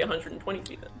guess that would be 120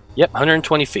 feet then. Yep,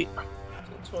 120 feet.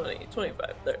 20,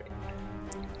 25, 30.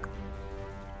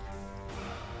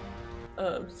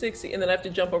 60, and then I have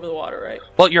to jump over the water, right?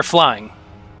 Well, you're flying.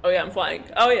 Oh yeah, I'm flying.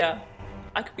 Oh yeah.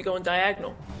 I could be going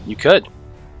diagonal. You could.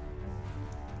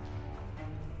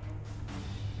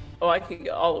 Oh, I could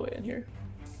get all the way in here.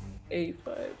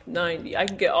 85, 90. I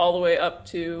can get all the way up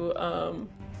to,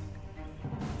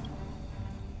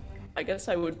 I guess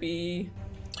I would be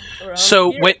around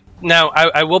So here. now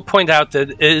I will point out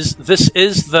that this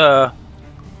is the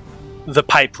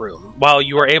pipe room. While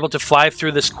you are able to fly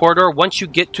through this corridor, once you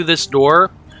get to this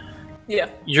door, Yeah.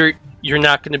 you're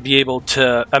not going to be able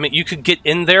to. I mean, you could get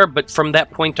in there, but from that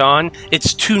point on,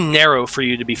 it's too narrow for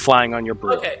you to be flying on your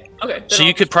broom. Okay. Okay. So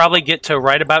you could probably get to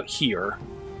right about here.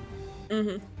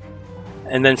 Mm-hmm.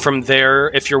 And then from there,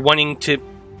 if you're wanting to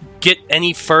get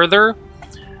any further,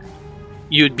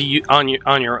 you'd be on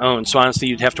your own. So honestly,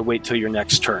 you'd have to wait till your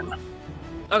next turn.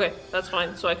 Okay, that's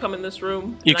fine. So I come in this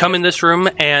room. You come in this room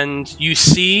and you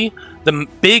see the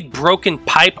big broken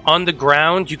pipe on the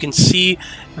ground. You can see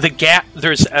the gas.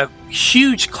 There's a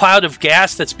huge cloud of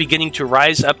gas that's beginning to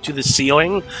rise up to the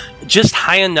ceiling, just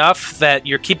high enough that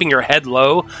you're keeping your head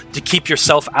low to keep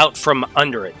yourself out from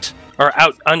under it, or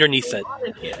out underneath it.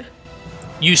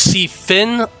 You see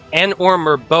Finn and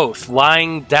Ormer both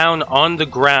lying down on the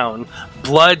ground,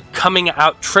 blood coming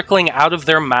out, trickling out of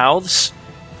their mouths.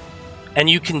 And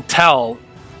you can tell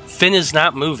Finn is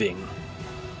not moving.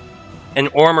 and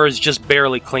Ormer is just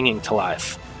barely clinging to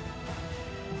life.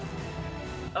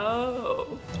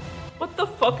 Oh. What the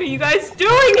fuck are you guys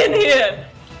doing in here?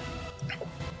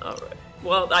 Alright.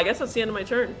 Well, I guess that's the end of my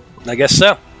turn. I guess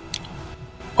so.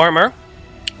 Ormer,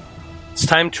 it's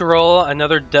time to roll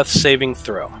another death saving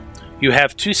throw. You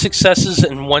have 2 successes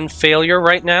and 1 failure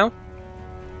right now.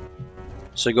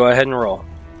 So go ahead and roll.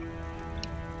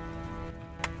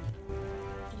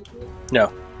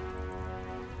 No.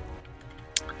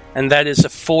 And that is a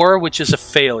 4, which is a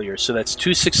failure. So that's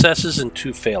 2 successes and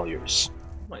 2 failures.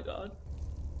 Oh my god.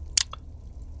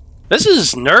 This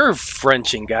is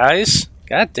nerve-wrenching, guys.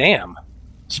 God damn.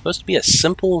 It's supposed to be a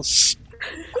simple...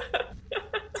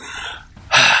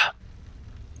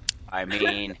 I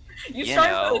mean, You you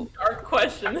started know, with a dark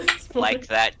question this morning. like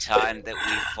that time that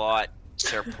we fought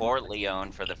Sir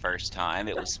Portleone for the first time.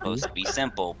 It was supposed to be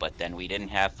simple, but then we didn't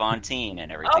have Fontaine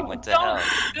and everything went to hell.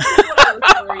 This is what I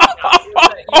was worried about. Was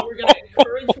that you were going to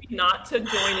encourage me not to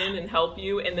join in and help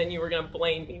you, and then you were going to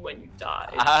blame me when you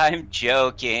died. I'm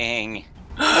joking.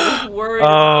 I was worried.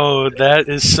 Oh, that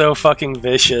is so fucking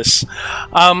vicious.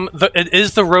 It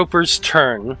is the Roper's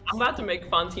turn. I'm about to make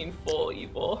Fontaine full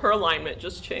evil. Her alignment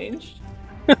just changed.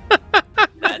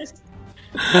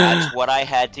 That's what I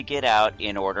had to get out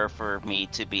in order for me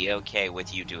to be okay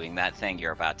with you doing that thing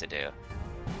you're about to do.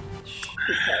 Shh,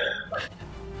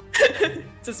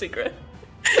 it's a secret.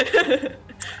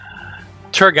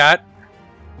 Turgot,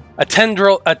 a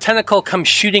tentacle comes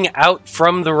shooting out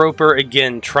from the Roper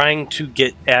again, trying to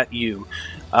get at you.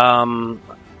 I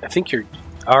think you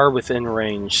are within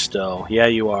range still. Yeah,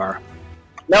 you are.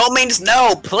 No means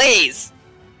no, please.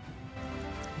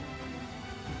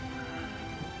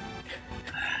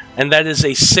 And that is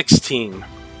a 16.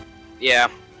 Yeah.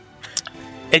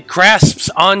 It grasps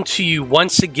onto you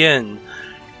once again,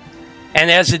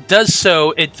 and as it does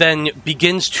so, it then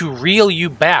begins to reel you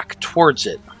back towards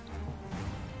it.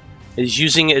 It is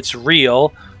using its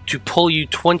reel to pull you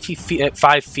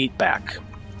 5 feet back.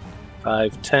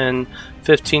 5, 10,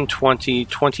 15, 20,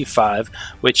 25,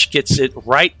 which gets it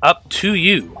right up to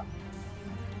you.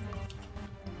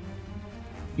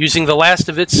 Using the last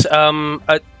of its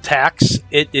attacks,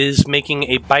 it is making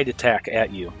a bite attack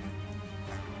at you.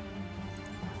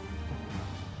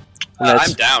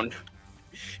 I'm down.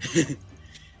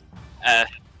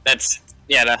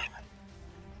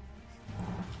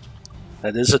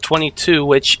 That is a 22,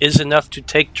 which is enough to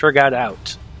take Turgot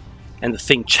out. And the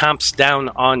thing chomps down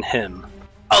on him.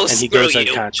 Oh, and he screw goes you.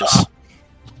 unconscious.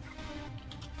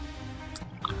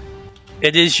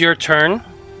 It is your turn.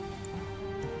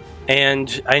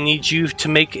 And I need you to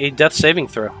make a death saving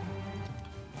throw.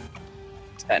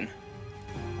 10.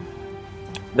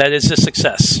 That is a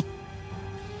success.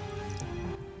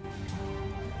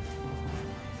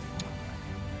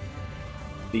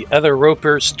 The other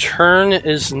Roper's turn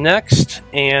is next,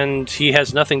 and he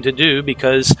has nothing to do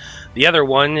because the other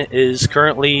one is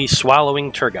currently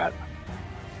swallowing Turgot.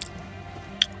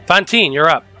 Fontaine, you're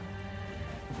up.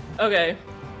 Okay.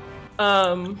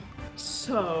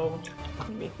 So let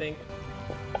me think.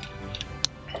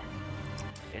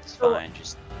 It's So, fine.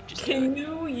 Just do Can it.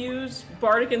 you use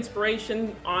Bardic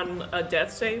Inspiration on a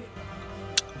death save?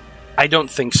 I don't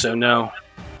think so, no.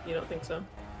 You don't think so?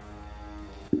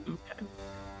 Okay.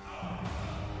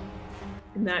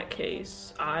 In that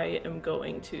case, I am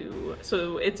going to...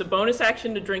 So it's a bonus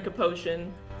action to drink a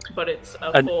potion, but it's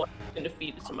a full action to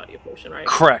feed somebody a potion, right?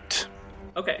 Correct.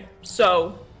 Okay,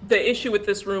 so the issue with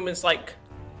this room is like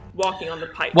walking on the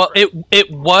pipe. Well, right?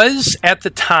 it was at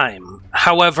the time.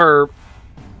 However,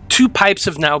 2 pipes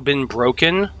have now been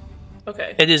broken.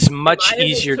 Okay. It is much Am I able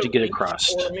easier to get reach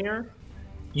across. Ormir?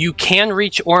 You can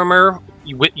reach Ormer.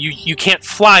 You can't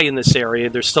fly in this area.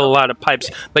 There's still a lot of pipes,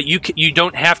 but you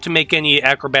don't have to make any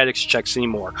acrobatics checks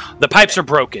anymore. The pipes are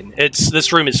broken.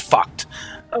 This room is fucked.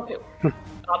 Okay.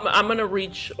 I'm gonna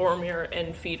reach Ormir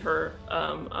and feed her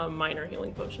a minor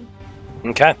healing potion.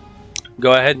 Okay.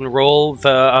 Go ahead and roll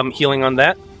the healing on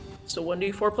that. So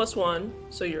 1d4 plus 1,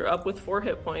 so you're up with 4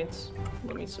 hit points.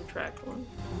 Let me subtract 1.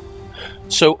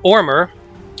 So Ormer,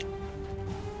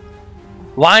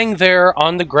 lying there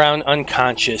on the ground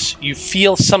unconscious, you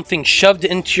feel something shoved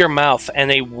into your mouth and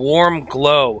a warm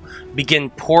glow begin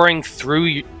pouring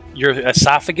through your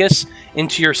esophagus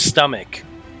into your stomach.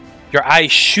 Your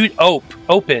eyes shoot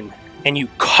open and you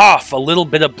cough a little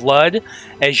bit of blood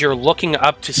as you're looking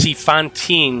up to see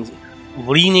Fontaine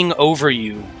leaning over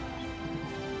you,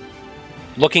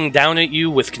 looking down at you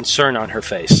with concern on her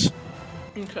face.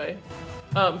 Okay.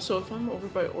 So if I'm over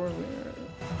by Ormir...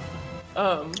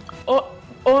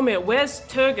 Ormir, where's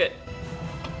Turgot?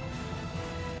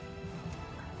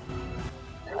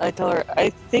 I tell her, I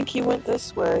think he went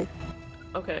this way.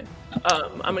 Okay.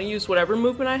 I'm going to use whatever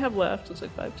movement I have left. Looks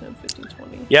like 5, 10, 15,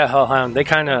 20. Yeah, Hellhound. They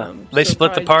kind of they so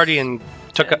split the probably party just and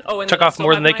took 10. Oh, and took then I off still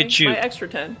more have than they could my chew. extra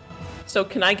 10. So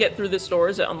can I get through this door?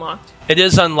 Is it unlocked? It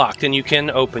is unlocked, and you can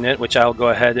open it, which I'll go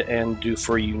ahead and do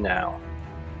for you now.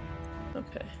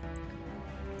 Okay.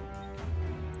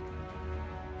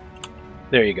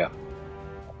 There you go.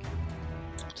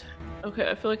 Okay,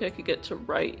 I feel like I could get to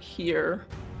right here.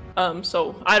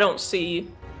 So I don't see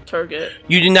Turgot.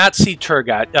 You do not see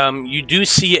Turgot. You do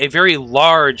see a very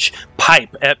large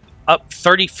pipe up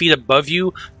 30 feet above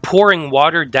you, pouring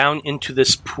water down into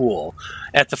this pool.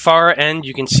 At the far end,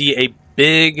 you can see a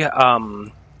big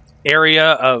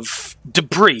area of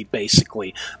debris,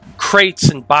 basically. Crates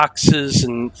and boxes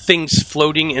and things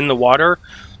floating in the water.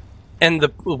 And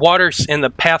the waters and the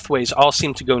pathways all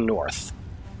seem to go north.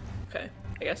 Okay,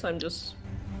 I guess I'm just...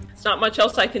 It's not much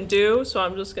else I can do, so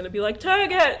I'm just going to be like,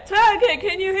 Turgot,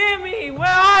 can you hear me? Where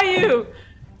are you?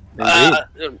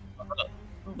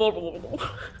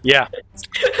 Yeah.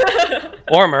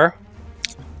 Ormer,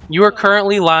 you are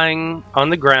currently lying on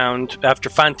the ground after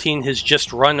Fontaine has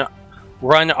just run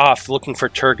off looking for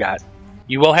Turgot.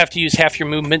 You will have to use half your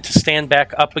movement to stand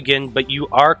back up again, but you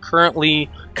are currently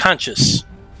conscious.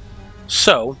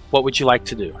 So, what would you like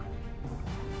to do?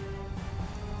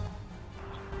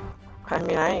 I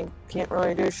mean, I can't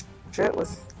really do shit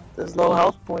with as low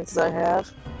health points as I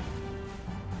have.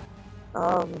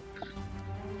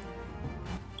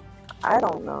 I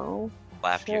don't know.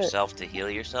 Laugh Shit. yourself to heal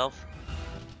yourself?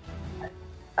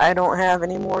 I don't have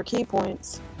any more key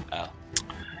points. Oh.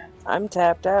 I'm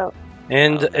tapped out.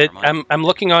 And never mind. I'm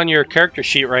looking on your character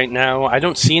sheet right now. I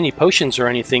don't see any potions or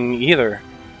anything either.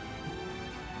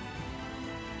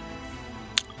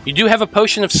 You do have a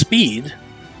potion of speed.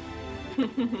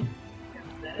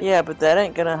 Yeah, but that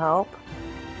ain't gonna help.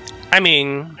 I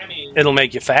mean, it'll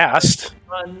make you fast.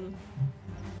 Run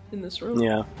in this room.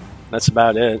 Yeah, that's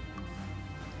about it.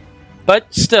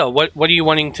 But still, what are you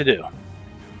wanting to do?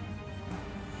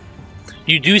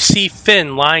 You do see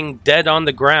Finn lying dead on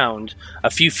the ground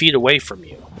a few feet away from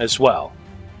you as well.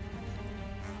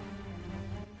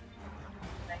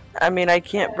 I mean, I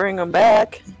can't bring him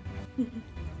back.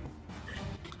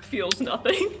 Feels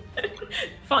nothing.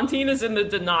 Fontaine is in the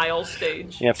denial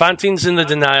stage. Yeah, Fontaine's in the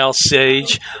denial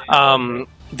stage.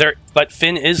 But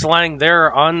Finn is lying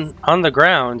there on the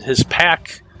ground, his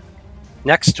pack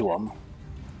next to him.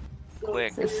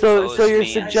 Quick. So you're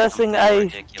suggesting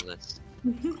ridiculous.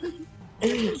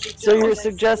 So you're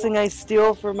suggesting I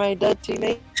steal from my dead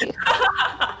teammate? He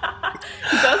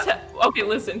does okay,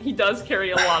 listen, he does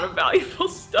carry a lot of valuable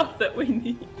stuff that we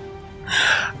need.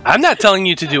 I'm not telling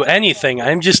you to do anything.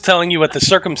 I'm just telling you what the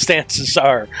circumstances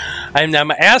are.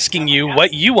 I'm asking you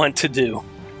what you want to do.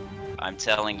 I'm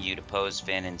telling you to pose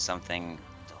Finn in something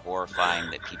horrifying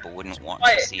that people wouldn't want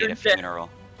Quiet, to see you're at a dead. funeral.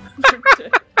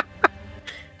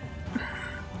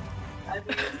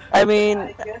 I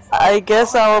mean, I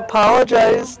guess I'll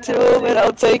apologize to him and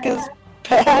I'll take his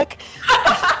pack.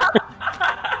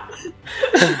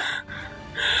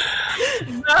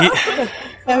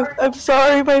 I'm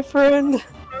sorry, my friend.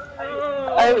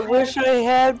 I wish I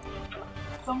had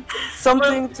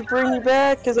something to bring you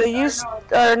back, because I used...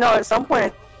 no, at some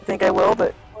point I think I will,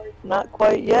 but not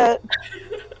quite yet.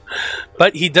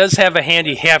 But he does have a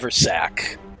handy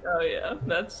haversack. Oh yeah,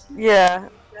 that's... Yeah,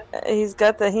 he's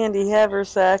got the handy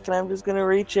haversack, and I'm just gonna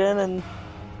reach in and...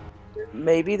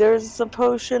 Maybe there's a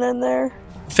potion in there?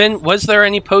 Finn, was there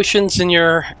any potions in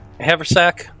your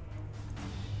haversack?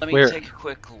 Let me Where? take a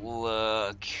quick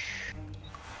look.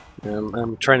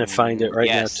 I'm trying to find it right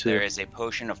now, Yes, too. there is a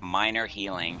potion of minor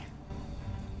healing.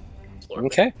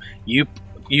 Okay. You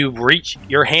reach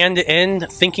your hand in,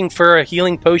 thinking for a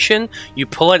healing potion. You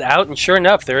pull it out, and sure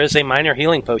enough, there is a minor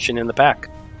healing potion in the pack.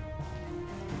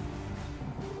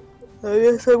 I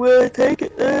guess I'm gonna take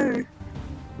it there.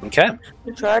 Okay.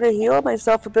 Try to heal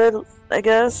myself a bit, I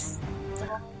guess.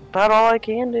 About all I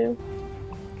can do.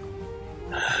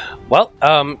 Well,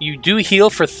 you do heal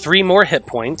for 3 more hit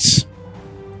points.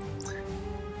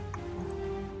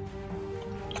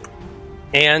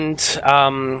 And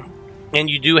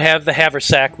you do have the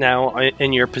haversack now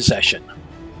in your possession.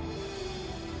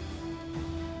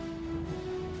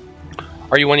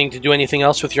 Are you wanting to do anything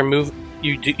else with your move?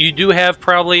 You do have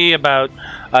probably about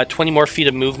 20 more feet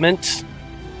of movement.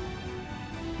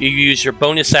 You use your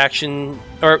bonus action,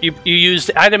 or you use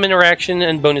the item interaction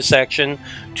and bonus action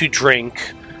to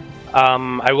drink.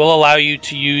 I will allow you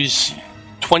to use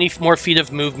 20 more feet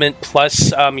of movement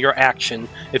plus your action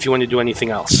if you want to do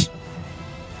anything else.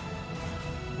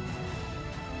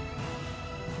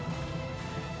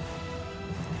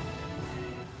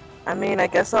 I mean, I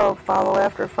guess I'll follow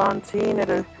after Fontaine at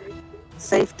a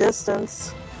safe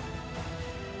distance.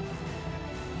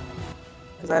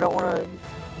 Because I don't want to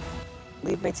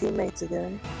leave my teammates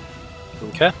again.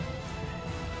 Okay.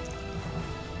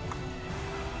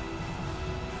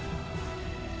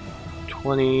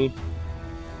 $20,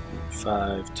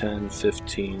 $5, $10,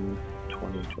 $15,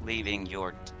 $20. Leaving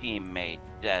your teammate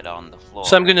dead on the floor.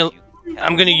 So I'm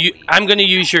gonna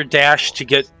use your dash to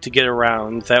get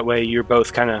around. That way, you're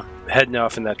both kind of heading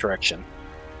off in that direction.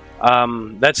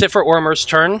 That's it for Ormer's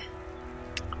turn.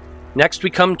 Next, we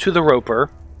come to the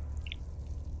Roper.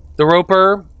 The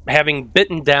Roper, having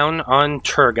bitten down on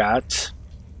Turgot,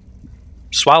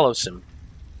 swallows him.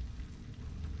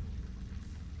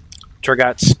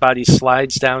 Turgot's body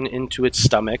slides down into its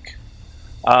stomach.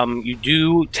 You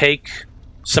do take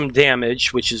some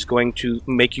damage, which is going to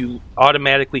make you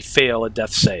automatically fail a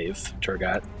death save,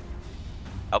 Turgot.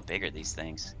 How big are these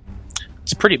things?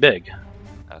 It's pretty big.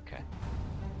 Okay.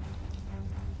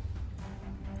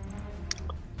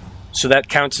 So that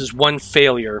counts as one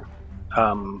failure.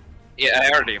 Yeah,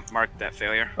 I already marked that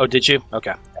failure. Oh, did you?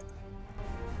 Okay.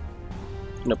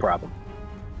 No problem.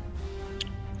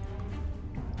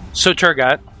 So,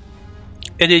 Turgot,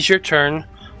 it is your turn,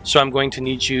 so I'm going to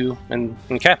need you...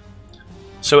 Okay.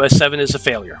 So, a 7 is a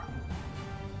failure.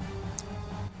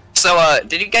 So,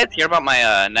 did you guys hear about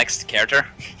my next character?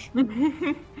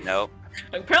 Nope.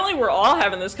 Apparently, we're all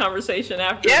having this conversation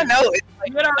after. Yeah, no. It's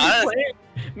You had already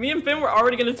played. Me and Finn were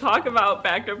already going to talk about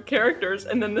backup characters,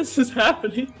 and then this is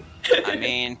happening. I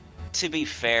mean, to be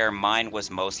fair, mine was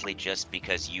mostly just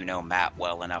because you know Matt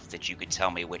well enough that you could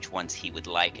tell me which ones he would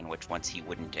like and which ones he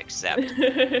wouldn't accept.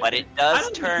 But it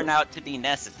does turn out to be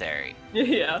necessary.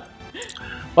 Yeah.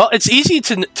 Well, it's easy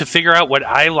to figure out what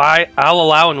I'll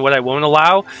allow and what I won't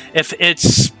allow. If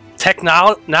it's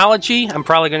technology, I'm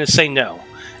probably going to say no.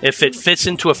 If it fits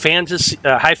into a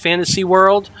high fantasy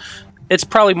world, it's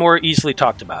probably more easily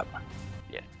talked about.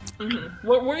 Mm-hmm.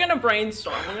 We're going to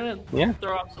brainstorm. We're going to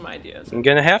throw out some ideas. I'm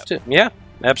going to have to. Yeah,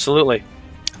 absolutely.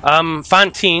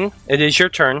 Fontaine, it is your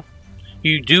turn.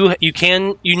 You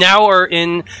now are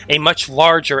in a much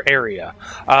larger area.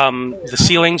 The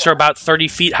ceilings are about 30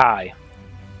 feet high.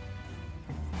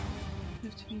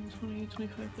 15, 20,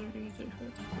 25, 30,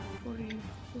 35, 40,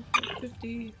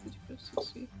 50, 55,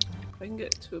 60. If I can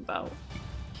get to about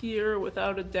here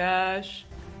without a dash.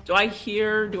 Do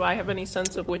I have any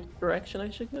sense of which direction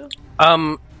I should go?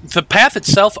 The path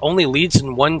itself only leads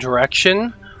in one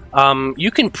direction.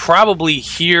 You can probably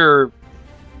hear...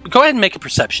 Go ahead and make a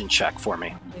perception check for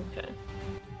me. Okay.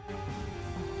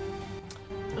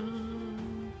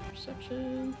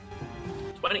 Perception...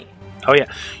 20. Oh, yeah.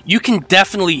 You can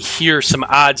definitely hear some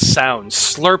odd sounds.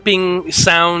 Slurping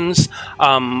sounds,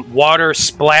 water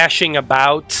splashing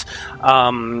about,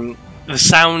 the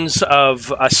sounds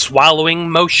of a swallowing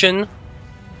motion.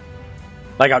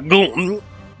 Like a...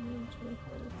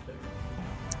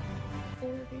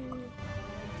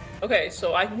 Okay,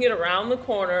 so I can get around the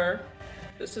corner.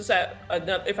 This is at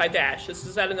another, if I dash, this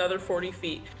is at another 40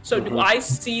 feet. So do I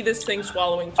see this thing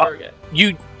swallowing Turgot?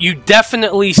 You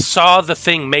definitely saw the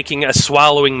thing making a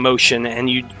swallowing motion, and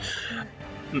you...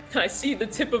 Can I see the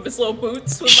tip of his little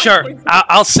boots? With Sure,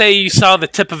 I'll say you saw the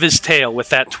tip of his tail with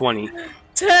that 20.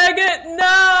 Turgot,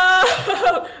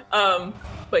 no!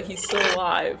 But he's still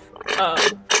alive.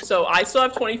 So I still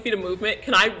have 20 feet of movement.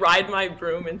 Can I ride my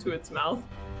broom into its mouth?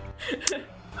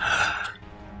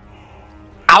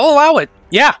 I'll allow it.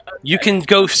 Yeah, okay. You can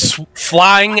go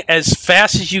flying as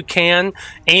fast as you can,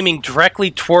 aiming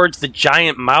directly towards the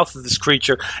giant mouth of this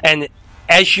creature. And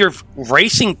as you're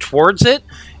racing towards it,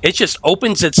 it just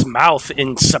opens its mouth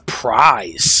in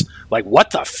surprise. Like, what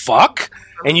the fuck?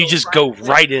 And you just go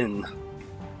right in.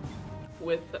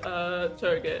 With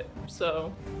Turgot,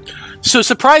 so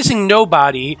surprising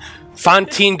nobody,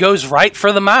 Fontaine goes right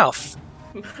for the mouth.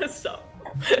 So,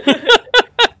 I'm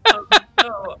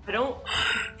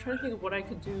trying to think of what I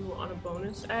could do on a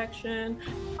bonus action.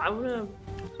 I want to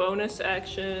bonus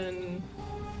action.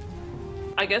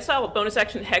 I guess I'll bonus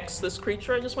action hex this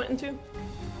creature I just went into.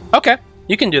 Okay,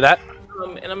 you can do that.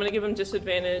 And I'm going to give him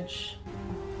disadvantage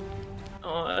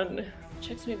on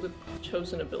checks made with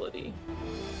chosen ability.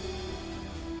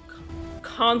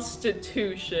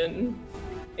 Constitution,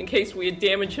 in case we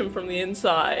damage him from the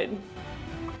inside,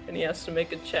 and he has to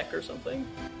make a check or something.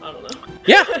 I don't know.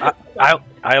 Yeah,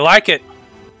 I like it.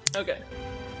 Okay.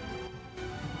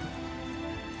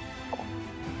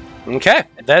 Okay,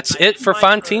 that's it for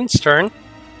Fontaine's turn.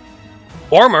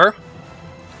 Ormer,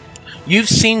 you've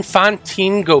seen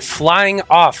Fontaine go flying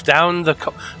off down the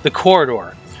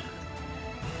corridor.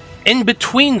 In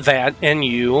between that and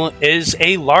you is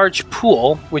a large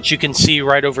pool, which you can see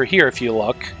right over here if you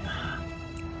look.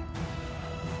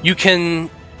 You can...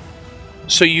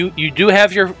 So you do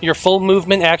have your full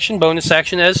movement action, bonus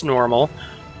action as normal.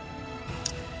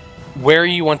 Where are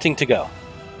you wanting to go?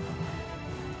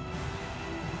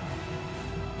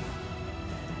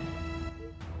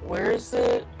 Where is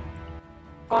it,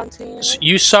 Fontaine? So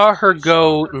you saw her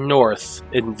go north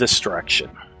in this direction.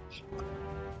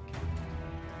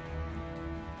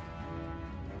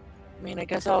 I mean, I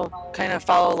guess I'll kind of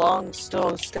follow along,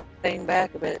 still staying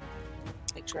back a bit.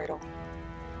 Make sure I don't.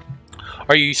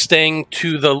 Are you staying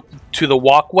to the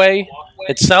walkway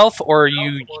itself, or are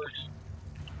you...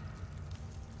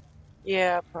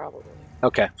 Yeah, probably.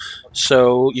 Okay,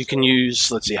 so you can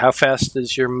use, let's see, how fast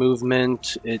is your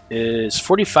movement? It is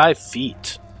 45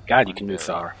 feet. God, you can move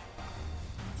far.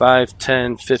 5,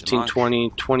 10, 15, 20,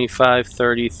 25,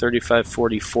 30, 35,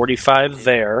 40, 45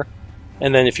 there.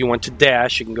 And then if you want to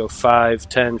dash, you can go 5,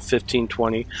 10, 15,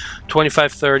 20,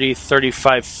 25, 30,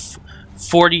 35,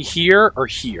 40 here or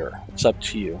here. It's up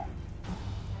to you.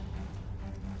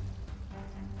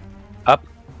 Up?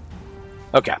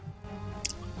 Okay.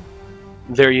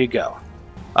 There you go.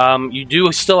 You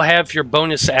do still have your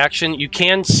bonus action. You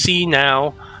can see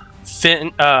now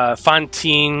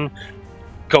Fontaine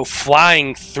go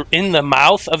flying in the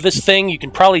mouth of this thing. You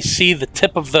can probably see the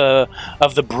tip of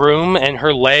the broom and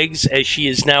her legs as she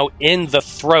is now in the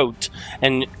throat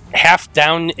and half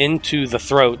down into the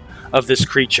throat of this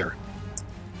creature.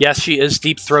 Yes, she is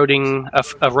deep-throating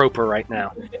a roper right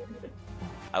now.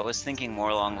 I was thinking more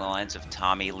along the lines of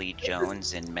Tommy Lee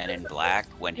Jones in Men in Black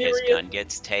when his gun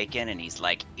gets taken and he's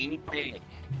like, "Eat me!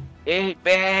 Eat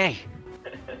me!"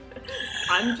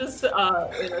 I'm just in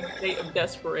a state of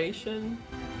desperation.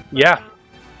 Yeah,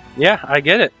 I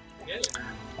get it.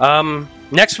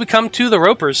 Next we come to the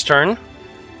roper's turn.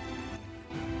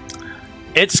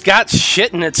 It's got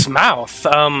shit in its mouth.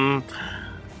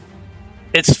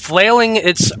 It's flailing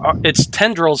its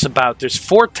tendrils about. There's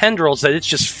 4 tendrils that it's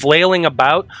just flailing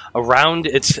about around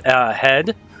its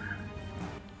head.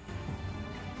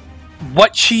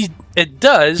 What it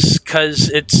does, because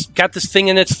it's got this thing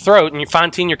in its throat, and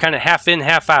Fontaine, you're kind of half in,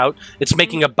 half out. It's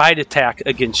making a bite attack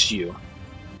against you.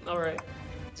 All right.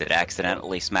 Did it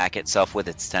accidentally smack itself with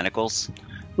its tentacles?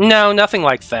 No, nothing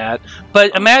like that.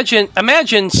 But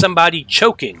imagine somebody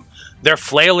choking. They're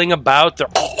flailing about. They're,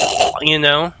 you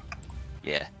know.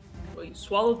 Yeah. Well, you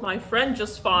swallowed my friend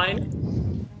just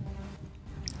fine.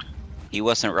 He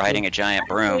wasn't riding a giant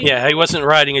broom. Yeah, he wasn't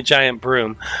riding a giant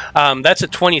broom. That's a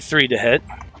 23 to hit.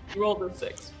 You rolled a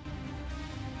 6.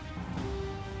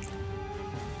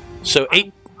 So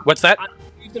 8. What's that? I'm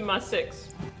using my 6.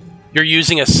 You're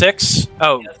using a 6?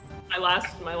 Oh. Yes,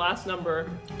 my last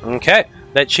number. Okay.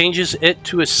 That changes it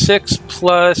to a 6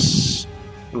 plus...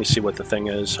 Let me see what the thing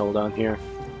is. Hold on here.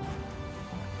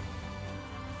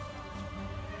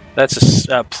 That's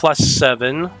a plus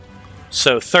 7.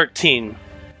 So 13.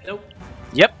 Nope.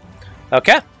 Yep.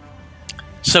 Okay.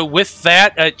 So with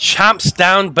that, it chomps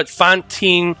down, but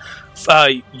Fontaine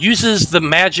uses the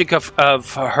magic of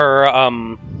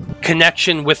her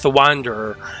connection with the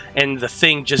Wanderer, and the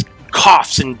thing just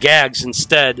coughs and gags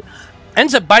instead.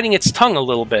 Ends up biting its tongue a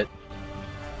little bit.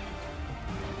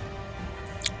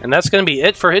 And that's going to be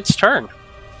it for its turn.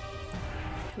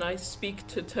 Can I speak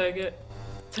to Turgut?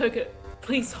 Turgut,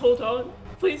 please hold on.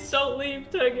 Please don't leave,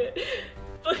 Turgut.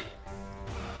 Please.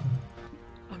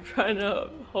 I'm trying to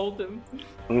hold him.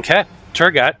 Okay.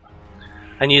 Turgut,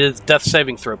 I need a death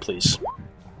saving throw, please.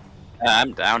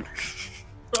 I'm down.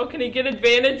 Bro, can he get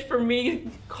advantage for me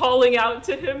calling out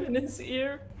to him in his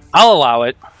ear? I'll allow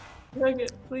it.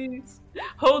 Turgut, please.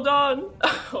 Hold on.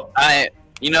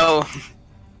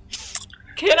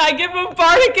 Can I give him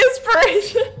Bardic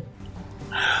Inspiration?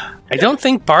 I don't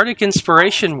think Bardic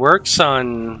Inspiration works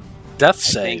on death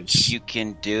I think saves. you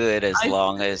can do it as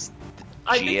long as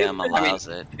the GM allows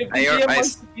it. If the GM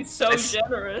wants to be so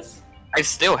generous. I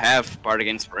still have Bardic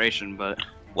Inspiration, but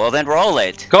Well, then roll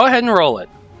it. Go ahead and roll it.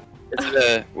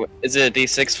 is it a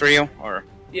D6 for you or?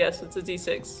 Yes, it's a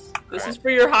D6. This is for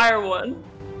your higher one.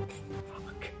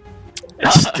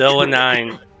 It's still a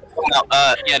 9.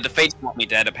 Well, yeah, the fates want me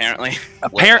dead apparently.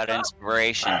 What about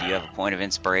inspiration? Do you have a point of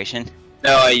inspiration?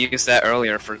 No, I used that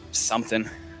earlier for something.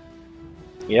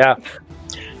 Yeah.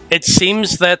 It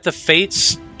seems that the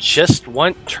Fates just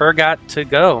want Turgot to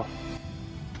go.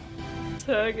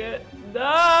 Turgut,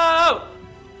 no!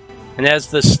 And as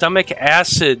the stomach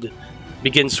acid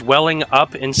begins welling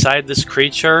up inside this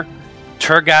creature,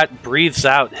 Turgot breathes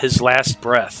out his last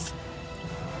breath.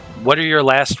 What are your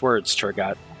last words,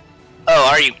 Turgot? Oh,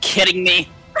 are you kidding me?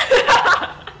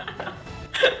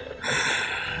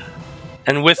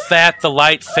 And with that, the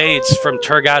light fades from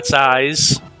Turgot's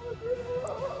eyes,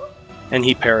 and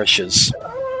he perishes.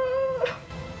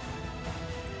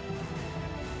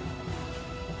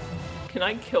 Can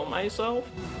I kill myself?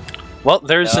 Well,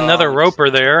 there's No, another it's- roper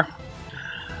there.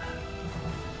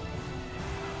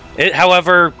 It,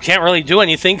 however, can't really do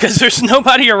anything because there's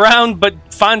nobody around but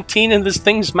Fontaine in this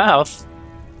thing's mouth.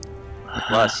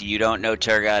 Plus, you don't know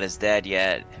Turgot is dead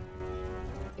yet.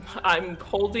 I'm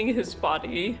holding his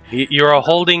body. You're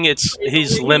holding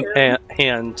his limp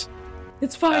hand.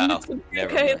 It's fine. Oh, It's gonna be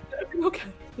never okay. mind. It's gonna be okay.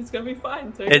 It's gonna be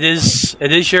fine.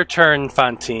 It is your turn,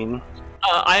 Fontaine.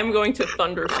 I am going to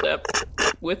thunderstep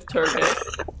with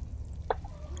Turgot.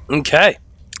 Okay,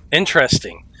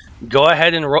 interesting. Go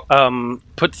ahead and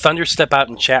put Thunderstep out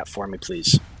in chat for me,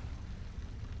 please.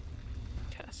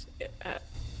 Cast it at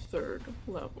 3rd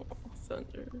level.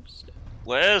 Thunderstep.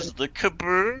 Where's the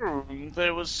kaboom?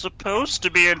 There was supposed to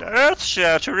be an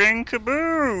earth-shattering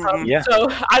kaboom. Yeah. So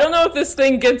I don't know if this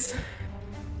thing gets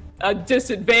a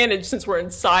disadvantage since we're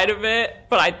inside of it,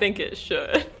 but I think it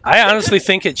should. I honestly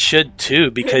think it should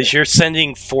too, because you're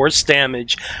sending force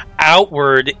damage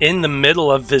outward in the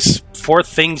middle of this poor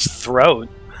thing's throat.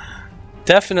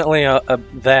 Definitely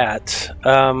that.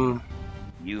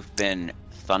 You've been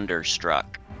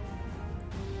thunderstruck.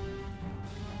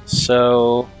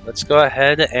 So let's go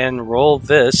ahead and roll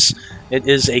this. It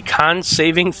is a con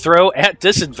saving throw at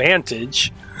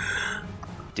disadvantage.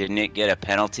 Didn't it get a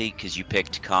penalty because you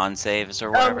picked con saves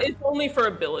or whatever? It's only for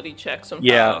ability checks.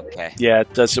 Yeah. Oh, okay. Yeah,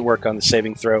 it doesn't work on the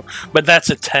saving throw, but that's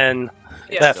a 10.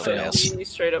 That so fails. he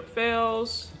straight up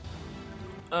fails.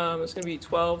 It's gonna be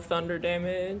 12 thunder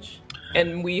damage,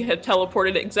 and we had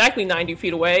teleported exactly 90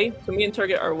 feet away. So me and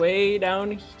Turgot are way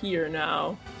down here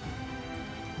now.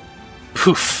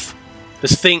 Poof.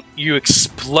 This thing, you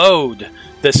explode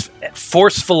this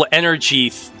forceful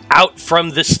energy out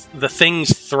from the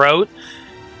thing's throat.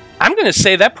 I'm going to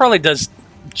say that probably does,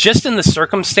 just in the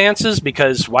circumstances,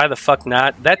 because why the fuck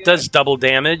not, that does double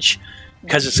damage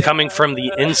because it's coming from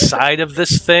the inside of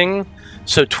this thing.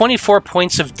 So 24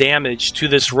 points of damage to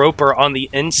this roper on the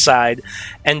inside,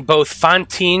 and both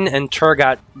Fontaine and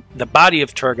Turgot, the body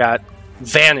of Turgot,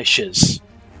 vanishes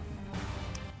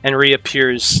and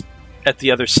reappears at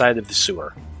the other side of the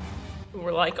sewer.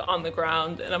 We're like on the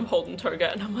ground, and I'm holding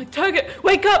Turgot, and I'm like, Turgot,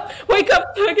 wake up,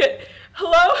 Turgot,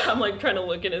 hello. I'm like trying to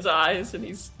look in his eyes, and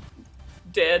he's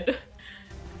dead.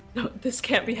 No, this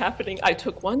can't be happening. I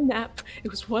took one nap. It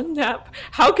was one nap.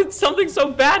 How could something so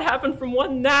bad happen from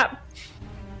one nap?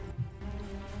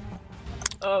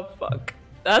 Oh fuck.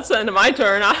 That's the end of my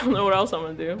turn. I don't know what else I'm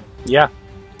gonna do. Yeah,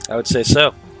 I would say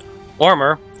so.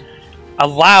 Ormer, a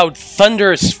loud,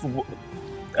 thunderous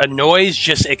a noise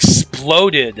just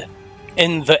exploded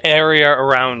in the area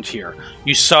around here.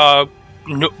 You saw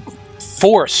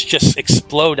force just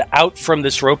explode out from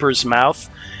this roper's mouth,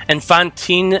 and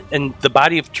Fontaine and the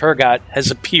body of Turgot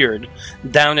has appeared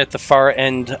down at the far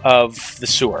end of the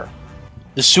sewer.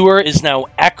 The sewer is now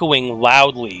echoing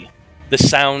loudly the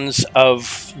sounds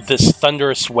of this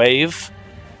thunderous wave,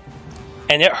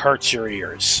 and it hurts your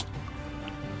ears.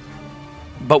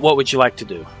 But what would you like to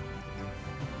do?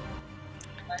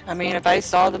 I mean, if I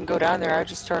saw them go down there, I'd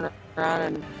just turn around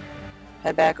and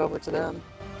head back over to them.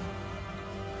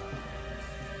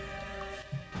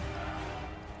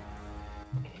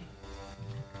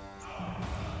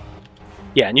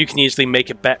 Yeah, and you can easily make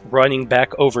it back, running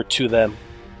back over to them.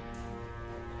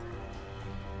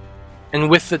 And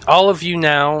with it, all of you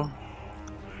now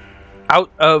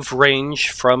out of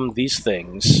range from these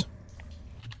things,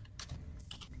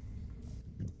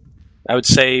 I would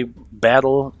say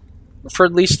battle, for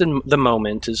at least in the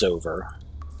moment, is over.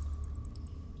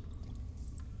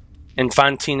 And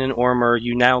Fontaine and Ormer,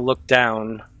 you now look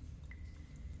down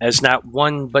as not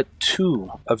one but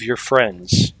two of your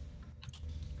friends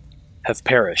have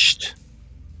perished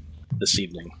this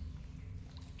evening.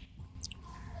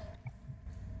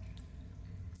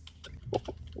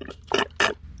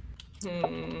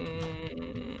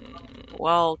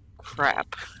 Well,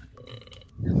 crap.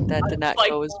 That did not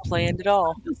go as planned at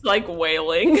all. It's like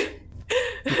wailing.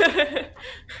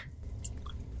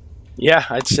 Yeah,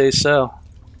 I'd say so.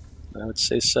 I would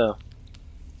say so.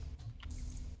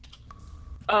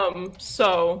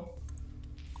 So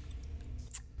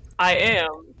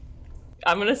I'm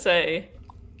gonna say,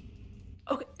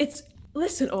 okay,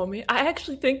 listen, Omi, I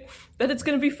actually think that it's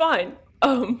gonna be fine.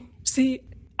 See,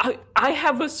 I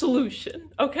have a solution,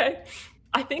 okay?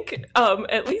 I think,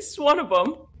 at least one of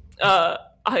them,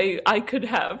 I could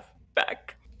have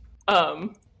back.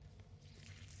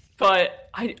 But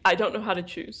I don't know how to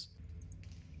choose.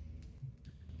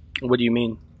 What do you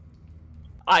mean?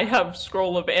 I have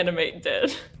scroll of animate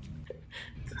dead.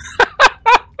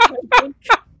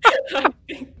 I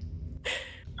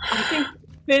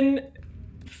think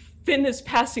Finn is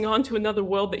passing on to another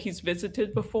world that he's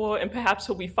visited before, and perhaps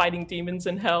he'll be fighting demons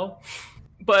in hell.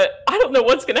 But I don't know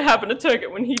what's going to happen to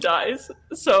Turgot when he dies.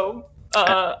 So,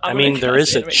 I mean, there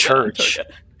is a church.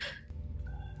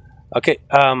 Okay,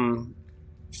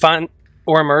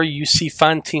 Ormer, you see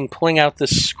Fontaine pulling out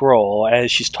this scroll as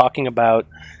she's talking about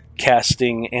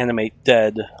casting Animate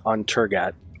Dead on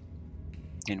Turgot.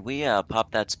 Can we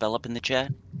pop that spell up in the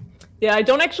chat? Yeah, I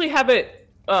don't actually have it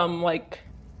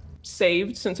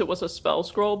saved since it was a spell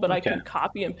scroll, but I can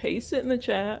copy and paste it in the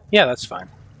chat. Yeah, that's fine.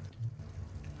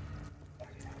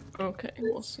 Okay,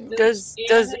 we'll see. Does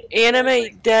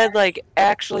Animate Dead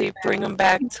actually bring him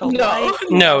back to life?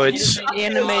 No, it's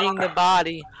animating the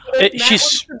body.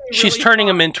 She's turning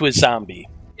him into a zombie.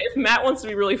 If Matt wants to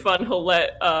be really fun, he'll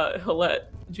let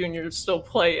Junior still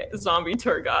play zombie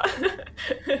Turgot.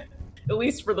 At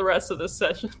least for the rest of this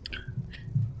session.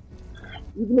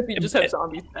 Even if you just have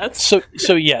zombie pets.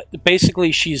 So yeah,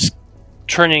 basically she's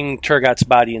turning Turgot's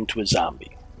body into a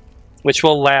zombie, which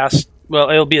will last. Well,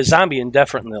 it'll be a zombie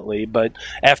indefinitely, but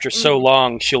after so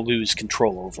long, she'll lose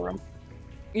control over him.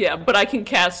 Yeah, but I can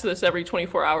cast this every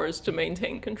 24 hours to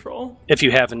maintain control. If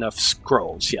you have enough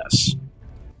scrolls, yes.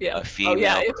 Yeah.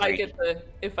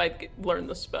 If I learn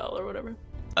the spell or whatever.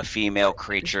 A female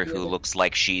creature who looks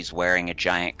like she's wearing a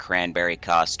giant cranberry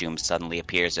costume suddenly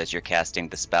appears as you're casting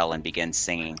the spell and begins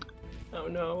singing. Oh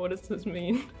no, what does this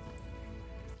mean?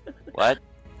 What?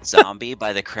 Zombie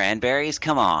by the Cranberries?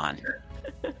 Come on.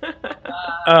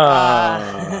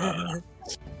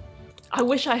 I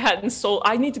wish I hadn't sold.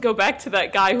 I need to go back to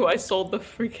that guy who I sold the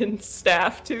freaking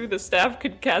staff to. The staff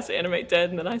could cast Animate Dead,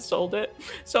 and then I sold it.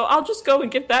 So I'll just go and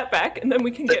get that back, and then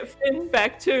we can get Finn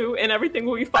back too, and everything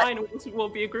will be fine. We'll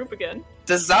be a group again.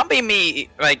 Does zombie me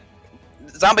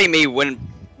wouldn't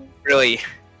really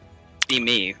be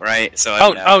me, right? So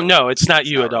oh no, it's not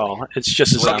you at all. It's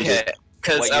just a zombie. Okay,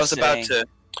 because I was about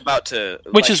to.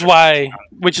 Which is why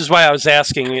I was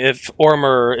asking if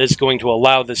Ormer is going to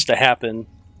allow this to happen.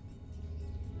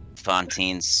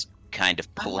 Fontaine's kind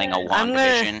of pulling a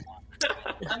WandaVision.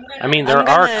 I mean, there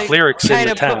are clerics in the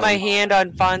town. Kind of put my hand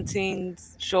on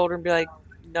Fontaine's shoulder and be like,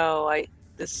 "No,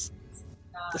 this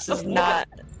is not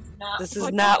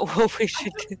what we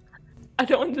should do." I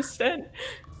don't understand.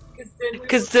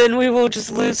 Because then we will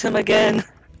just lose him again.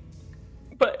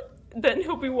 But then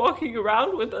he'll be walking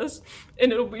around with us,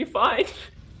 and it'll be fine.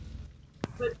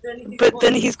 But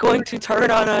then he's going to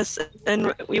turn on us,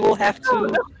 and we will have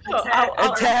to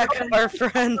attack our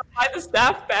friend. I'll buy the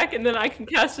staff back, and then I can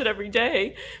cast it every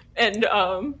day, and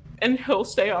he'll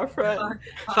stay our friend.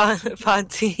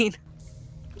 Fontaine,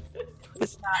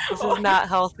 this is not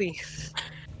healthy.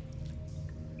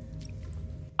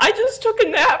 I just took a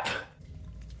nap.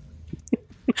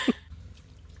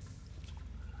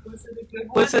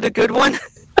 Was it a good one?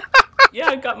 Yeah,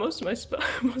 I got most of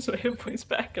my hit points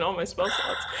back and all my spell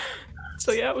slots.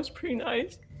 So yeah, it was pretty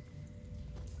nice.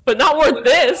 But not worth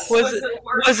this. Was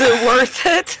it worth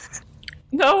it?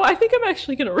 No, I think I'm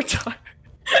actually gonna retire.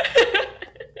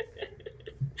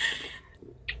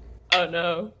 Oh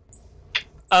no.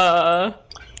 I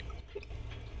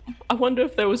wonder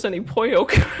if there was any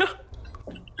Poyok around.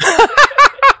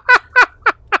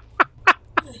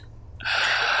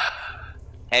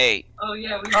 Hey. Oh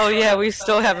yeah, we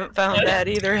still haven't found that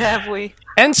either, have we?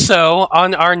 And so,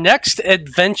 on our next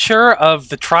adventure of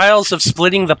the Trials of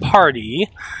Splitting the Party,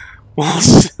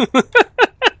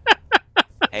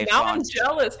 Hey, now I'm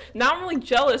jealous. Now I'm really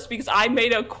jealous because I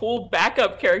made a cool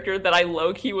backup character that I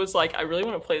low-key was like, I really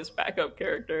want to play this backup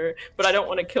character, but I don't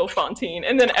want to kill Fontaine.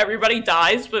 And then everybody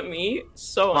dies but me,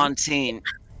 so... Fontaine,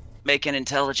 make an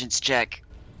intelligence check.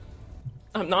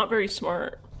 I'm not very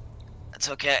smart. That's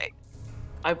okay.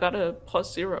 I've got a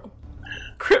 +0.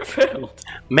 Crit failed.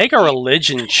 Make a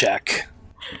religion check.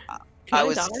 I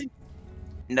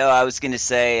was going to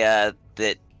say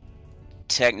that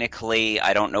technically,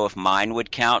 I don't know if mine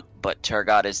would count, but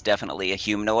Turgot is definitely a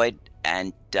humanoid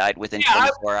and died within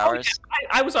 24 hours.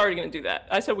 I was already going to do that.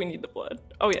 I said we need the blood.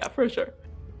 Oh yeah, for sure.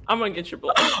 I'm going to get your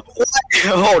blood.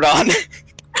 Hold on.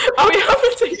 Oh yeah, I'm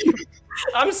going to take you.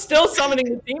 I'm still summoning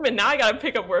the demon. Now I got to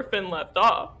pick up where Finn left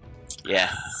off.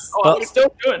 Yeah. Oh, I'm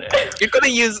still doing it. You're gonna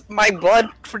use my blood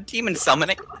for demon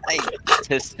summoning?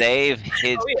 To save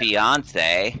his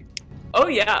fiance. Oh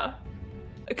yeah.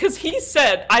 Because he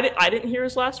said, I didn't hear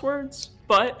his last words,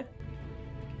 but,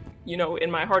 you know,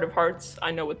 in my heart of hearts,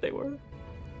 I know what they were.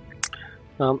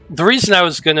 The reason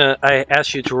I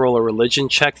asked you to roll a religion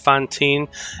check, Fontaine,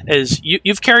 is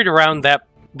you've carried around that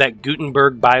that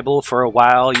Gutenberg Bible for a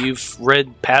while. You've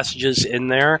read passages in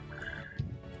there.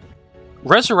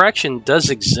 Resurrection does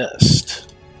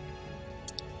exist.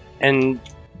 And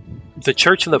the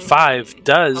Church of the Five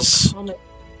does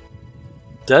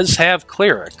have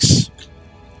clerics.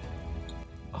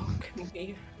 Oh, can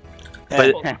we?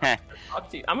 But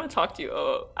I'm gonna talk to you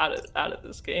out of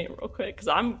this game real quick because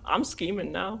I'm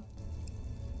scheming now.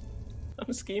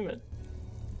 I'm scheming.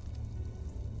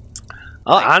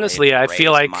 well, honestly, I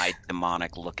feel like my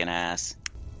demonic looking ass.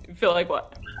 You feel like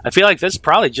what? I feel like this is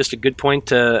probably just a good point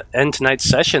to end tonight's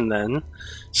session then,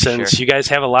 since Sure. you guys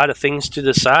have a lot of things to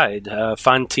decide.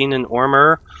 Fontaine and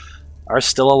Ormer are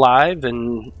still alive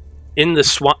and in the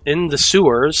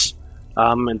sewers,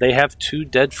 and they have 2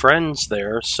 dead friends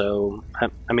there. So,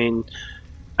 I mean,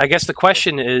 I guess the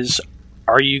question is,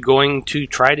 are you going to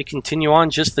try to continue on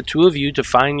just the 2 of you to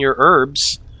find your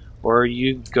herbs, or are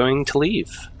you going to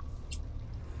leave?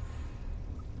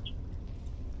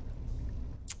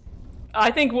 I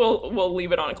think we'll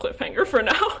leave it on a cliffhanger for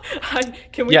now.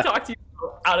 Can we Yeah. talk to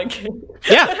you out of game?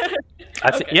 Yeah.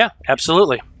 Okay. Yeah,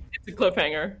 absolutely. It's a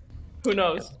cliffhanger. Who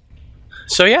knows?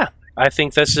 So yeah, I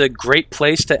think that's a great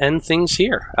place to end things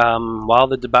here. While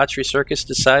the Debauchery Circus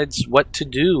decides what to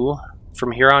do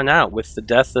from here on out with the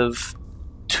death of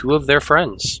 2 of their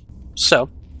friends. So,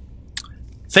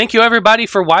 thank you everybody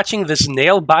for watching this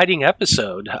nail-biting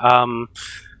episode.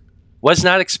 Was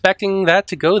not expecting that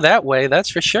to go that way,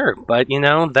 that's for sure. But,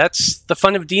 that's the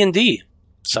fun of D&D.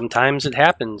 Sometimes it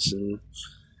happens, and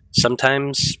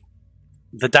sometimes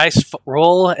the dice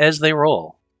roll as they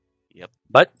roll. Yep.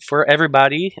 But for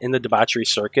everybody in the Debauchery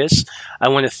Circus, I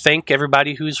want to thank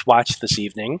everybody who's watched this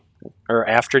evening, or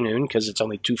afternoon, because it's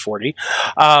only 2:40.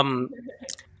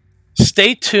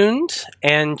 Stay tuned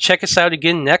and check us out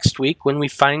again next week when we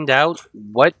find out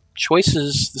what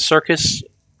choices the circus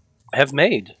have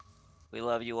made. We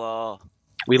love you all.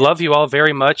 We love you all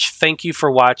very much. Thank you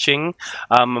for watching.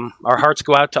 Our hearts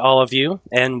go out to all of you,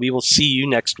 and we will see you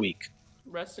next week.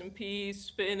 Rest in peace,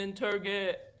 Finn and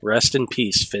Turget. Rest in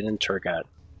peace, Finn and Turgot.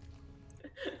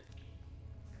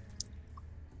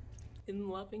 In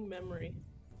loving memory.